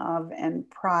appreciation of and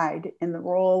pride in the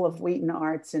role of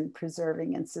WheatonArts in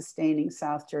preserving and sustaining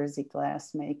South Jersey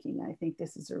glassmaking. I think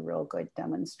this is a real good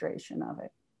demonstration of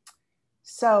it.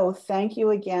 So thank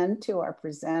you again to our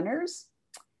presenters.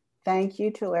 Thank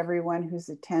you to everyone who's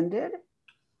attended.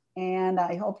 And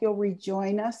I hope you'll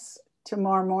rejoin us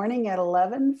tomorrow morning at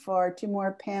 11 for 2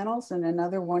 more panels and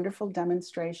another wonderful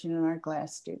demonstration in our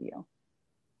glass studio.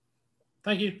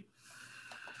 Thank you.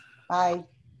 Bye.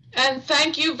 And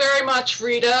thank you very much,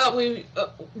 Rita. We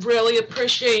really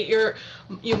appreciate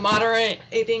you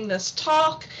moderating this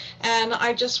talk. And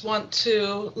I just want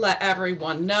to let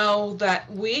everyone know that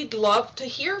we'd love to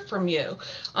hear from you.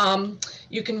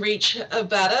 You can reach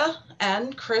Yvetta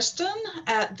and Kristen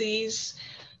at these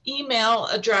email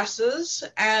addresses,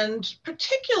 and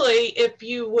particularly if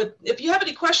you have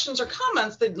any questions or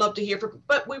comments, they'd love to hear from,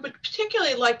 but we would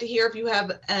particularly like to hear if you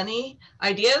have any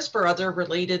ideas for other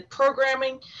related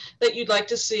programming that you'd like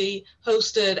to see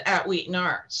hosted at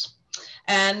WheatonArts.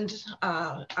 And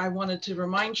I wanted to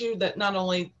remind you that not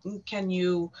only can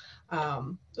you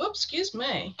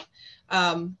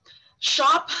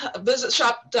Visit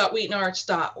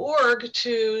shop.wheatonarts.org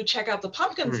to check out the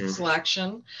pumpkin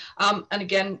selection. And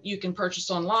again, you can purchase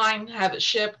online, have it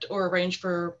shipped, or arrange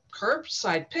for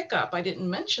curbside pickup. I didn't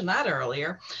mention that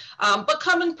earlier, but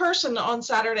come in person on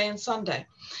Saturday and Sunday.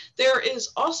 There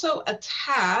is also a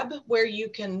tab where you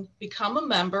can become a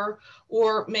member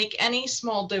or make any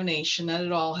small donation, and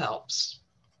it all helps.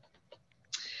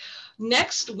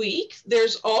 Next week,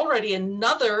 there's already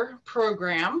another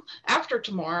program after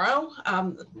tomorrow.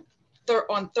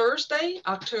 On Thursday,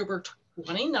 October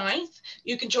 29th,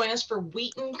 you can join us for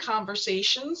Wheaton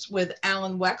Conversations with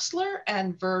Alan Wexler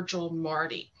and Virgil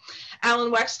Marty.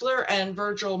 Alan Wexler and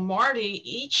Virgil Marty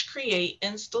each create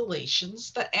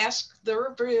installations that ask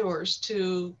their viewers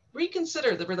to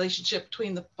reconsider the relationship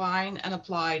between the fine and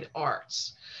applied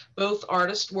arts. Both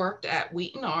artists worked at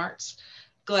WheatonArts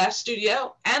Glass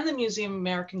Studio and the Museum of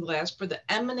American Glass for the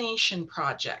Emanation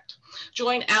Project.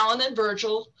 Join Alan and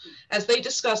Virgil as they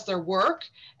discuss their work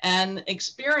and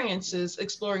experiences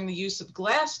exploring the use of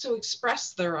glass to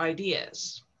express their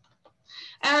ideas.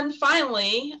 And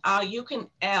finally, you can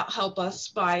help us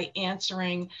by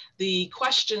answering the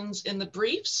questions in the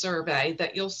brief survey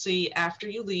that you'll see after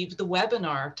you leave the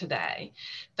webinar today.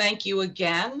 Thank you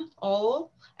again,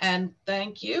 all, and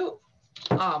thank you,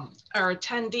 our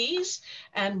attendees,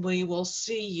 and we will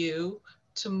see you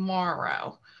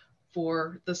tomorrow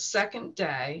for the second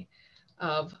day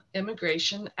of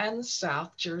Immigration and the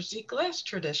South Jersey Glass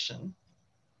Tradition.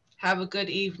 Have a good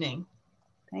evening.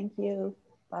 Thank you.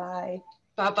 Bye.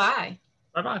 Bye-bye.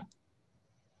 Bye-bye.